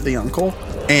doesn't hit the uncle.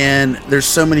 And there's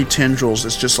so many tendrils,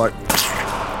 it's just like,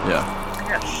 Yeah. I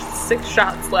got 6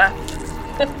 shots left.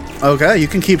 okay, you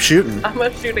can keep shooting. I'm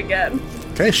gonna shoot again.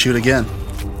 Okay, shoot again.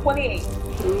 28.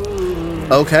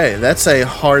 Okay, that's a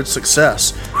hard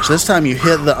success. So this time you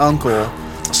hit the uncle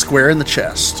square in the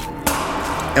chest.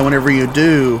 And whenever you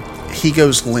do, he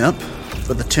goes limp,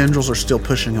 but the tendrils are still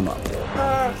pushing him up.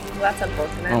 That's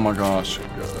unfortunate. Oh my gosh.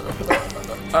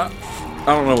 I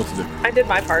don't know what to do. I did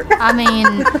my part. I mean,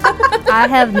 I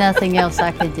have nothing else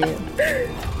I could do.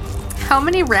 How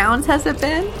many rounds has it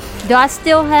been? Do I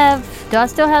still have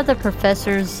the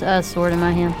professor's sword in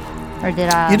my hand? Or did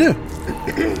I? You do.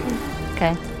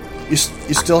 Okay. You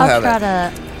still have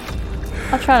it.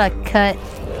 I'll try to cut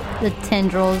the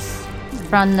tendrils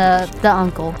from the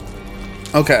uncle.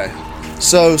 Okay.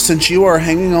 So since you are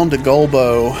hanging on to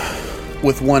Golbo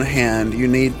with one hand, you're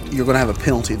going to have a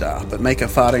penalty die, but make a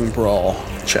fighting brawl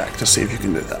check to see if you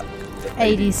can do that.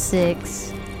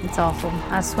 86. It's awful.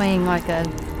 I swing like a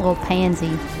little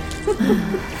pansy.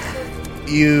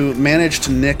 You manage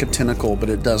to nick a tentacle, but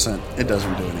it doesn't do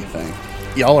anything.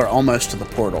 Y'all are almost to the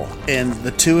portal, and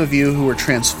the two of you who are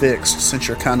transfixed, since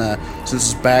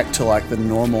it's back to like the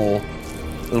normal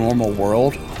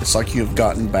world, it's like you've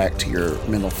gotten back to your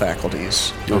mental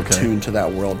faculties. You're Okay. attuned to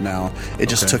that world now. It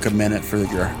just Okay. took a minute for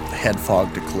your head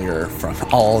fog to clear from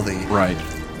all the Right.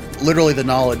 literally the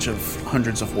knowledge of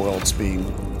hundreds of worlds being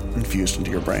infused into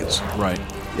your brains. Right.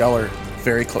 Y'all are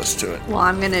very close to it. Well,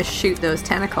 I'm gonna shoot those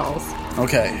tentacles.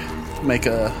 Okay, make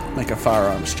a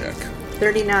firearms check.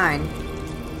 39.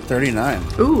 39.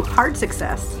 Ooh, hard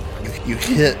success. You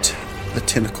hit the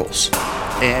tentacles,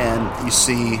 and you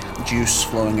see juice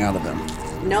flowing out of them.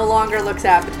 No longer looks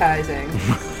appetizing.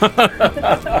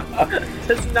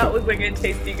 Does not look like a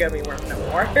tasty gummy worm no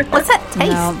more. What's that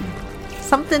taste? No,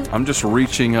 Something. I'm just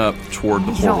reaching up toward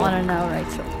the you don't portal. want to know,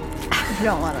 Rachel. You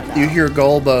don't want to know. You hear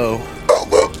Golbo,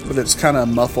 but it's kind of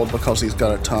muffled because he's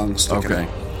got a tongue sticking Okay.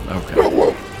 out.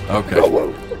 Okay. Okay.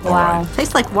 Wow.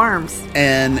 Tastes like worms.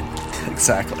 And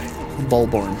exactly,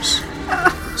 bulborms.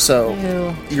 So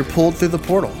Ew. you're pulled through the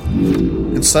portal,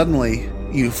 and suddenly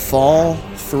you fall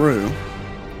through,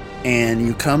 and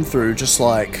you come through just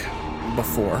like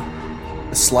before.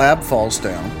 The slab falls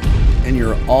down, and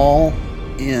you're all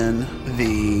in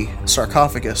the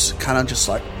sarcophagus, kind of just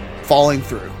like falling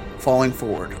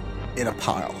forward in a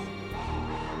pile.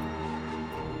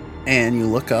 And you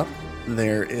look up,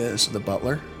 there is the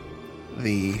butler,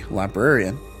 the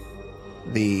librarian,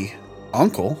 the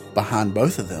uncle behind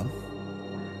both of them.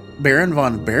 Baron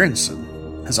von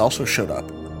Berenson has also showed up.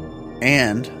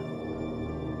 And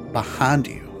behind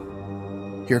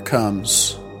you, here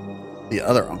comes the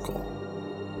other uncle.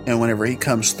 And whenever he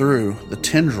comes through, the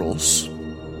tendrils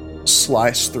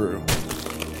slice through.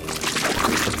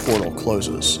 The portal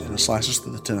closes and it slices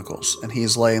through the tentacles. And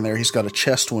he's laying there. He's got a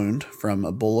chest wound from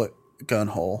a bullet gun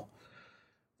hole.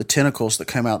 The tentacles that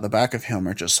come out the back of him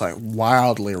are just like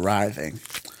wildly writhing.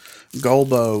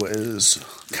 Golbo is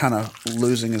kind of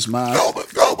losing his mind.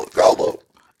 Golbo.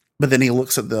 But then he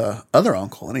looks at the other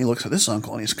uncle and he looks at this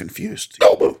uncle and he's confused.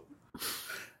 Golbo.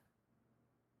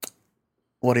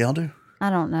 What do y'all do? I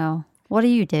don't know. What do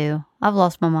you do? I've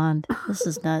lost my mind. This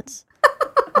is nuts.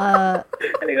 I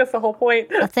think that's the whole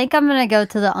point. I think I'm gonna go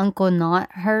to the uncle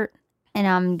not hurt, and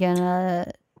I'm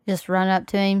gonna just run up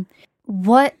to him.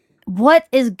 What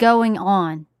is going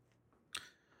on?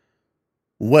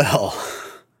 Well,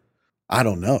 I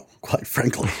don't know, quite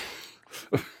frankly.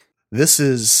 This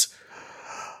is,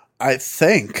 I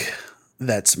think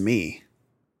that's me,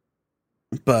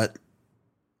 but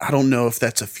I don't know if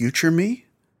that's a future me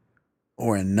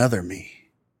or another me.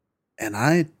 And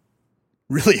I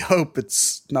really hope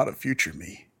it's not a future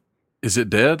me. Is it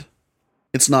dead?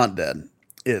 It's not dead.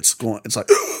 It's like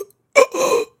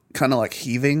kind of like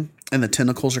heaving, and the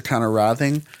tentacles are kind of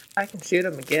writhing. I can shoot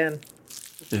him again.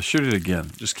 Yeah, shoot it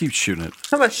again. Just keep shooting it.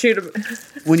 I'm gonna shoot him.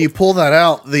 When you pull that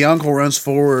out, the uncle runs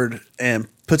forward and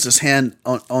puts his hand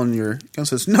on your gun and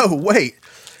says, "No, wait.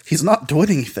 He's not doing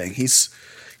anything. He's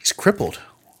crippled.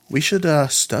 We should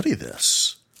study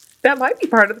this." That might be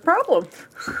part of the problem.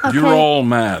 Okay. You're all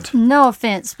mad. No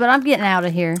offense, but I'm getting out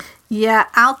of here. Yeah,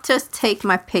 I'll just take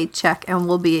my paycheck and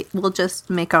we'll just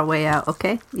make our way out,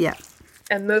 okay? Yeah.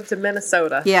 And move to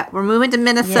Minnesota. Yeah, we're moving to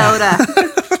Minnesota.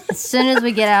 As soon as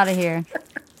we get out of here.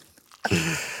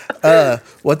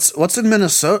 What's in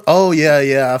Minnesota? Oh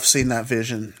yeah, I've seen that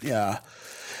vision. Yeah.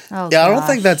 Oh, Yeah, I don't gosh.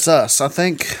 think that's us. I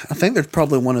think there's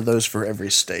probably one of those for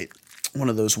every state. One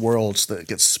of those worlds that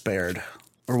gets spared.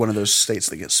 Or one of those states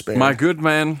that gets spared. My good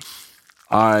man,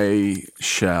 I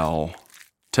shall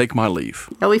take my leave.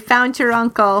 Oh, we found your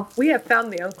uncle. We have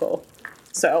found the uncle.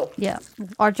 So Yeah,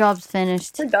 our job's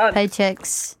finished. We're done.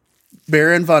 Paychecks.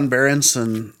 Baron von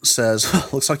Berenson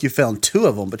says, looks like you found 2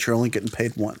 of them, but you're only getting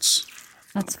paid once.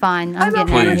 That's fine. I'm I'm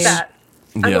getting okay out of with Please. here. that.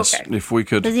 I'm Yes, okay. if we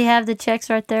could. Does he have the checks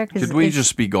right there? Could we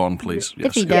just be gone, please?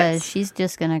 If he Yes, does, she's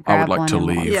just gonna grab I would like one to and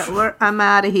walk. leave Yeah, I'm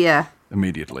out of here.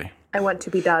 immediately. I want to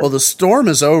be done. Well, the storm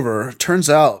is over. Turns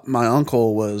out my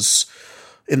uncle was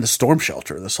in the storm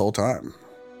shelter this whole time.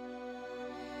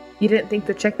 You didn't think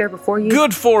to check there before you,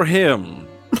 Good for him.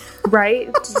 right?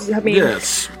 I mean,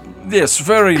 Yes,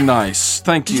 very nice.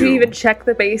 Thank did you. you even check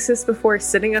the basis before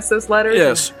sending us those letters?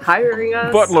 Yes. And hiring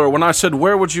us? Butler, when I said,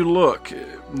 where would you look?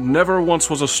 Never once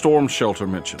was a storm shelter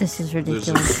mentioned. This is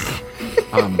ridiculous.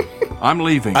 I'm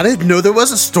leaving. I didn't know there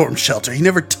was a storm shelter. He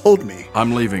never told me.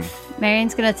 I'm leaving.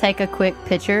 Marion's gonna take a quick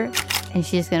picture, and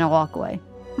she's gonna walk away.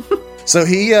 So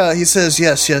he says,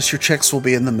 yes, your checks will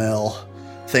be in the mail.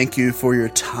 Thank you for your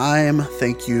time.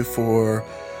 Thank you for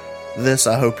this.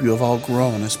 I hope you have all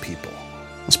grown as people,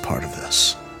 as part of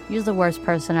this. You're the worst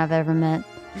person I've ever met.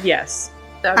 Yes.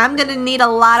 I'm going to need a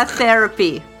lot of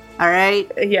therapy, all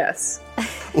right? Yes.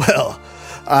 Well,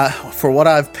 for what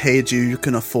I've paid you, you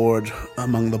can afford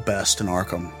among the best in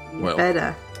Arkham. Well,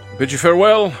 Better. bid you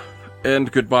farewell and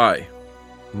goodbye.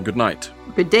 And good night.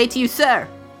 Good day to you, sir.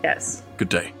 Yes. Good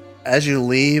day. As you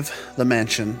leave the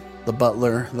mansion, the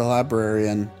butler, the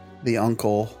librarian, the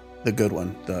uncle, the good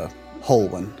one, the whole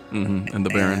one, And the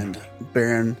Baron. and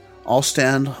Baron all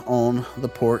stand on the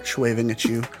porch waving at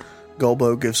you.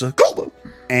 Golbo gives a Golbo.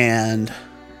 And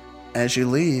as you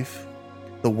leave,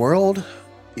 the world,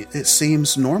 it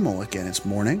seems normal again. It's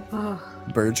morning.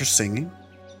 Birds are singing.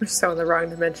 We're so in the wrong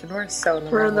dimension. We're so in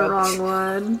the We're wrong in the one. wrong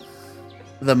one.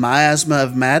 The miasma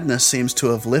of madness seems to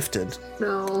have lifted,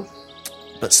 No.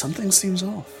 but something seems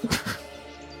off.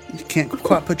 You can't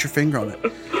quite put your finger on it.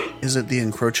 Is it the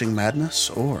encroaching madness,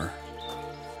 or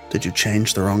did you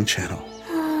change the wrong channel?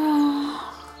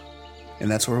 And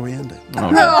that's where we end it.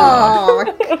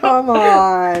 Oh, come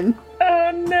on.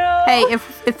 Oh no. Hey,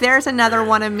 if there's another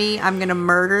one of me, I'm going to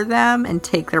murder them and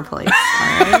take their place, all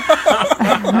right?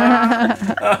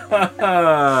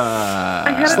 I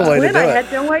had That's the a way to twin. do I it.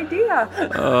 had no idea.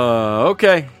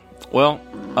 Okay. Well,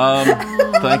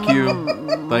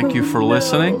 Thank you for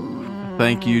listening.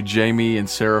 Thank you, Jamie and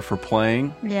Sarah, for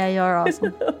playing. Yeah, you're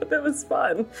awesome. That was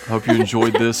fun. Hope you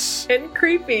enjoyed this. And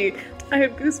creepy. I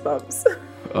had goosebumps.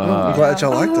 I'm glad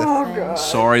y'all liked it. God.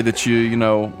 Sorry that you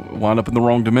wound up in the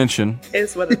wrong dimension.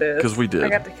 Is what it is. 'Cause we did. I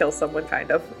got to kill someone,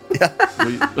 kind of.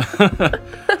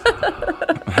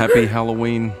 Happy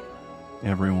Halloween,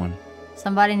 everyone.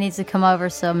 Somebody needs to come over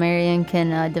so Marion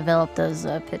can develop those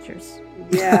pictures.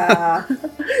 Yeah.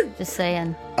 Just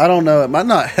saying. I don't know. It might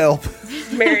not help.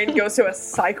 Marion goes to a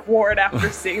psych ward after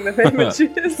seeing the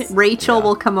images. Rachel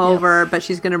will come over, but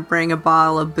she's going to bring a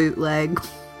bottle of bootleg.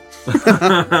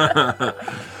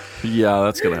 Yeah,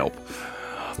 that's going to help.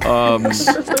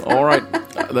 All right.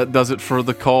 That does it for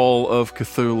the Call of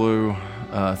Cthulhu.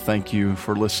 Thank you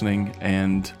for listening,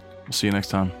 and we'll see you next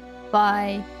time.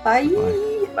 Bye. Bye.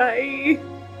 Bye.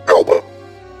 Elbow.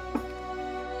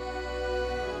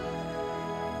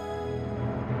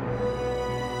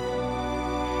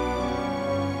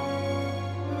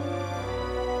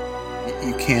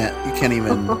 You can't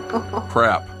even.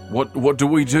 Crap. What do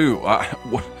we do?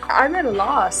 What? I'm at a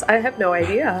loss. I have no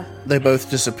idea. They both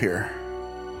disappear.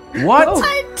 What?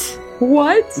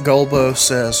 What? Golbo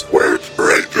says, Where's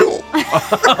Rachel?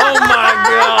 Oh my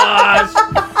gosh!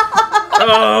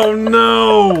 Oh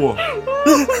no!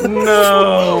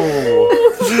 No!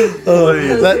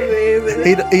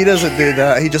 he doesn't do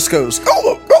that. He just goes,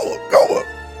 Golbo.